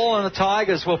the ball, and the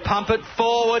Tigers will pump it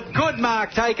forward. Good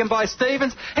mark taken by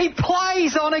Stevens. He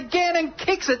plays on again and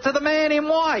kicks it to the man in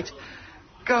white.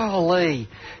 Golly.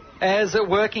 As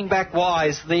working back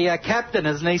wise, the captain,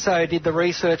 as Niso did the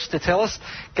research to tell us,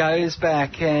 goes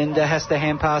back and has to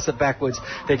hand pass it backwards.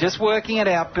 They're just working it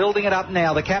out, building it up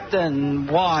now. The captain,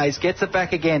 Wise, gets it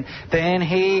back again. Then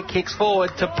he kicks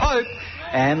forward to Pope,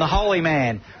 and the holy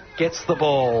man gets the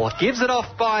ball. Gives it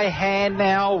off by hand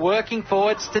now, working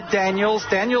forwards to Daniels.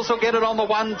 Daniels will get it on the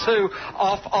 1-2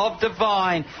 off of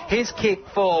Devine. His kick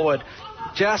forward.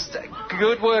 Just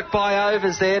good work by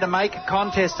Overs there to make a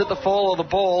contest at the fall of the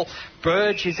ball.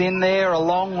 Burge is in there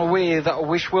along with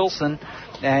Wish Wilson,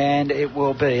 and it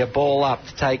will be a ball up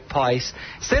to take place.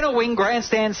 Centre wing,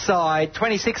 grandstand side,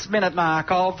 26-minute mark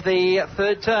of the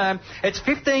third term. It's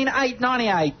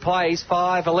 15-8-98, plays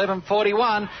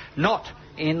 5-11-41, not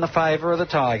in the favour of the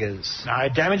Tigers. No,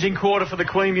 damaging quarter for the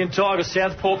Queanbeyan Tigers.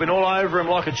 Southport been all over him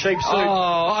like a cheap suit.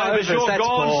 Overs, you're that's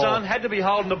gone, ball. son. Had to be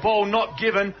holding the ball, not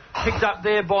given. Picked up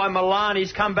there by Milani.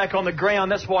 He's come back on the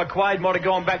ground. That's why Quaid might have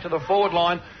gone back to the forward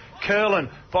line. Curlin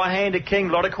by hand to King.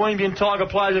 A lot of Queanbeyan Tiger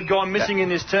players have gone missing in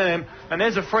this term. And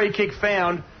there's a free kick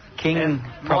found. King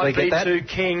probably get that. To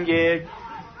King, yeah.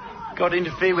 Got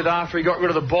interfered with after he got rid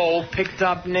of the ball. Picked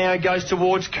up now, goes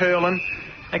towards Curlin.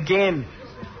 Again,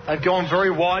 they've gone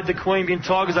very wide, the Queanbeyan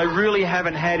Tigers. They really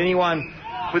haven't had anyone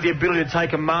with the ability to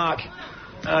take a mark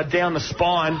down the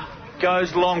spine.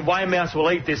 Goes long. Weymouth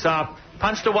will eat this up.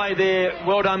 Punched away there.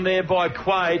 Well done there by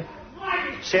Quaid.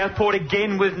 Southport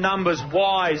again with numbers.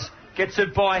 Wise gets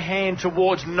it by hand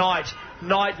towards Knight.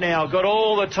 Knight now got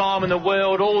all the time in the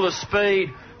world, all the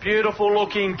speed. Beautiful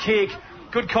looking kick.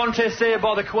 Good contest there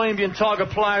by the Queanbeyan Tiger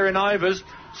player in Overs.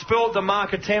 Spilled the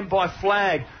mark attempt by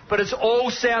Flag. But it's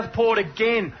all Southport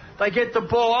again. They get the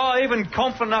ball. Even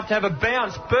confident enough to have a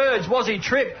bounce. Birds, was he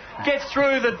tripped? Gets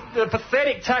through the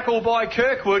pathetic tackle by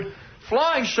Kirkwood.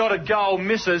 Flying shot at goal,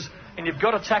 misses. And you've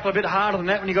got to tackle a bit harder than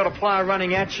that when you've got a player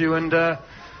running at you. And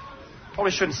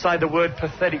probably shouldn't say the word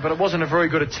pathetic, but it wasn't a very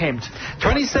good attempt.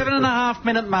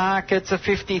 27.5-minute mark. It's a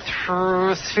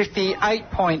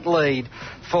 58-point lead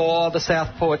for the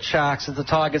Southport Sharks as the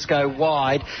Tigers go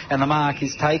wide, and the mark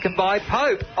is taken by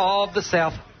Pope of the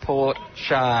Southport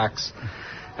Sharks.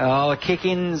 Oh, a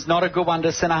kick-in's not a good one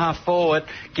to centre-half forward.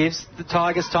 Gives the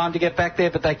Tigers time to get back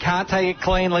there, but they can't take it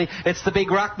cleanly. It's the big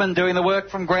ruckman doing the work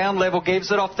from ground level.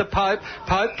 Gives it off to Pope.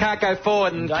 Pope can't go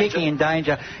forward and kicking in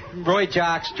danger. Roy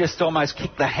Jarks just almost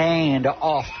kicked the hand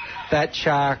off that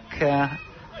Shark.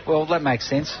 Well, that makes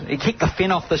sense. He kicked the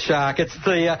fin off the Shark. It's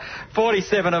the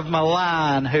 47 of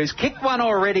Milan, who's kicked one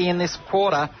already in this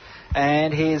quarter,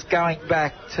 and he is going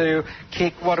back to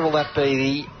kick, what will that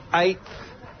be,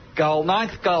 the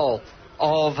ninth goal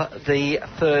of the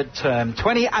third term.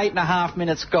 28.5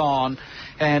 minutes gone,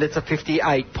 and it's a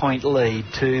 58-point lead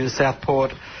to the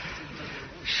Southport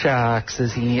Sharks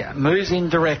as he moves in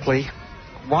directly.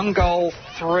 1 goal,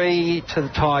 3 to the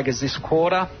Tigers this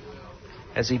quarter.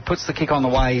 As he puts the kick on the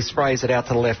way, he sprays it out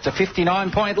to the left. A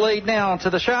 59-point lead now to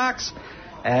the Sharks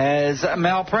as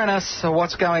Mal Prentice.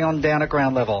 What's going on down at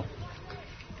ground level?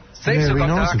 Yeah, it'd be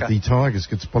nice if the Tigers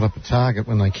could spot up a target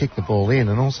when they kick the ball in,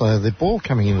 and also the ball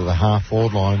coming into the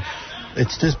half-forward line,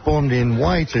 it's just bombed in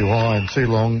way too high and too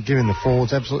long, giving the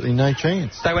forwards absolutely no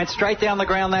chance. They went straight down the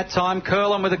ground that time.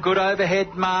 Curlin with a good overhead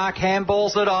mark,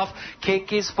 handballs it off.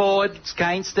 Kick is forward. It's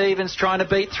Kane Stevens trying to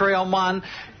beat 3-on-1.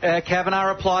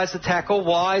 Kavanagh applies the tackle.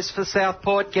 Wise for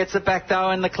Southport, gets it back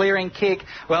though in the clearing kick.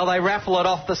 Well, they raffle it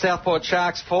off the Southport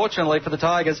Sharks. Fortunately for the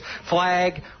Tigers,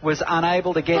 Flagg was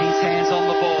unable to get his hands on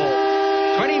the ball.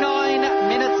 29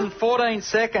 minutes and 14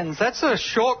 seconds. That's a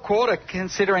short quarter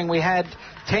considering we had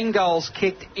 10 goals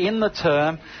kicked in the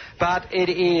term. But it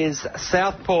is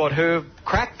Southport who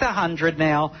cracked the 100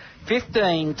 now.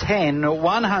 15-10,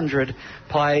 100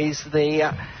 plays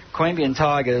the Queanbeyan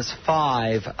Tigers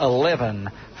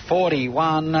 5-11.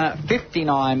 41,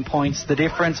 59 points the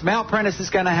difference. Mal Prentice is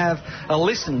going to have a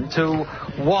listen to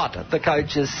what the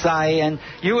coaches say, and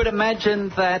you would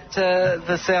imagine that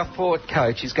the Southport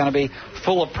coach is going to be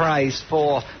full of praise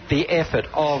for the effort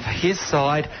of his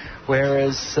side,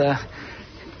 whereas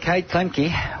Kade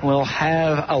Klemke will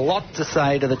have a lot to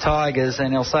say to the Tigers,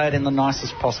 and he'll say it in the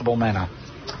nicest possible manner.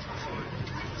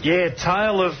 Yeah,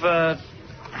 tale of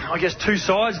I guess two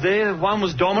sides there. One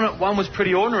was dominant, one was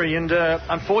pretty ordinary, and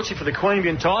unfortunately for the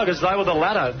Queanbeyan Tigers, they were the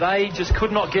latter. They just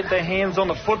could not get their hands on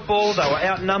the football. They were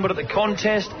outnumbered at the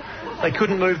contest. They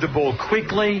couldn't move the ball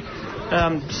quickly.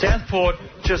 Southport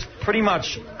just pretty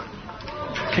much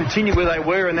continued where they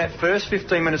were in that first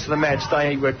 15 minutes of the match.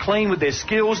 They were clean with their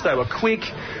skills, they were quick,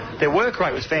 their work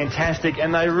rate was fantastic,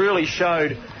 and they really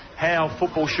showed how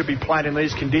football should be played in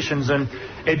these conditions, and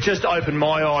it just opened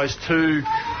my eyes to,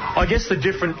 I guess, the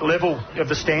different level of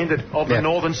the standard of the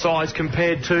northern sides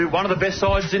compared to one of the best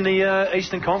sides in the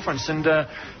Eastern Conference. And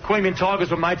Queanbeyan Tigers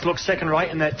were made to look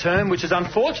second-rate in that term, which is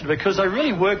unfortunate because they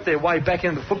really worked their way back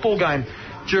into the football game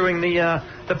during the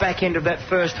back end of that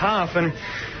first half. And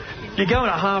you go in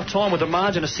at half-time with a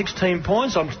margin of 16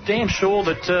 points, I'm damn sure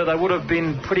that they would have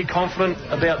been pretty confident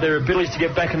about their abilities to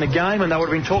get back in the game, and they would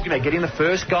have been talking about getting the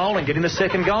first goal and getting the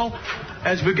second goal.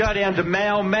 As we go down to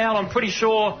Mal, I'm pretty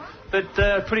sure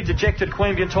that pretty dejected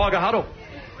Queanbeyan Tiger huddle.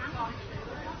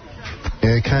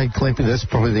 Yeah, Kade Klemke, that's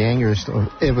probably the angriest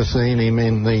I've ever seen him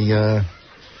in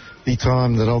the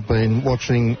time that I've been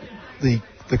watching the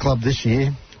club this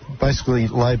year. Basically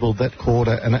labelled that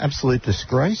quarter an absolute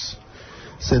disgrace.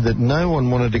 Said that no one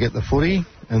wanted to get the footy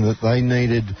and that they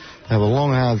needed to have a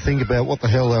long, hard think about what the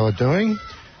hell they were doing.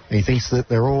 He thinks that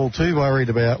they're all too worried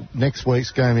about next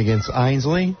week's game against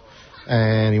Ainslie,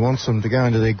 and he wants them to go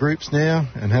into their groups now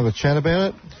and have a chat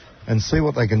about it and see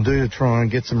what they can do to try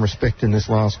and get some respect in this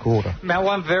last quarter. Now,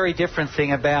 one very different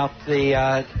thing about the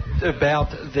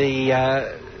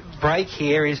break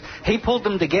here is he pulled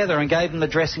them together and gave them the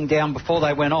dressing down before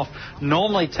they went off.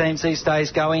 Normally teams these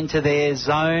days go into their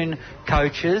zone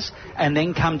coaches and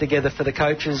then come together for the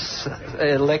coaches'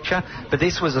 lecture, but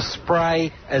this was a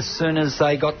spray as soon as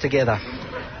they got together.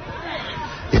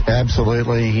 Yeah,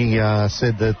 absolutely. He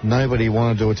said that nobody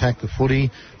wanted to attack the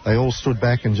footy. They all stood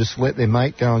back and just let their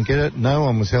mate go and get it. No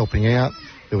one was helping out.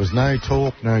 There was no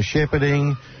talk, no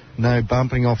shepherding, no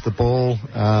bumping off the ball.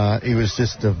 He was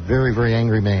just a very, very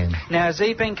angry man. Now, has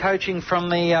he been coaching from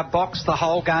the box the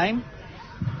whole game?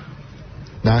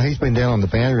 No, he's been down on the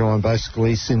boundary line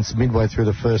basically since midway through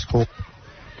the first quarter.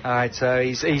 All right, so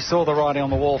he saw the writing on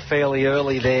the wall fairly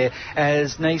early there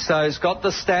as Niso's got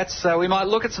the stats. So we might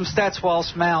look at some stats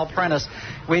whilst Mal Prentice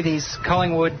with his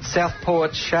Collingwood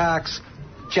Southport Sharks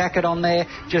jacket on there,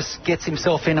 just gets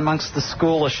himself in amongst the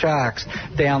school of sharks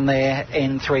down there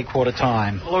in three-quarter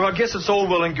time. Look, I guess it's all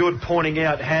well and good pointing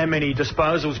out how many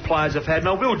disposals players have had, and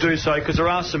I will do so because there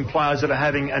are some players that are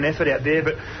having an effort out there,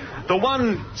 but the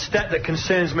one stat that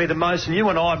concerns me the most, and you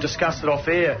and I have discussed it off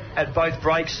air at both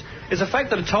breaks, is the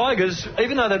fact that the Tigers,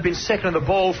 even though they've been second on the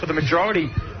ball for the majority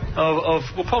of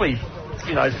probably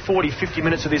 40, 50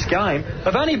 minutes of this game,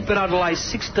 they've only been able to lay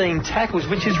 16 tackles,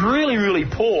 which is really, really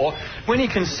poor when you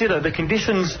consider the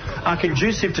conditions are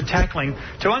conducive to tackling.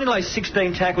 To only lay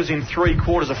 16 tackles in 3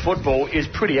 quarters of football is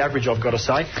pretty average, I've got to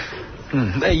say.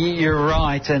 You're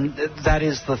right, and that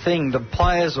is the thing. The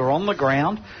players are on the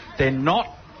ground. They're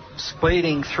not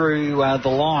speeding through the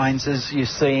lines as you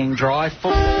see in dry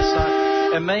football.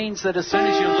 So it means that as soon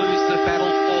as you lose the battle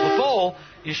for the ball,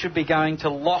 you should be going to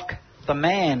lock the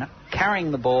man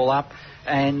carrying the ball up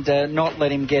and not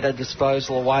let him get a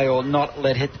disposal away, or not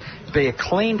let it be a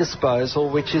clean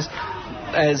disposal, which is,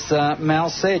 as Mal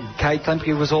said, Kate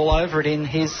Klemke was all over it in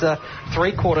his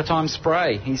three-quarter time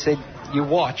spray. He said, you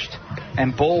watched,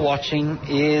 and ball watching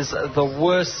is the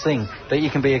worst thing that you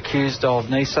can be accused of,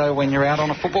 Niso, when you're out on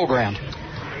a football ground.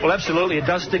 Well, absolutely. It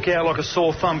does stick out like a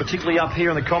sore thumb, particularly up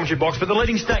here in the commentary box. But the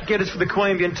leading stat getters for the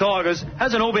Queanbeyan Tigers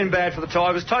hasn't all been bad for the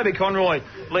Tigers. Toby Conroy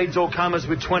leads all comers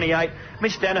with 28.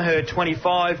 Mitch Danaher,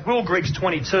 25. Will Griggs,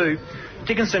 22.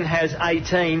 Dickinson has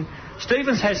 18.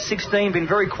 Stevens has 16, been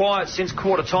very quiet since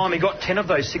quarter time. He got 10 of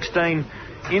those 16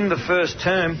 in the first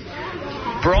term.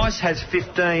 Bryce has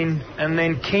 15, and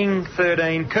then King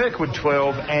 13, Kirkwood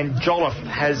 12, and Jolliffe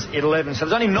has 11. So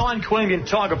there's only 9 Queanbeyan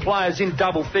Tiger players in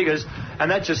double figures, and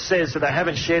that just says that they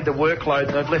haven't shared the workload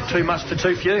and they've left too much to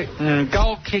too few.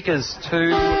 Goal kickers to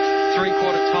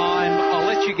three-quarter time. I'll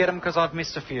let you get them because I've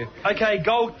missed a few. Okay,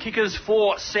 goal kickers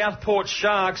for Southport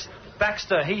Sharks.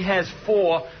 Baxter, he has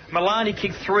 4. Malani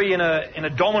kicked 3 in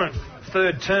a dominant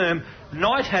third term.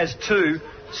 Knight has 2.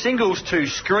 Singles to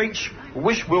Screech,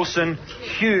 Wish Wilson,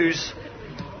 Hughes,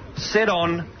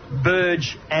 Sedon,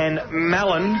 Burge and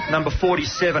Mallon, number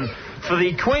 47. For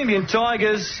the Queanbeyan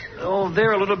Tigers,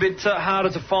 they're a little bit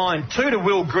harder to find. 2 to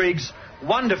Will Griggs,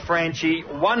 1 to Franchi,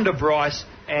 1 to Bryce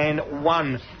and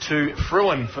 1 to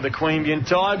Fruin for the Queanbeyan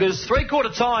Tigers.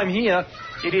 Three-quarter time here,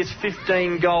 it is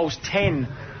 15 goals, 10,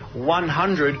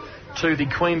 100 to the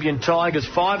Queanbeyan Tigers.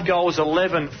 5 goals,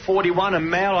 11, 41. And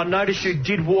Mal, I noticed you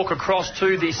did walk across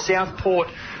to the Southport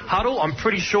huddle. I'm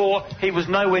pretty sure he was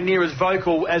nowhere near as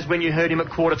vocal as when you heard him at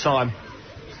quarter time.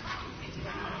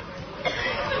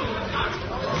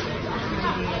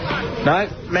 No,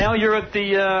 Mal, you're at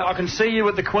the. I can see you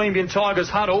at the Queanbeyan Tigers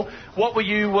huddle. What were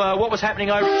you? What was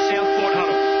happening over at the Southport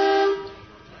huddle?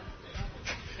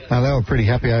 They were pretty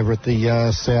happy over at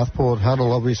the Southport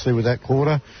huddle, obviously, with that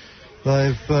quarter.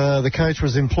 The coach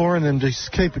was imploring them to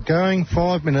just keep it going,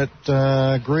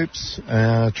 5-minute groups,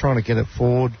 trying to get it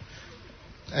forward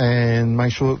and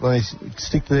make sure that they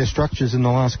stick to their structures in the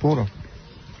last quarter.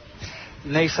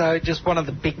 Niso, just one of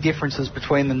the big differences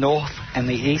between the North and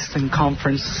the Eastern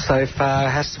Conference so far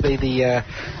has to be the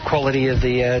quality of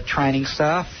the training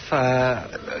staff.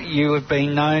 You have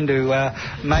been known to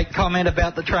make comment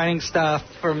about the training staff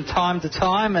from time to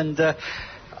time, and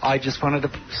I just wanted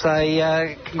to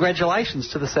say congratulations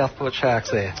to the Southport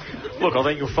Sharks there. Look, I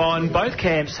think you'll find both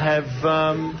camps have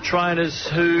trainers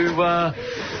who,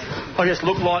 I guess,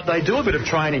 look like they do a bit of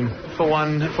training, for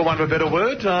one of a better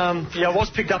word. I was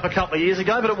picked up a couple of years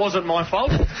ago, but it wasn't my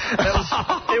fault.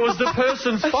 It was the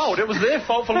person's fault. It was their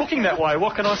fault for looking that way.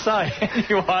 What can I say?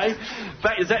 Anyway,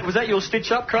 was that your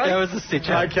stitch-up, Craig? That was a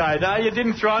stitch-up. Okay, no, you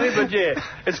didn't throw me, but yeah,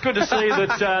 it's good to see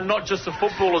that not just the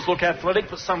footballers look athletic,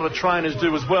 but some of the trainers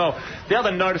do as well. The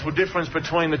other noticeable difference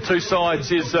between the two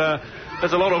sides is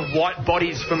there's a lot of white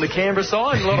bodies from the Canberra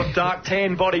side, a lot of dark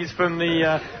tan bodies from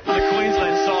the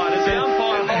Queensland side.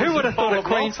 Who would have thought a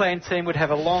Queensland team would have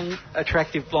a long,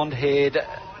 attractive blonde-haired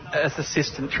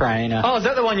assistant trainer? Oh, is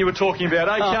that the one you were talking about?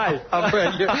 Okay.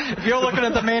 If you're looking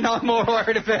at the men, I'm more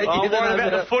worried about you. I'm worried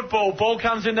about the football. Ball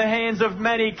comes in the hands of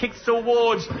Manny, kicks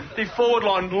towards the forward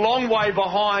line, long way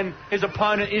behind his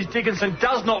opponent is Dickinson,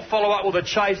 does not follow up with a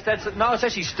chase. It's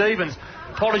actually Stevens.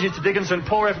 Apologies to Dickinson,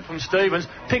 poor effort from Stevens.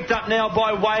 Picked up now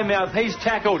by Weymouth, he's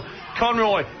tackled.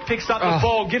 Conroy picks up the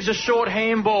ball, gives a short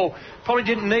handball. Probably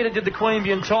didn't need it, did the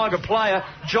Queanbeyan Tiger player.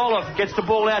 Jolliffe gets the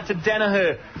ball out to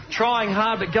Danaher. Trying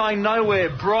hard but going nowhere.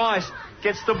 Bryce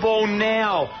gets the ball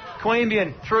now.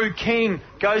 Queanbeyan through King.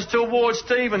 Goes towards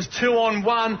Stevens.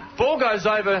 2-on-1. Ball goes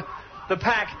over the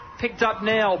pack. Picked up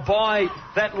now by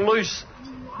that loose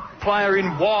player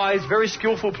in Wise. Very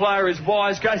skillful player is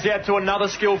Wise. Goes out to another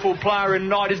skillful player in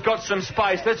Knight. He's got some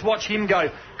space. Let's watch him go.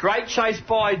 Great chase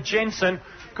by Jensen.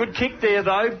 Good kick there,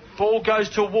 though. Ball goes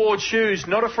towards Hughes.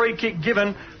 Not a free kick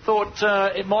given. Thought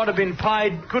it might have been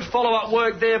paid. Good follow-up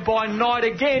work there by Knight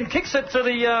again. Kicks it to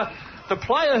the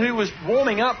player who was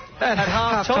warming up at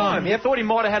half-time. Yep. Thought he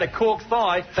might have had a cork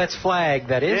thigh. That's flagged,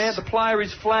 that is. Yeah, the player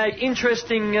is flagged.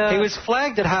 Interesting. He was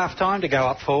flagged at half-time to go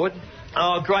up forward.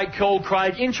 Oh, great call,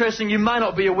 Craig. Interesting. You may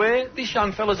not be aware, this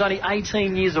young fella's only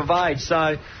 18 years of age,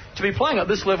 so to be playing at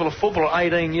this level of football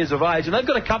at 18 years of age, and they've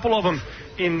got a couple of them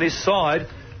in this side.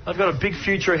 They've got a big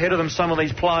future ahead of them, some of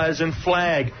these players, and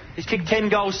flag. He's kicked 10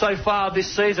 goals so far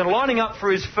this season, lining up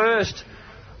for his first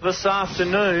this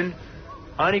afternoon.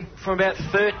 Only from about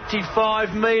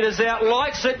 35 metres out.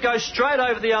 Likes it, goes straight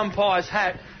over the umpire's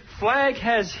hat. Flag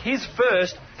has his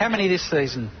first. How many this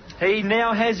season? He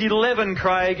now has 11,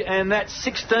 Craig, and that's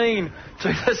 16 to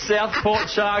the Southport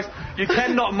Sharks. You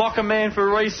cannot mock a man for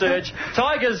research.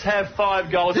 Tigers have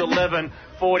 5 goals,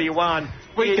 11-41.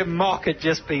 We can mock it,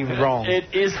 just be wrong.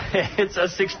 It's a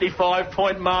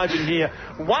 65-point margin here.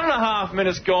 1.5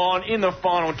 minutes gone in the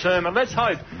final term, and let's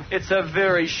hope it's a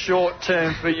very short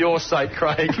term for your sake,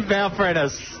 Craig.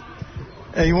 Valfrenis.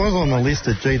 He was on the list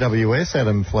at GWS,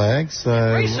 Adam Flagg,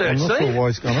 so research, I'm not sure why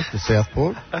he's gone up to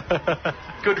Southport.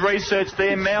 Good research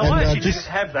there, Mal. I actually didn't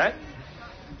have that.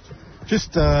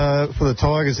 Just for the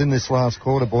Tigers in this last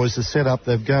quarter, boys, the setup,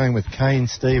 they're going with Kane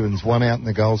Stevens, one out in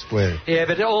the goal square. Yeah,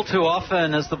 but all too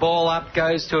often as the ball up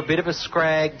goes to a bit of a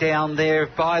scrag down there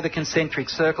by the concentric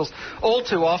circles, all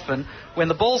too often when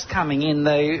the ball's coming in,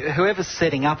 whoever's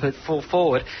setting up at full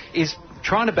forward is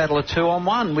trying to battle a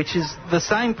 2-on-1, which is the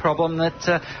same problem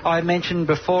that I mentioned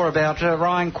before about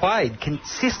Ryan Quaid,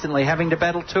 consistently having to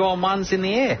battle 2-on-1s in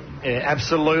the air. Yeah,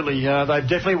 absolutely. They've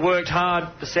definitely worked hard,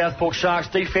 the Southport Sharks,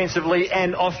 defensively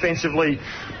and offensively.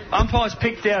 Umpires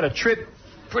picked out a trip.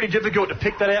 Pretty difficult to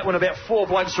pick that out when about 4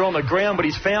 blokes are on the ground, but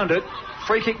he's found it.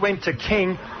 Free kick went to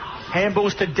King.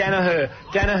 Handballs to Danaher.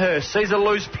 Danaher sees a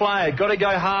loose player. Got to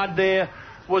go hard there.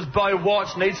 Was Beau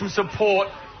Watts. Needs some support.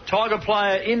 Tiger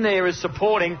player in there is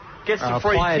supporting, gets the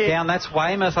free player kick. Down, that's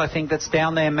Weymouth, I think, that's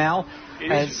down there, Mal.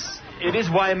 It is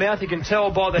Weymouth, you can tell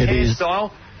by the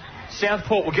hairstyle.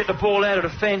 Southport will get the ball out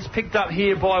of defence, picked up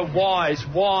here by Wise.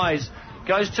 Wise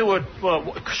goes to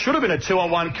should have been a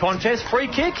 2-on-1 contest. Free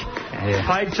kick,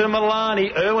 paid to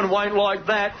Milani. Irwin won't like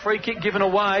that. Free kick given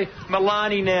away.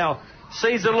 Milani now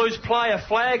sees a loose player,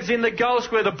 flags in the goal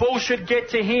square. The ball should get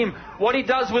to him. What he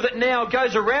does with it now,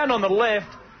 goes around on the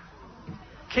left.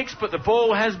 Kicks, but the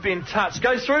ball has been touched.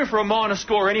 Goes through for a minor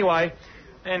score anyway.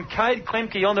 And Cade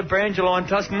Klemke on the Branger line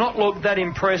does not look that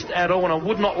impressed at all, and I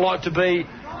would not like to be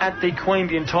at the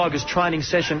Queanbeyan Tigers training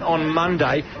session on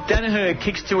Monday. Danaher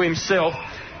kicks to himself,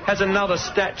 has another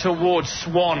stat towards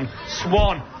Swan.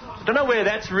 I don't know where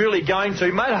that's really going to.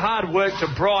 He made hard work to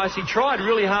Bryce. He tried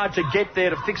really hard to get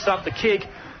there to fix up the kick.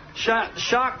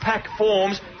 Shark pack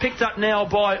forms, picked up now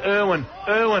by Irwin.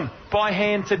 Irwin by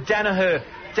hand to Danaher.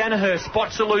 Danaher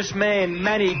spots a loose man.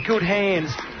 Manny, good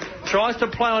hands. Tries to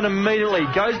play on immediately.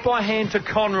 Goes by hand to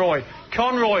Conroy.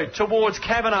 Conroy towards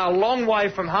Kavanagh. Long way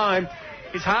from home.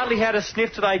 He's hardly had a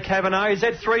sniff today, Kavanagh. He's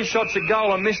had 3 shots a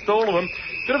goal and missed all of them.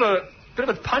 Bit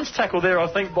of a punch tackle there, I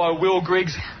think, by Will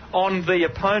Griggs on the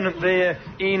opponent there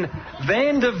in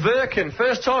Van der Verken.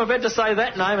 First time I've had to say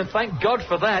that name, and thank God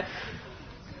for that.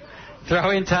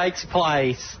 Throw-in takes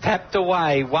place. Tapped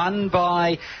away. Won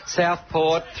by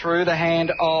Southport through the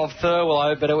hand of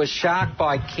Thurwillow, but it was Shark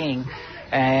by King.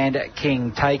 And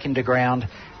King taken to ground.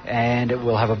 And it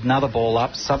will have another ball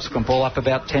up, subsequent ball up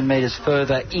about 10 metres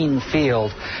further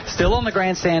infield. Still on the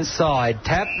grandstand side.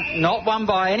 Tap, not won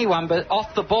by anyone, but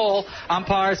off the ball.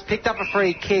 Umpire has picked up a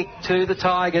free kick to the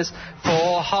Tigers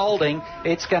for holding.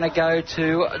 It's going to go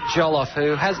to Jolliffe,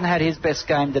 who hasn't had his best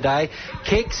game today.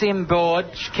 Kicks inboard,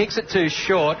 kicks it too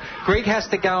short. Grigg has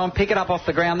to go and pick it up off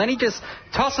the ground. Then he just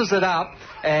tosses it up,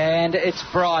 and it's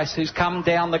Bryce who's come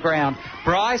down the ground.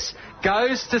 Bryce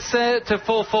goes to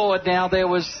full forward now. There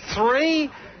was 3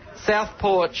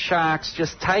 Southport Sharks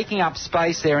just taking up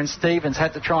space there, and Stevens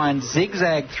had to try and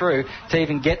zigzag through to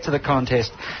even get to the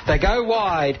contest. They go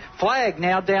wide. Flag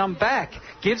now down back.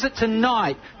 Gives it to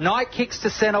Knight. Knight kicks to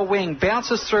centre wing.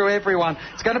 Bounces through everyone.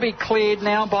 It's going to be cleared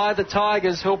now by the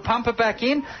Tigers, who'll pump it back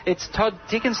in. It's Todd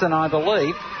Dickinson, I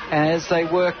believe, as they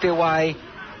work their way.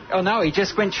 Oh, no, he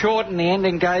just went short in the end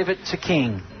and gave it to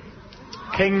King.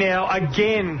 King now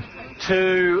again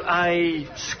to a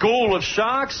school of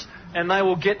Sharks, and they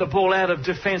will get the ball out of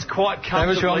defence quite comfortably. That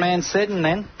was your man Seddon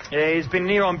then. Yeah, he's been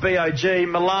near on BOG.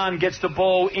 Milan gets the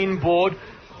ball inboard.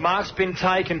 Mark's been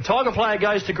taken. Tiger player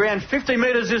goes to ground. 50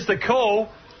 metres is the call.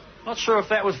 Not sure if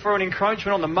that was for an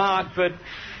encroachment on the mark, but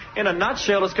in a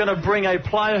nutshell, it's going to bring a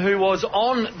player who was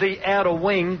on the outer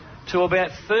wing to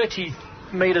about 30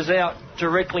 metres out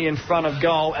directly in front of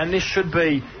goal, and this should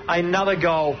be another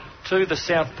goal to the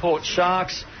Southport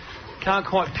Sharks. Can't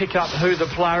quite pick up who the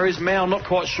player is. Mal, not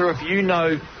quite sure if you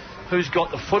know who's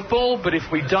got the football, but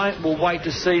if we don't, we'll wait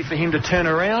to see for him to turn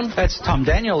around. That's Tom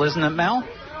Daniel, isn't it, Mal?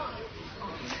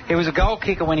 He was a goal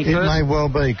kicker when he first... It may well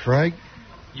be, Craig.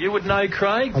 You would know,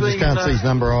 Craig. I just can't see his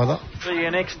number either. The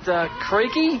next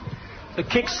Creaky. The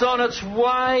kick's on its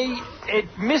way. It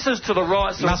misses to the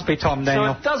right. So must be Tom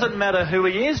Daniel. So it doesn't matter who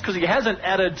he is because he hasn't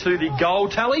added to the goal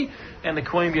tally. And the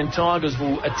Queanbeyan Tigers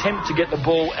will attempt to get the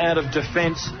ball out of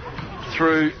defence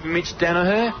through Mitch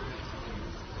Danaher.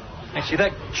 Actually,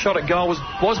 that shot at goal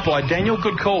was by Daniel.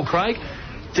 Good call, Craig.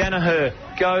 Danaher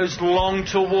goes long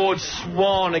towards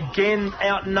Swan. Again,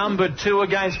 outnumbered 2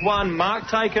 against 1. Mark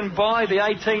taken by the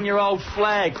 18-year-old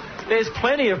Flag. There's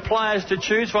plenty of players to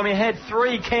choose from. He had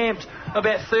 3 camped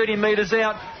about 30 metres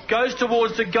out. Goes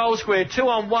towards the goal square.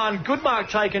 2-on-1. Good mark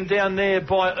taken down there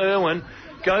by Irwin.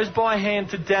 Goes by hand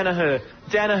to Danaher.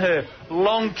 Danaher,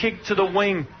 long kick to the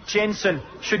wing. Jensen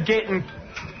should get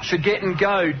and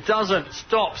go. Doesn't.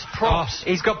 Stops. Props.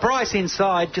 He's got Bryce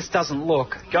inside, just doesn't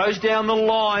look. Goes down the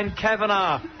line.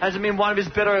 Kavanagh hasn't been one of his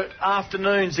better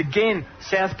afternoons. Again,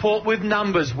 Southport with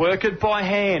numbers. Work it by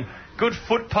hand. Good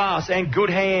foot pass and good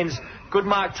hands. Good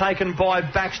mark taken by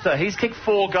Baxter. He's kicked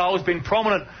 4 goals, been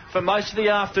prominent for most of the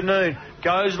afternoon.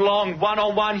 Goes long.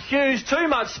 1-on-1. Hughes, too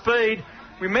much speed.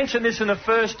 We mentioned this in the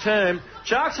first term.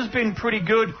 Jarks has been pretty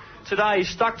good today. He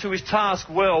stuck to his task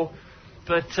well.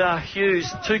 But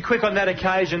Hughes, too quick on that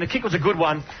occasion. The kick was a good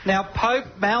one. Now, Pope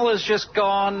Mal has just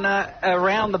gone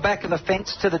around the back of the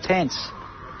fence to the tents.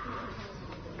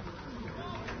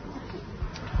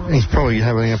 He's probably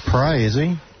having a pray, is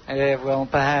he? Yeah, well,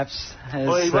 perhaps.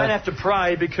 Well, he won't have to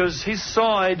pray because his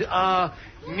side are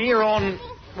near on,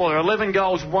 well, they're 11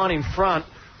 goals, 1 in front.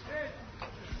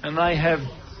 And they have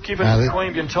given the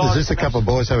Queanbeyan Tigers... Is this a couple of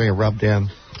boys having a rub down?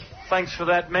 Thanks for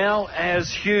that, Mal. As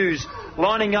Hughes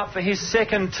lining up for his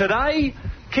second today.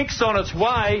 Kicks on its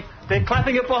way. They're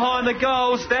clapping it behind the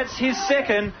goals. That's his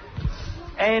second.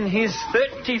 And his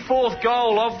 34th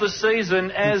goal of the season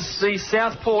as the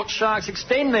Southport Sharks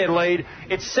extend their lead.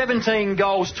 It's 17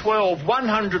 goals, 12,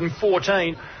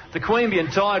 114. The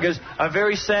Queanbeyan Tigers are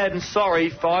very sad and sorry.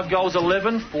 5 goals,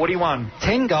 11, 41.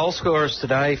 10 goal scorers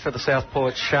today for the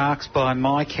Southport Sharks by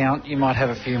my count. You might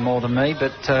have a few more than me,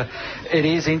 but it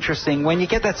is interesting. When you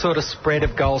get that sort of spread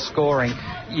of goal scoring,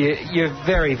 you're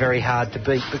very, very hard to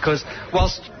beat because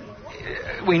whilst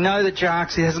we know that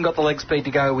Jarks hasn't got the leg speed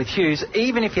to go with Hughes,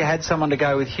 even if you had someone to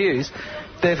go with Hughes,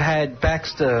 they've had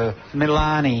Baxter,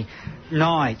 Milani,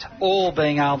 Knight, all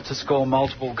being able to score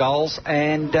multiple goals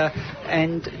and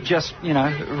just,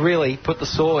 really put the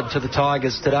sword to the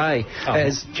Tigers today.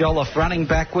 As Jolliffe running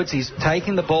backwards, he's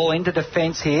taking the ball into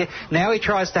defence here. Now he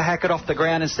tries to hack it off the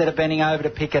ground instead of bending over to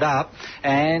pick it up,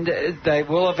 and they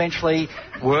will eventually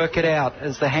work it out.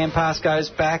 As the hand pass goes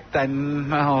back, they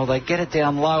get it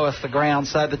down low off the ground,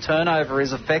 so the turnover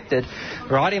is affected.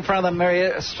 Right in front of the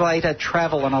Maria Slater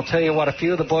travel, and I'll tell you what, a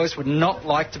few of the boys would not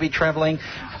like to be travelling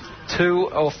to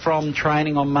or from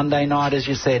training on Monday night, as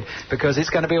you said, because it's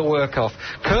going to be a work-off.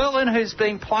 Curlin, who's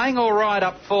been playing all right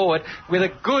up forward with a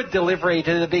good delivery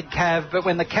to the big Cav, but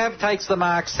when the Cav takes the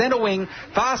mark, centre wing,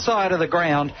 far side of the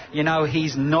ground,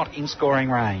 he's not in scoring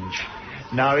range.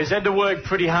 No, he's had to work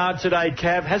pretty hard today,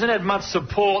 Cav. Hasn't had much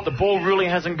support. The ball really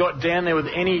hasn't got down there with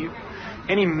any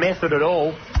method at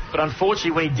all. But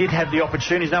unfortunately, when he did have the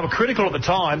opportunities, they were critical at the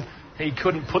time, he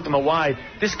couldn't put them away.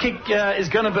 This kick is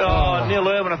going to be... Neil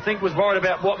Irwin, I think, was worried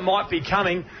about what might be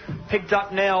coming. Picked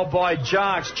up now by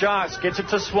Jarks. Jarks gets it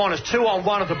to Swan. It's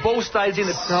 2-on-1. If the ball stays in,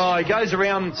 he goes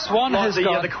around Swan has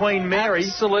got the Queen Mary.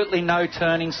 Absolutely no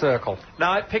turning circle.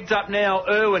 No, picked up now.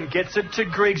 Irwin gets it to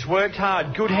Griggs. Worked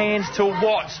hard. Good hands to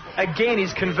Watts. Again,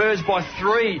 he's converged by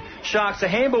 3 Sharks. The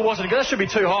handball wasn't good. That should be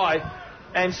too high.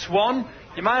 And Swan,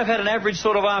 you may have had an average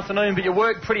sort of afternoon, but you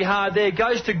worked pretty hard there.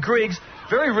 Goes to Griggs.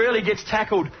 Very rarely gets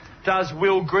tackled, does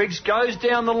Will Griggs. Goes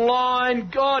down the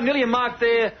line. Nearly a mark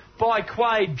there by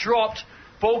Quaid. Dropped.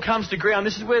 Ball comes to ground.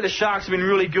 This is where the Sharks have been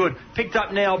really good. Picked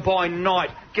up now by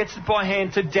Knight. Gets it by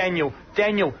hand to Daniel.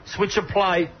 Daniel, switch of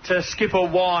play to skipper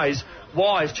Wise.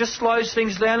 Wise just slows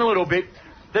things down a little bit.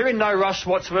 They're in no rush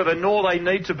whatsoever, nor they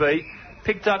need to be.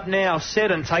 Picked up now.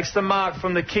 Seddon takes the mark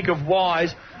from the kick of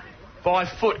Wise. By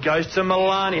foot goes to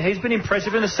Milani. He's been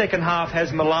impressive in the second half, has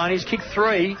Milani. He's kicked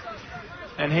 3.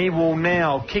 And he will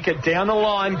now kick it down the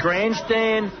line.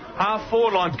 Grandstand,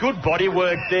 half-forward line. Good body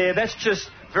work there. That's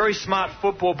just very smart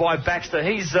football by Baxter.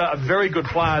 He's a very good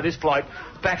player, this bloke.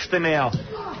 Baxter now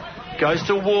Goes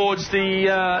towards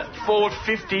the forward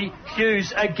 50.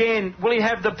 Hughes again. Will he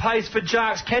have the pace for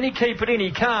Jarks? Can he keep it in?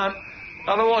 He can't.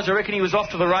 Otherwise, I reckon he was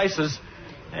off to the races.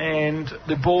 And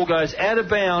the ball goes out of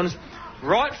bounds.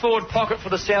 Right forward pocket for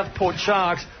the Southport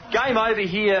Sharks. Game over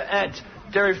here at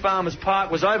Dairy Farmers Park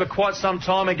was over quite some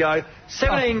time ago.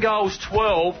 17 goals,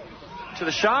 12 to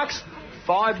the Sharks.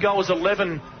 5 goals,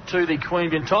 11 to the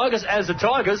Queanbeyan Tigers, as the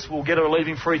Tigers will get a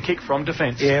relieving free kick from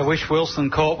defence. Yeah, Wish Wilson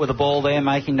caught with the ball there,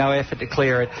 making no effort to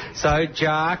clear it. So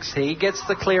Jarks, he gets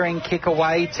the clearing kick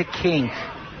away to King.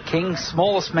 King,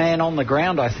 smallest man on the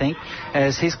ground, I think,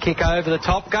 as his kick over the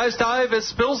top. Goes to Overs,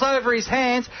 spills over his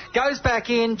hands, goes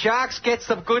back in. Jarks gets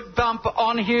a good bump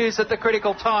on Hughes at the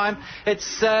critical time.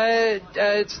 It's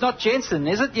not Jensen,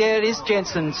 is it? Yeah, it is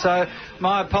Jensen. So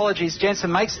my apologies.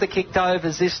 Jensen makes the kick to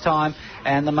Overs this time,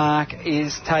 and the mark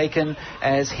is taken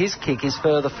as his kick is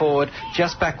further forward,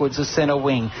 just backwards of centre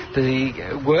wing.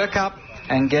 The work up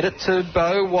and get it to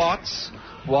Beau Watts.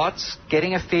 Watts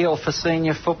getting a feel for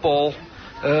senior football.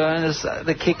 As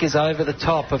the kick is over the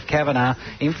top of Kavanagh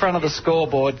in front of the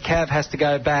scoreboard. Cav has to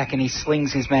go back and he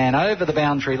slings his man over the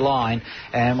boundary line,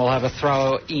 and we'll have a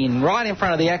throw in right in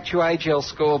front of the Actu-AGL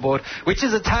scoreboard, which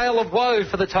is a tale of woe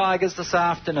for the Tigers this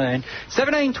afternoon.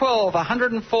 17-12,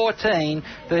 114,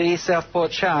 the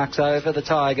Southport Sharks over the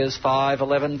Tigers,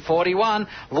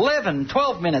 5-11-41,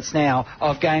 12 minutes now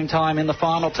of game time in the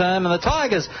final term, and the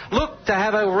Tigers look to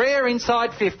have a rare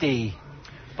inside 50.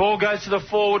 Ball goes to the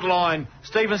forward line.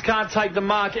 Stevens can't take the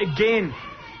mark again.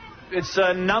 It's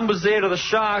numbers there to the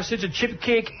Sharks. It's a chip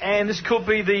kick, and this could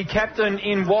be the captain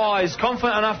in Wise.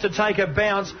 Confident enough to take a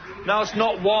bounce. No, it's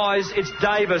not Wise. It's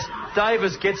Davis.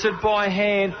 Davis gets it by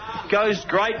hand. Goes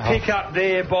great pick up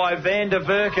there by Van der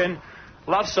Verken.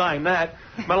 Love saying that.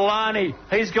 Milani,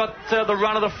 he's got the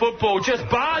run of the football. Just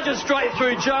barges straight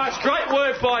through Jarks. Great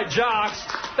work by Jarks.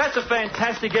 That's a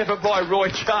fantastic effort by Roy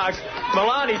Jarks.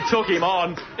 Milani took him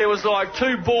on. It was like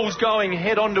two bulls going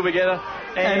head on together.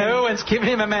 And Irwin's giving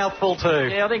him a mouthful too.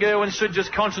 Yeah, I think Irwin should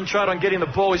just concentrate on getting the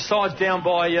ball. His side's down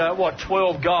by,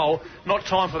 12 goal. Not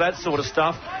time for that sort of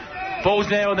stuff. Ball's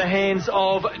now in the hands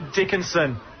of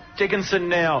Dickinson. Dickinson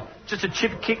now. Just a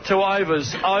chip kick to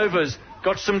Overs. Overs.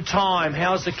 Got some time.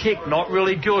 How's the kick? Not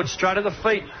really good. Straight at the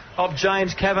feet of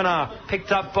James Kavanagh.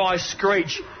 Picked up by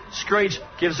Screech. Screech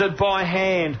gives it by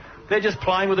hand. They're just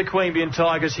playing with the Queanbeyan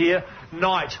Tigers here.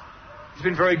 Knight. He's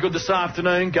been very good this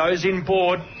afternoon. Goes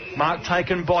inboard. Mark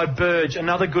taken by Burge.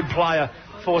 Another good player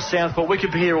for Southport. We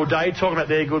could be here all day talking about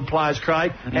their good players,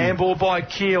 Craig. Handball by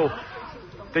Keel.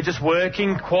 They're just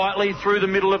working quietly through the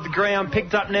middle of the ground.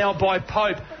 Picked up now by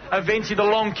Pope. Eventually the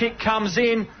long kick comes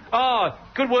in. Oh,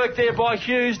 good work there by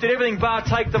Hughes. Did everything bar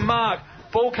take the mark.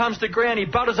 Ball comes to ground. He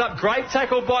butters up. Great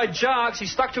tackle by Jarks. He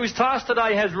stuck to his task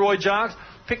today, has Roy Jarks.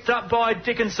 Picked up by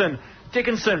Dickinson.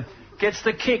 Dickinson gets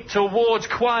the kick towards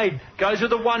Quaid. Goes with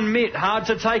the one mitt. Hard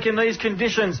to take in these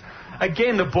conditions.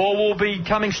 Again, the ball will be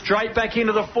coming straight back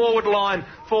into the forward line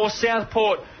for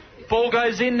Southport. Ball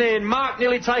goes in there. Mark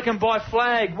nearly taken by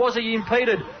flag. Was he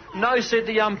impeded? No, said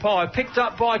the umpire. Picked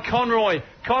up by Conroy.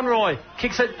 Conroy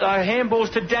kicks it,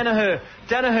 handballs to Danaher.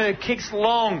 Danaher kicks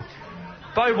long.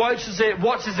 Beau Watts is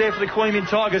there for the Queanbeyan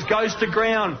Tigers. Goes to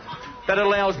ground. That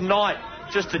allows Knight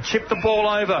just to chip the ball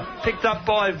over. Picked up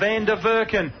by Van der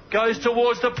Verken. Goes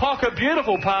towards the pocket.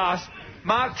 Beautiful pass.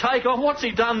 Mark Takeoff. What's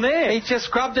he done there? He just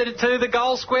scrubbed it to the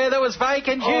goal square that was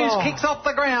vacant. Hughes kicks off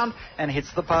the ground and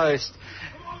hits the post.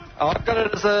 I've got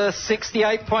it as a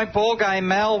 68-point ball game,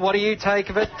 Mel. What do you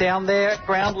take of it down there at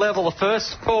ground level? The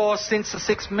first score since the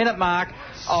 6-minute mark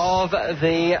of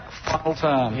the final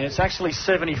term. Yeah, it's actually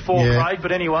 74, Craig,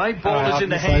 but anyway, ball is in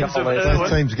the hands of Irwin.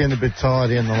 That team's getting a bit tired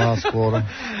in the last quarter.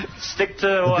 Stick to...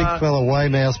 The big fella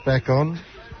Weymouth back on.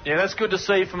 Yeah, that's good to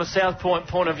see from a South Point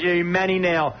point of view. Manny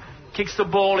now kicks the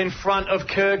ball in front of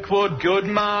Kirkwood. Good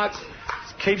mark.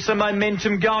 Keeps the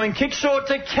momentum going. Kick short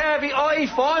to Cavi. Oh, he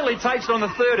finally takes it on the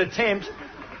third attempt.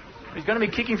 He's going to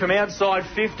be kicking from outside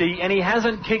 50, and he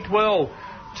hasn't kicked well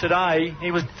today.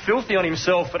 He was filthy on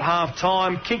himself at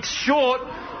half-time. Kicks short.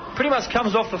 Pretty much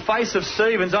comes off the face of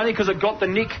Stevens, only because it got the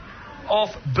nick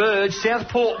off Burge.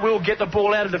 Southport will get the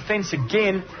ball out of defence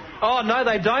again. Oh, no,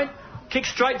 they don't. Kick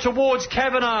straight towards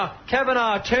Kavanagh.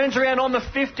 Kavanagh turns around on the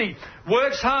 50.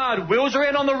 Works hard. Wheels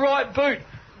around on the right boot.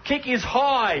 Kick is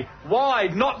high,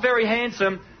 wide, not very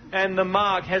handsome, and the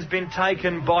mark has been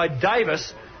taken by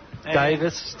Davis.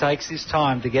 Davis takes his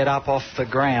time to get up off the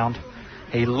ground.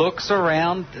 He looks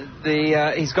around.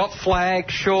 He's got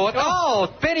flag short. Oh,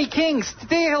 Benny King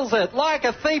steals it like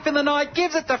a thief in the night,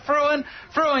 gives it to Fruin.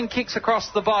 Fruin kicks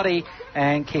across the body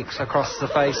and kicks across the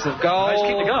face of goal. He's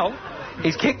kicked the goal.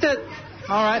 He's kicked it.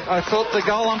 All right. I thought the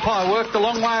goal umpire worked a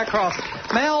long way across.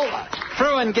 Mal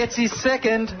Fruin gets his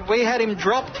second. We had him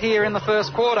dropped here in the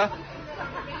first quarter.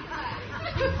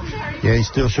 Yeah, he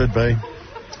still should be.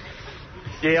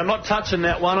 Yeah, I'm not touching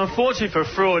that one. Unfortunately for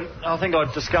Fruin, I think I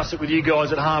discussed it with you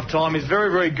guys at half-time. He's very,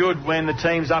 very good when the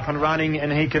team's up and running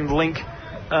and he can link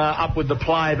up with the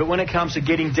play. But when it comes to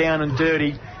getting down and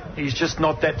dirty, he's just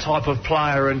not that type of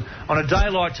player. And on a day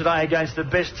like today against the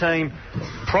best team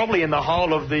probably in the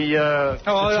whole of the two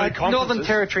conferences... Northern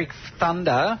Territory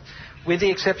Thunder, with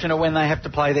the exception of when they have to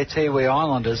play their Tiwi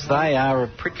Islanders, they are a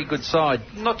pretty good side.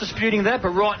 Not disputing that,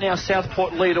 but right now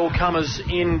Southport lead all comers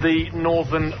in the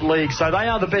Northern League. So they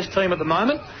are the best team at the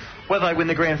moment. Whether they win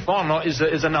the grand final is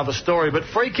another story. But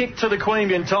free kick to the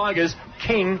Queanbeyan Tigers.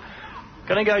 King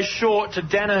going to go short to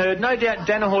Danaher. No doubt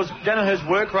Danaher's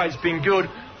work rate's been good.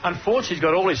 Unfortunately, he's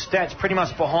got all his stats pretty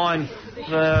much behind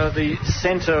the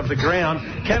centre of the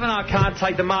ground. Kavanagh can't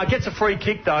take the mark. Gets a free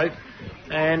kick, though.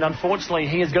 And unfortunately,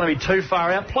 he is going to be too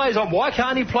far out. Plays on. Why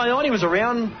can't he play on? He was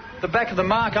around the back of the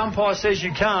mark. Umpire says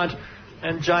you can't.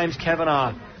 And James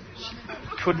Kavanagh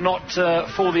could not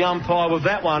fool the umpire with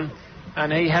that one.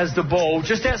 And he has the ball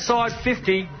just outside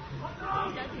 50.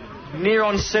 Near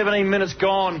on 17 minutes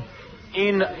gone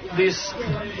in this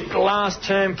last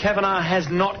term. Kavanagh has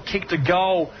not kicked a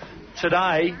goal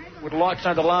today. Would like to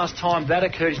know the last time that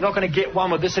occurred. He's not going to get one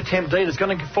with this attempt either. It's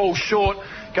going to fall short.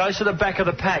 Goes to the back of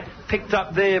the pack. Picked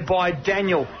up there by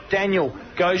Daniel. Daniel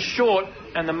goes short,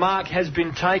 and the mark has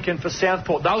been taken for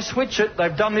Southport. They'll switch it.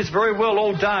 They've done this very well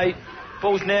all day.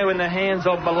 Ball's now in the hands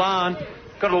of Milan.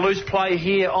 Got a loose play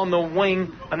here on the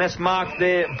wing, and that's marked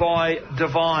there by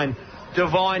Devine.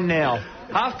 Devine now.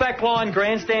 Half-back line,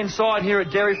 grandstand side here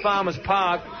at Dairy Farmers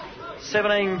Park.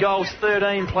 17 goals,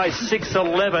 13 plays,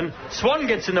 6-11. Swan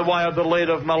gets in the way of the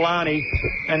lead of Milani,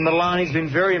 and Milani's been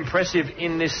very impressive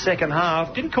in this second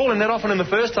half. Didn't call him that often in the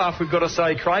first half, we've got to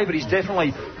say, Craig, but he's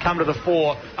definitely come to the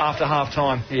fore after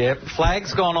half-time. Yeah,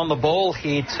 flag's gone on the ball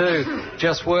here too.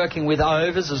 Just working with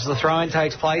overs as the throw-in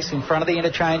takes place in front of the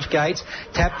interchange gates.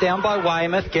 Tapped down by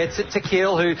Weymouth, gets it to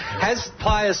Keel, who has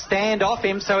players stand off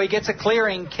him, so he gets a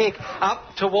clearing kick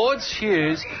up towards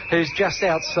Hughes, who's just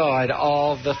outside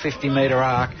of the 50-metre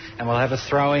arc, and we'll have a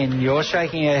throw-in. You're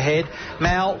shaking your head.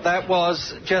 Mal, that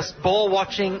was just ball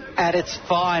watching at its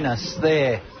finest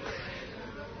there.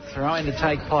 Throw-in to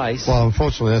take place. Well,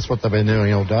 unfortunately, that's what they've been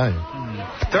doing all day.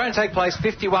 Throw-in to take place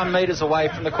 51 metres away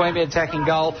from the Queanbeyan attacking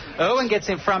goal. Irwin gets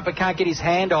in front but can't get his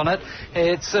hand on it.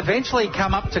 It's eventually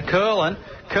come up to Curlin.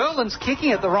 Curlin's kicking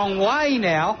it the wrong way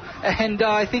now, and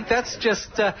I think that's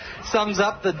just sums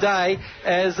up the day,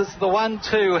 as it's the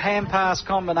 1-2 hand-pass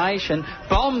combination.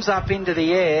 Bombs up into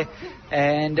the air,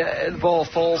 and the ball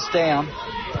falls down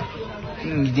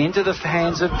into the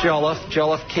hands of Jolliffe.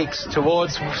 Jolliffe kicks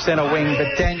towards centre wing,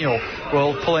 but Daniel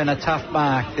will pull in a tough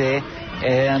mark there.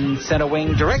 And centre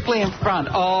wing directly in front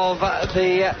of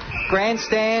the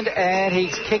grandstand, and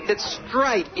he's kicked it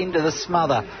straight into the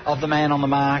smother of the man on the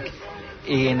mark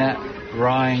in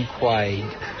Ryan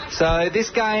Quaid. So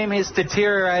this game has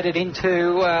deteriorated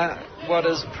into what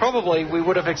is probably, we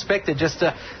would have expected, just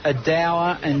a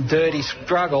dour and dirty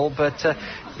struggle, but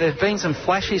there have been some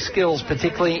flashy skills,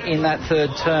 particularly in that third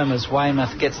term as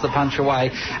Weymouth gets the punch away.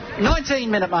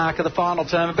 19-minute mark of the final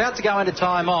term, about to go into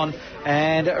time on,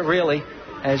 and really,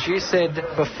 as you said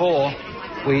before,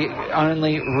 we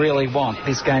only really want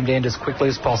this game to end as quickly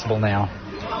as possible now.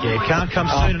 Yeah, it can't come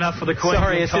soon enough for the Queen.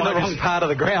 Sorry, it's in the wrong part of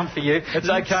the ground for you. It's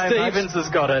okay, Stevens has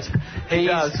got it. He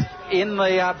does. In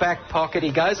the back pocket.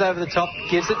 He goes over the top,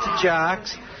 gives it to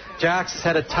Jarks. Jarks has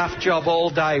had a tough job all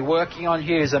day working on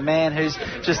Hughes, a man who's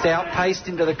just outpaced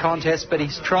into the contest, but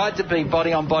he's tried to be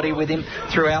body on body with him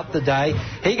throughout the day.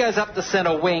 He goes up the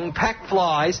centre wing, pack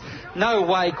flies. No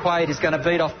way Quaid is going to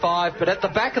beat off 5, but at the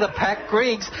back of the pack,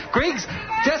 Griggs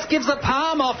just gives the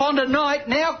palm off onto Knight,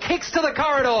 now kicks to the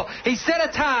corridor. He set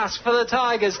a task for the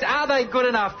Tigers. Are they good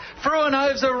enough?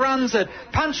 Fruinovza runs it,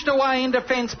 punched away in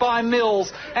defence by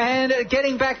Mills, and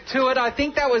getting back to it, I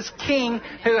think that was King,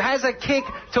 who has a kick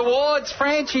towards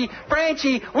Franchi.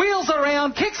 Franchi wheels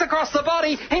around, kicks across the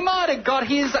body. He might have got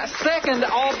his second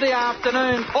of the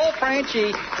afternoon. Paul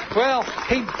Franchi, well,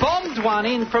 he bombed one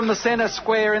in from the centre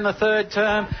square in the third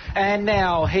term, and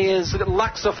now here's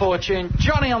Luxor Fortune.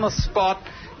 Johnny on the spot,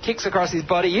 kicks across his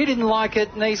body. You didn't like it,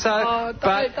 Niso,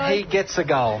 but he gets a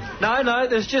goal. No,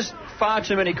 there's just far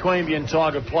too many Queanbeyan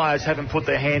Tiger players haven't put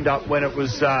their hand up when it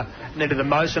was needed the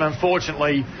most, and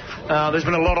unfortunately there's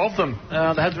been a lot of them.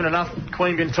 There hasn't been enough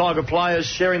Queanbeyan Tiger players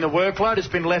sharing the workload. It's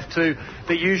been left to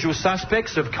the usual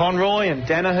suspects of Conroy and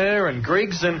Danaher and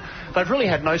Griggs, and they've really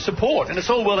had no support. And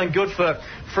it's all well and good for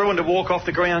Fruin to walk off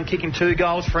the ground kicking 2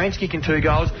 goals, France kicking 2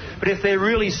 goals, but if they're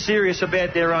really serious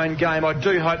about their own game, I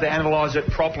do hope they analyse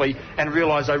it properly and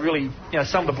realise they really,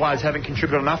 some of the players haven't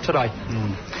contributed enough today.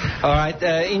 All right,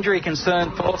 injury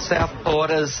concern for Southport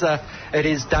as it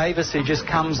is Davis who just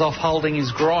comes off holding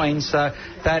his groin, so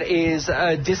that is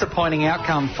a disappointing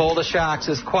outcome for the Sharks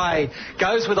as Quaid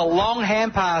goes with a long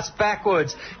hand pass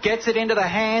backwards, gets it into the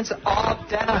hands of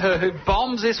Danaher, who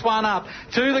bombs this one up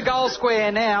to the goal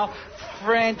square now.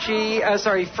 Fruin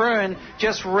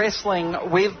just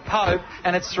wrestling with Pope,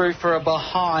 and it's through for a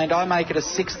behind. I make it a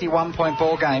 61-point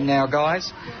ball game now,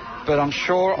 guys. But I'm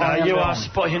sure you are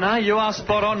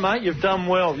spot on, mate. You've done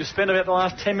well. You spent about the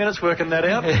last 10 minutes working that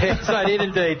out. Yes, I did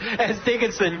indeed. As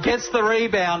Dickinson gets the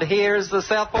rebound here as the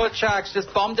Southport Sharks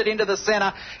just bombed it into the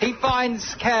centre. He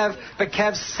finds Cav, but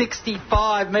Cav's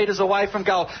 65 metres away from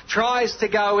goal. Tries to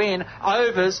go in.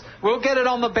 Overs. Will get it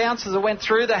on the bounce as it went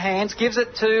through the hands. Gives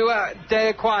it to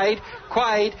Quaid.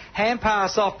 Quaid, hand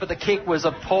pass off, but the kick was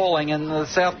appalling, and the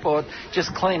Southport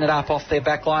just clean it up off their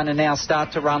back line and now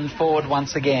start to run forward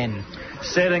once again.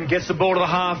 Seddon gets the ball to the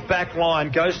half-back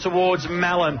line, goes towards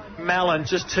Mallon. Mallon,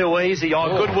 just too easy.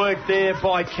 Good work there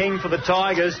by King for the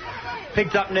Tigers.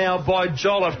 Picked up now by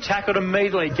Jolliffe, tackled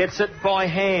immediately, gets it by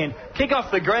hand. Kick off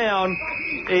the ground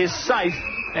is safe,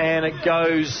 and it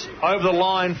goes over the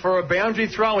line for a boundary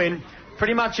throw-in.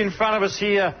 Pretty much in front of us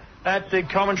here at the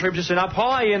commentary position, up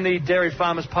high in the Dairy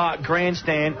Farmers Park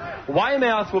grandstand.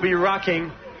 Weymouth will be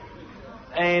rucking,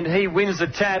 and he wins the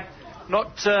tap.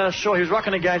 Not sure, he was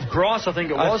rucking against Bryce, I think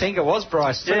it was. I think it was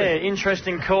Bryce too. Yeah,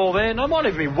 interesting call there. No, it might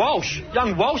even be Walsh.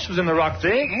 Young Walsh was in the ruck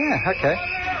there. Yeah, okay.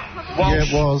 Yeah,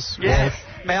 Walsh. it was. Yeah.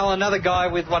 Walsh. Mal, another guy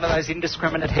with one of those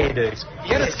indiscriminate hairdos.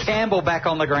 Get us Campbell back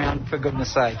on the ground, for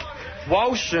goodness sake.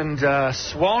 Walsh and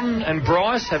Swan and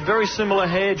Bryce have very similar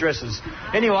hairdressers.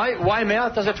 Anyway,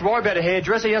 Weymouth doesn't have to worry about a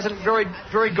hairdresser. He hasn't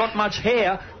very got much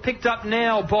hair. Picked up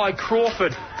now by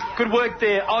Crawford. Good work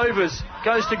there. Overs.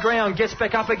 Goes to ground. Gets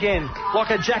back up again.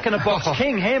 Like a jack-in-a-box.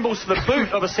 King handles to the boot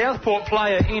of a Southport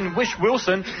player in Wish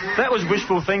Wilson. That was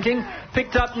wishful thinking.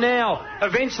 Picked up now.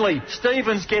 Eventually,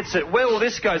 Stevens gets it. Where will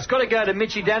this go? It's got to go to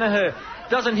Mitchy Danaher.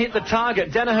 Doesn't hit the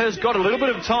target. Danaher's got a little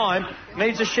bit of time.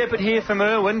 Needs a shepherd here from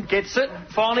Irwin. Gets it.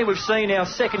 Finally, we've seen our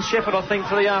second shepherd, I think,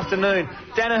 for the afternoon.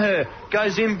 Danaher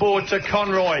goes inboard to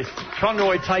Conroy.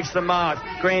 Conroy takes the mark.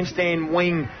 Grandstand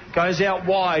wing. Goes out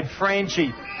wide.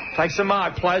 Franchi takes the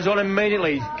mark. Plays on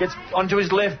immediately. Gets onto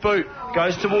his left boot.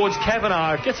 Goes towards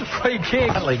Kavanagh. Gets a free kick.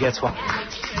 Finally gets one.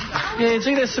 Yeah,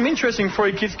 gee, there's some interesting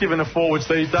free kicks given to forwards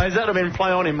these days. That would have been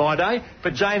play on in my day.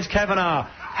 But James Kavanagh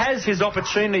has his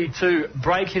opportunity to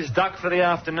break his duck for the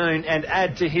afternoon and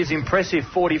add to his impressive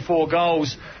 44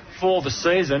 goals for the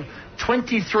season.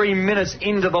 23 minutes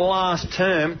into the last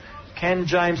term. Can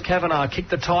James Kavanagh kick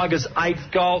the Tigers'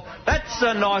 8th goal? That's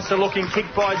a nicer looking kick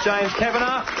by James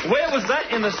Kavanagh. Where was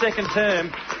that in the second term?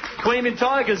 Queanbeyan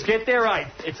Tigers get their 8th.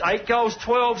 It's 8 goals,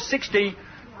 12-60.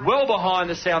 Well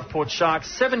behind the Southport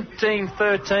Sharks.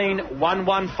 17-13,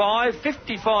 1-1-5.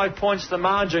 55 points the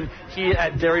margin here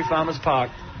at Dairy Farmers Park.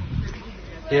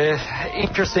 Yeah,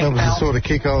 interesting. That was the sort of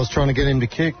kick I was trying to get him to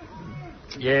kick.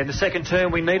 Yeah, in the second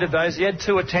term we needed those. He had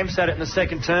 2 attempts at it in the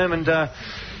second term and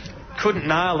couldn't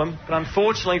nail them. But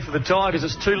unfortunately for the Tigers,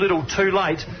 it's too little, too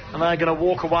late, and they're going to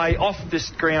walk away off this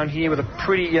ground here with a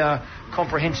pretty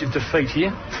comprehensive defeat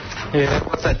here. Yeah,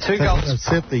 what's that? 2 goals.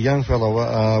 That's it, the young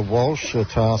fellow Walsh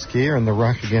task here in the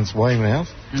ruck against Weymouth.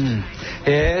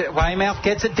 Yeah, Weymouth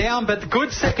gets it down, but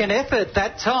good second effort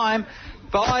that time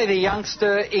by the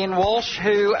youngster in Walsh,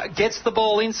 who gets the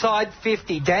ball inside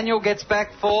 50. Daniel gets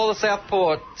back for the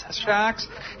Southport Sharks.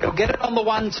 He'll get it on the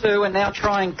 1-2 and now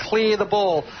try and clear the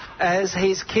ball as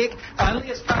his kick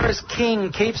only as far as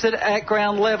King keeps it at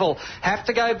ground level. Have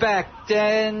to go back.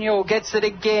 Daniel gets it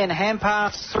again. Hand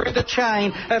pass through the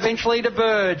chain, eventually to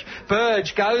Burge.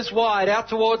 Burge goes wide out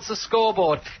towards the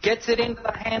scoreboard. Gets it into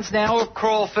the hands now of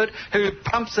Crawford, who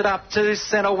pumps it up to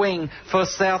centre wing for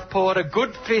Southport. A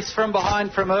good fist from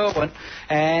behind from Irwin.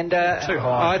 And too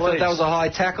high, I thought that was a high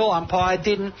tackle. Umpire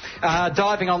didn't.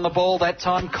 Diving on the ball that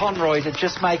time, Conroy to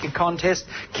just make a contest.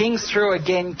 King's through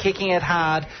again, kicking it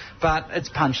hard, but it's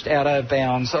punched out of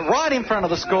bounds. Right in front of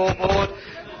the scoreboard.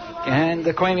 And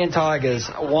the Queanbeyan Tigers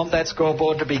want that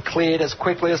scoreboard to be cleared as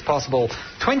quickly as possible.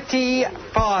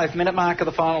 25-minute mark of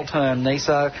the final term,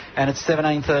 Niso, and it's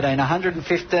 17-13,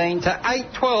 115 to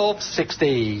 8-12,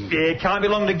 60. Yeah, can't be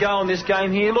long to go in this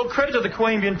game here. Look, credit to the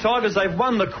Queanbeyan Tigers. They've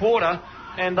won the quarter,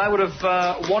 and they would have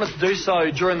wanted to do so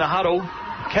during the huddle.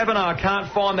 Kavanagh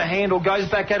can't find the handle, goes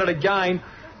back at it again.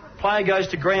 Player goes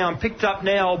to ground, picked up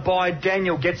now by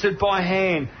Daniel, gets it by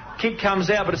hand. Kick comes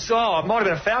out, but it might have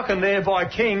been a falcon there by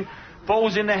King.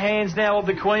 Ball's in the hands now of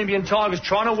the Queanbeyan Tigers,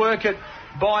 trying to work it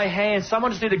by hand.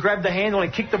 Someone just need to grab the handle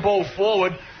and kick the ball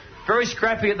forward. Very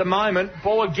scrappy at the moment.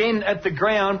 Ball again at the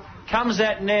ground. Comes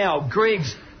out now.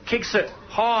 Griggs kicks it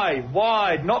high,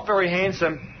 wide, not very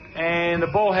handsome. And the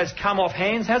ball has come off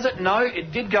hands, has it? No,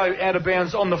 it did go out of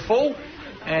bounds on the full.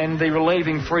 And the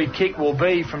relieving free kick will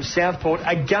be from Southport.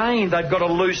 Again, they've got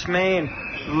a loose man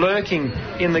lurking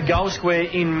in the goal square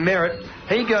in Merritt.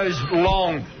 He goes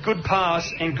long, good pass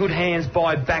and good hands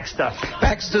by Baxter.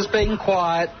 Baxter's been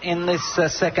quiet in this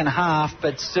second half,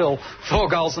 but still 4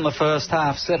 goals in the first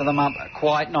half, set them up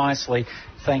quite nicely.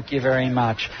 Thank you very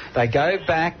much. They go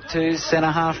back to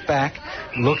centre half back,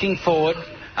 looking forward.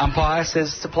 Umpire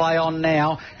says to play on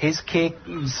now. His kick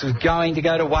is going to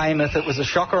go to Weymouth. It was a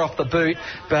shocker off the boot,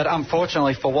 but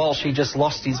unfortunately for Walsh, he just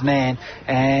lost his man,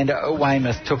 and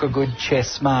Weymouth took a good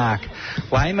chest mark.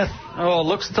 Weymouth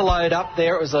looks to load up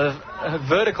there. It was a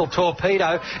vertical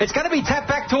torpedo. It's going to be tapped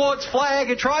back towards Flag,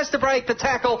 who tries to break the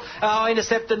tackle.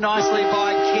 Intercepted nicely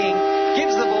by King.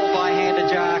 Gives the ball by hand to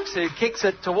Jarks, who kicks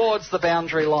it towards the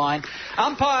boundary line.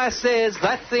 Umpire says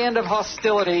that's the end of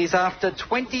hostilities after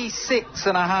 26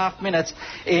 and a half minutes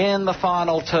in the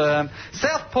final term.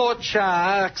 Southport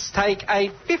Sharks take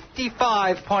a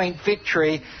 55-point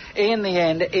victory. In the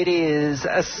end, it is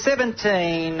a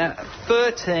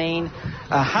 17-13,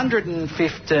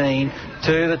 115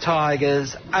 to the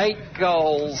Tigers. 8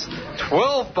 goals,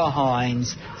 12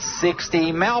 behinds,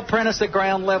 60. Mal Prentice at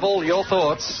ground level, your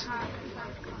thoughts?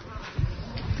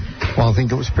 Well, I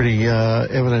think it was pretty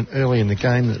evident early in the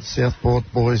game that Southport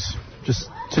boys just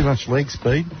too much leg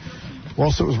speed.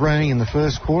 Whilst it was raining in the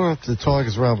first quarter, the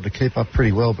Tigers were able to keep up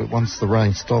pretty well, but once the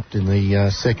rain stopped in the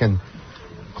second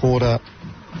quarter,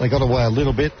 they got away a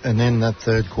little bit, and then that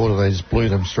third quarter they just blew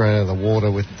them straight out of the water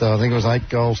with, I think it was 8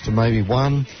 goals to maybe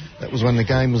 1. That was when the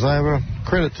game was over.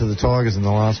 Credit to the Tigers in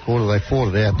the last quarter. They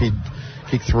fought it out, did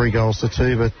kick 3 goals to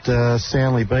 2, but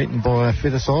soundly beaten by a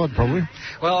fitter side, probably.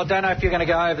 Well, I don't know if you're going to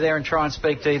go over there and try and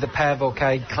speak to either Pav or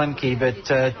Cade Klemke, but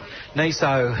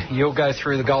Niso, you'll go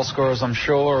through the goal scorers, I'm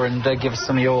sure, and give us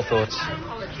some of your thoughts.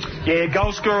 Yeah,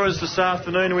 goal scorers this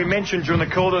afternoon. We mentioned during the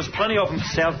call there was plenty of them for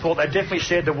Southport. They definitely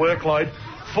shared the workload.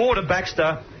 4 to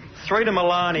Baxter, 3 to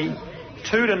Milani,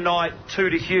 2 to Knight,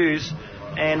 2 to Hughes,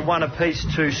 and 1 apiece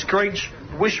to Screech,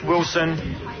 Wish Wilson,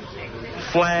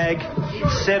 Flag,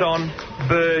 Seddon,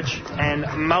 Burge and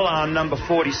Mullan, number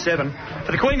 47.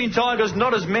 For the Queanbeyan Tigers,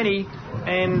 not as many,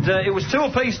 and it was 2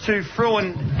 apiece to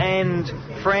Fruin and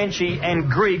Franchi and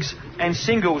Griggs, and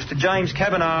singles to James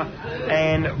Kavanagh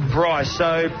and Bryce.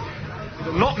 So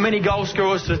not many goal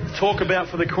scorers to talk about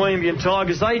for the Queanbeyan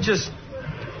Tigers. They just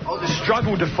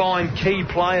struggled to find key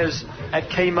players at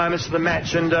key moments of the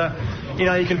match, and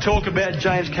you can talk about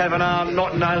James Kavanagh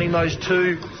not nailing those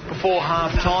 2 before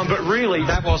half-time, but really...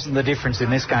 That wasn't the difference in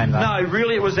this game, though. No,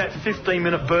 really it was that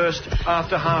 15-minute burst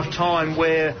after half-time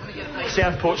where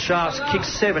Southport Sharks kicked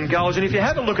 7 goals. And if you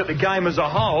have a look at the game as a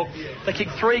whole, they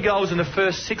kicked 3 goals in the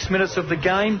first 6 minutes of the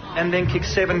game and then kicked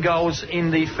 7 goals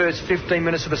in the first 15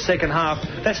 minutes of the second half.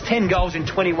 That's 10 goals in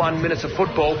 21 minutes of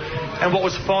football. And what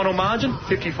was the final margin?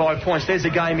 55 points. There's a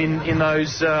game in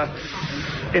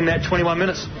that 21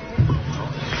 minutes.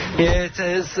 Yeah, it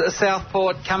is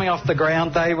Southport coming off the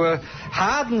ground. They were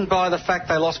hardened by the fact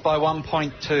they lost by 1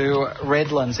 point to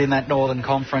Redlands in that Northern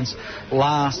Conference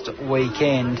last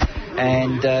weekend.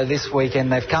 And this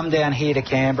weekend they've come down here to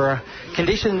Canberra.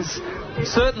 Conditions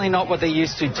certainly not what they're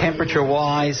used to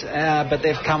temperature-wise, but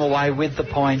they've come away with the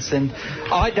points. And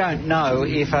I don't know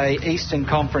if a Eastern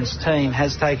Conference team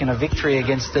has taken a victory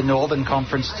against the Northern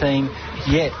Conference team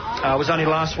yet. It was only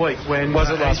last week when... Was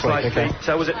it last week? Okay.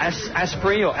 So was it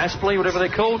Asprey or Aspley, whatever they're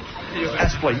called?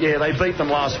 Aspley, yeah, they beat them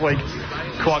last week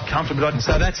quite comfortably.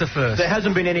 So that's a first. There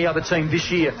hasn't been any other team this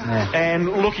year. Yeah. And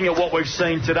looking at what we've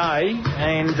seen today,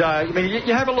 and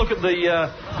you have a look at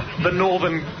the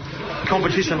Northern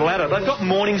competition ladder. They've got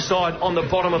Morningside on the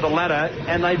bottom of the ladder,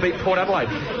 and they beat Port Adelaide.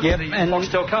 Yep, and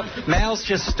Foxtel Cup. Mal's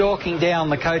just stalking down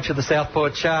the coach of the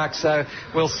Southport Sharks, so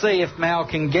we'll see if Mal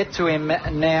can get to him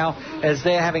now as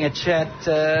they're having a chat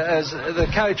as the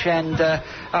coach and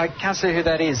I can't see who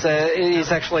that is. It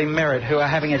is actually Merritt who are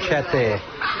having a chat there.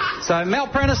 So Mal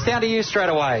Prentice, down to you straight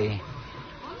away.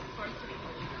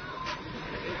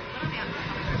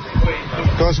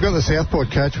 Guys, we've got the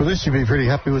Southport coach with us. You'd be pretty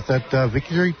happy with that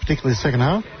victory, particularly the second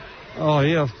half? Oh,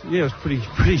 yeah, it was pretty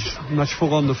much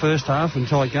full on the first half and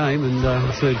tight game, and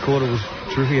the third quarter was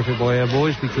terrific effort by our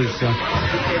boys because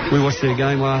we watched their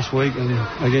game last week and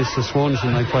against the Swans,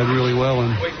 and they played really well,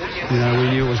 and we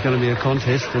knew it was going to be a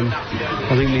contest, and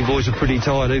I think the boys are pretty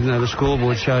tired, even though the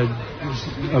scoreboard showed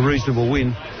a reasonable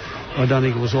win. I don't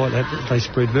think it was like that. They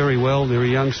spread very well. They're a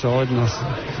young side, and I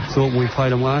thought when we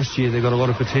played them last year, they've got a lot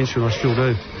of potential, and I still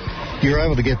do. You were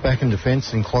able to get back in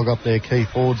defence and clog up their key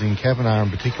forwards in Kavanagh in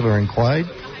particular and Quaid.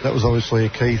 That was obviously a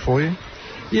key for you.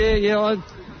 Yeah.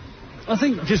 I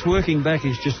think just working back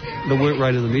is just the work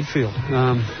rate of the midfield.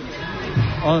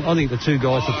 I think the two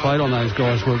guys that played on those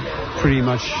guys were pretty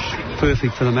much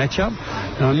perfect for the matchup.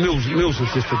 Mills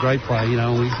was just a great player. We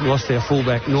lost our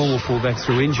normal fullback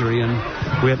through injury, and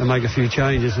we had to make a few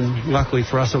changes, and luckily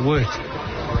for us it worked.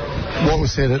 What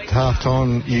was said at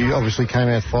half-time? You obviously came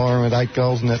out firing with 8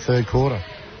 goals in that third quarter.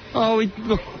 Oh,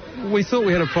 we thought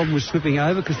we had a problem with slipping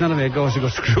over because none of our guys have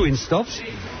got screw-in stops,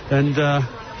 and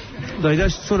they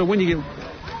just sort of, when you get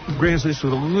grounds this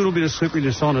with a little bit of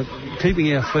slipperiness on it,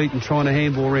 keeping our feet and trying to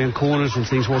handball around corners and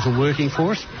things wasn't working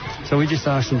for us. So we just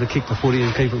asked them to kick the footy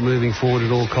and keep it moving forward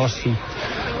at all costs, and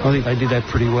I think they did that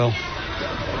pretty well.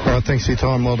 All right, thanks for your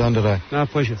time. Well done today. No,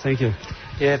 pleasure. Thank you.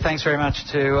 Yeah, thanks very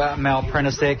much to Mal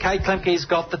Prentice there. Kate Klemke's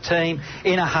got the team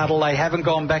in a huddle. They haven't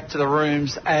gone back to the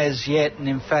rooms as yet. And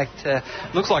in fact,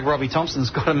 looks like Robbie Thompson's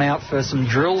got him out for some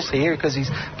drills here because he's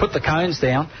put the cones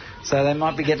down. So they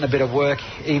might be getting a bit of work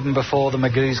even before the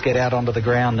Magoos get out onto the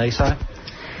ground, Niso.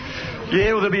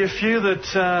 Yeah, well, there'll be a few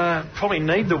that probably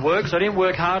need the work, so they didn't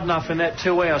work hard enough in that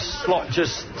 2-hour slot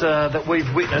just that we've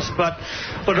witnessed. But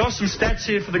look, I've got some stats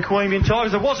here for the Queanbeyan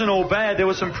Tigers. It wasn't all bad. There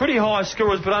were some pretty high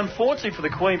scorers, but unfortunately for the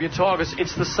Queanbeyan Tigers,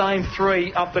 it's the same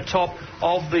 3 up the top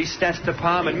of the stats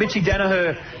department. Mitchy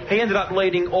Danaher, he ended up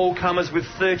leading all comers with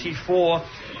 34.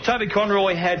 Toby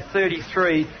Conroy had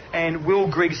 33 and Will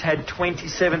Griggs had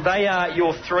 27. They are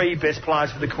your 3 best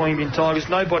players for the Queanbeyan Tigers.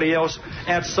 Nobody else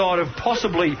outside of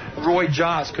possibly Roy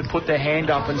Jarts could put their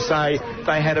hand up and say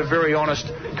they had a very honest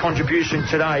contribution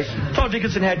today. Todd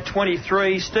Dickinson had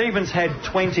 23. Stevens had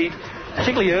 20.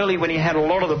 Particularly early when he had a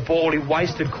lot of the ball, he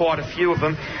wasted quite a few of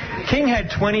them. King had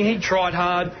 20. He tried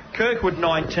hard. Kirkwood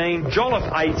 19.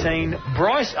 Jolliffe 18.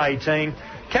 Bryce 18.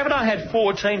 Kavanagh had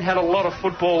 14, had a lot of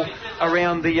football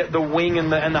around the wing and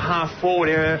the half-forward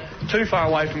area, too far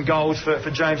away from goals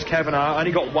for James Kavanagh.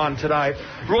 Only got 1 today.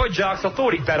 Roy Jarks, I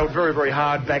thought he battled very, very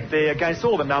hard back there against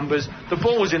all the numbers. The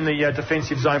ball was in the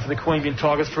defensive zone for the Queanbeyan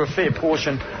Tigers for a fair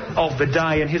portion of the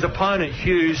day, and his opponent,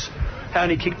 Hughes,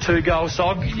 only kicked 2 goals.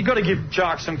 So you've got to give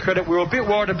Jarks some credit. We were a bit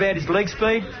worried about his leg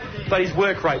speed, but his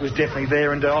work rate was definitely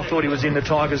there, and I thought he was in the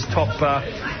Tigers' top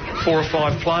 4 or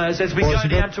 5 players as we go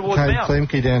down towards Mount. Kate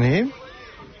Klemke down here.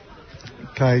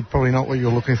 Kate, probably not what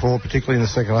you're looking for, particularly in the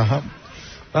second half.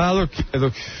 Look,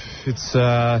 it's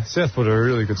Southport are a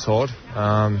really good side.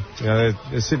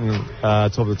 They're sitting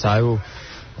top of the table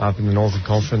up in the Northern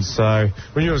Conference, so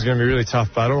we knew it was going to be a really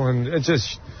tough battle, and it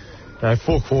just 4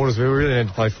 quarters. We really need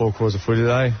to play 4 quarters of footy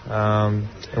today, and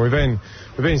we've been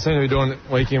seeming to be doing it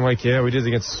week in, week out. We did it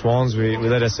against the Swans. We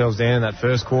let ourselves down in that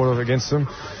first quarter against them,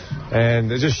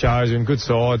 and it just shows in good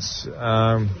sides.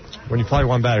 When you play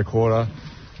one bad quarter,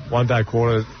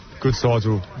 good sides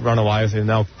will run away with it, and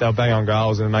they'll bang on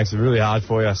goals, and it makes it really hard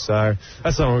for you. So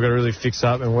that's something we've got to really fix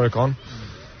up and work on.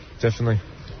 Definitely.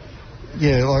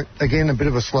 Yeah, again, a bit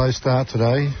of a slow start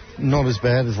today. Not as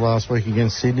bad as last week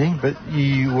against Sydney, but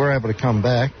you were able to come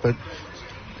back. But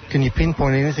can you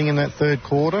pinpoint anything in that third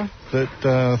quarter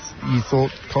that you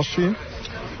thought cost you?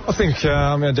 I think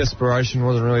our desperation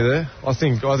wasn't really there. I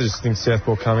just think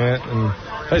Southport come out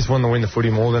and they just wanted to win the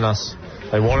footy more than us.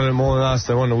 They wanted it more than us.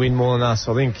 They wanted to win more than us.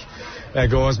 I think our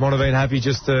guys might have been happy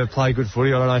just to play good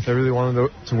footy. I don't know if they really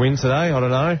wanted to win today. I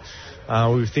don't know.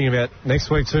 We were thinking about next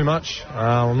week too much.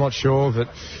 I'm not sure, but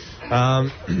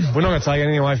we're not going to take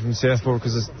anything away from Southport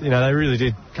because they really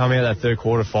did come out that third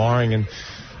quarter firing, and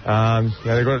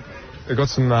they've got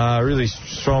some really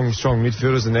strong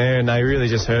midfielders in there, and they really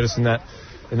just hurt us in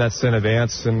that centre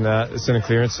bounce and centre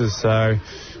clearances. So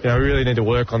we really need to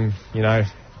work on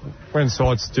when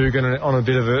sides do get on a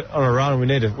bit of a run, we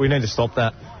need to stop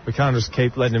that. We can't just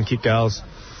keep letting them kick goals.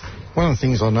 One of the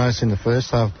things I noticed in the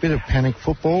first half, a bit of panic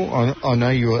football. I know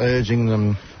you were urging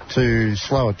them to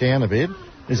slow it down a bit.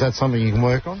 Is that something you can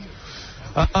work on?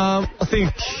 I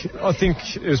think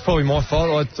it was probably my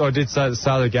fault. I did say at the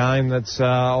start of the game that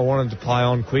I wanted to play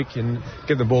on quick and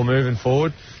get the ball moving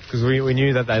forward, because we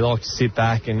knew that they like to sit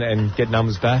back and get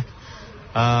numbers back.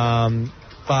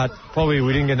 But probably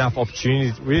we didn't get enough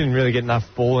opportunities. We didn't really get enough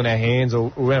ball in our hands,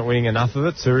 or we weren't winning enough of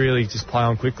it to really just play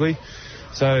on quickly.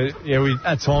 So, yeah,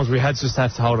 at times we had to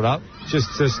hold it up, just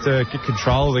to get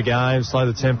control of the game, slow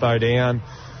the tempo down,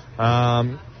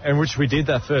 and which we did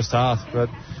that first half. But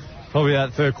probably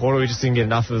that third quarter we just didn't get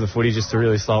enough of the footy just to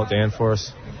really slow it down for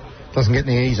us. Doesn't get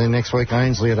any easier next week,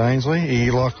 Ainsley at Ainsley. Are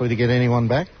you likely to get anyone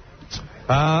back?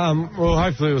 Well,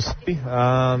 hopefully we'll see.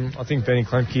 I think Benny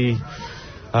Klemke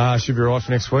should be right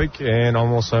for next week, and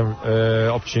I'm also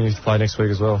opportunity to play next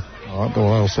week as well. All right,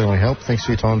 well, that'll certainly help. Thanks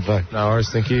for your time today. No worries,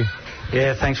 thank you.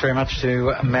 Yeah, thanks very much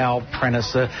to Mal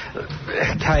Prentice.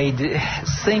 Cade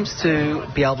seems to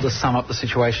be able to sum up the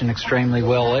situation extremely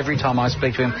well. Every time I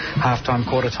speak to him, half-time,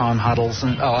 quarter-time huddles,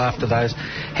 and after those,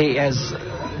 he has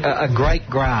a great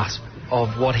grasp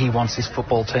of what he wants his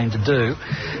football team to do.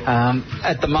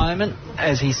 At the moment,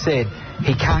 as he said,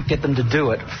 he can't get them to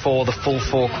do it for the full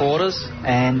 4 quarters,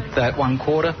 and that 1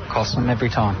 quarter costs them every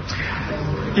time.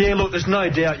 Yeah, look, there's no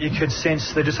doubt you could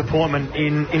sense the disappointment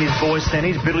in his voice, and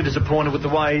he's bitterly disappointed with the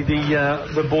way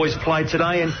the boys played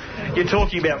today. And you're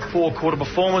talking about 4-quarter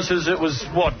performances. It was,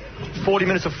 40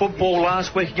 minutes of football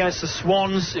last week against the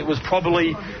Swans. It was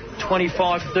probably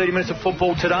 25, 30 minutes of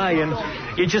football today, and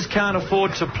you just can't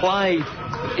afford to play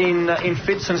in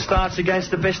fits and starts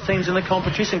against the best teams in the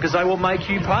competition, because they will make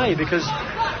you pay, because,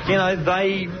 you know,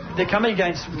 they're coming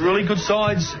against really good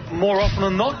sides more often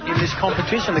than not in this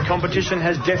competition. The competition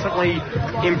has definitely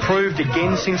improved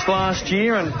again since last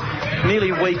year, and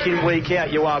nearly week in, week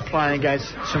out you are playing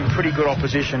against some pretty good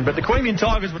opposition. But the Queanbeyan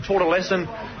Tigers were taught a lesson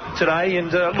today,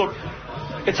 and look,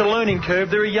 it's a learning curve.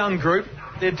 They're a young group.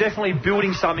 They're definitely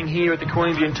building something here at the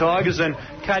Queanbeyan Tigers, and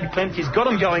Cade Klemke's got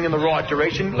them going in the right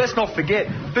direction. Let's not forget,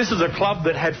 this is a club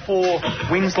that had 4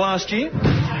 wins last year.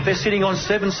 They're sitting on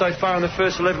 7 so far in the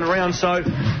first 11 rounds, so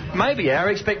maybe our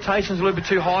expectations are a little bit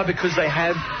too high, because they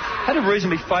have had a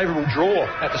reasonably favourable draw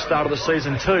at the start of the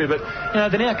season too. But, you know,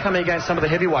 they're now coming against some of the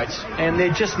heavyweights, and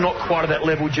they're just not quite at that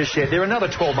level just yet. They're another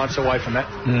 12 months away from that.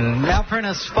 Mal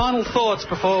Prentice, final thoughts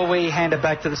before we hand it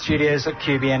back to the studios at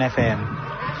QBN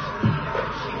FM.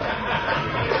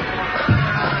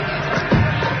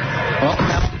 Well,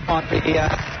 Mal might be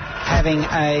having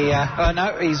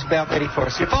no, he's about ready for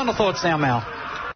us. Your final thoughts now, Mal.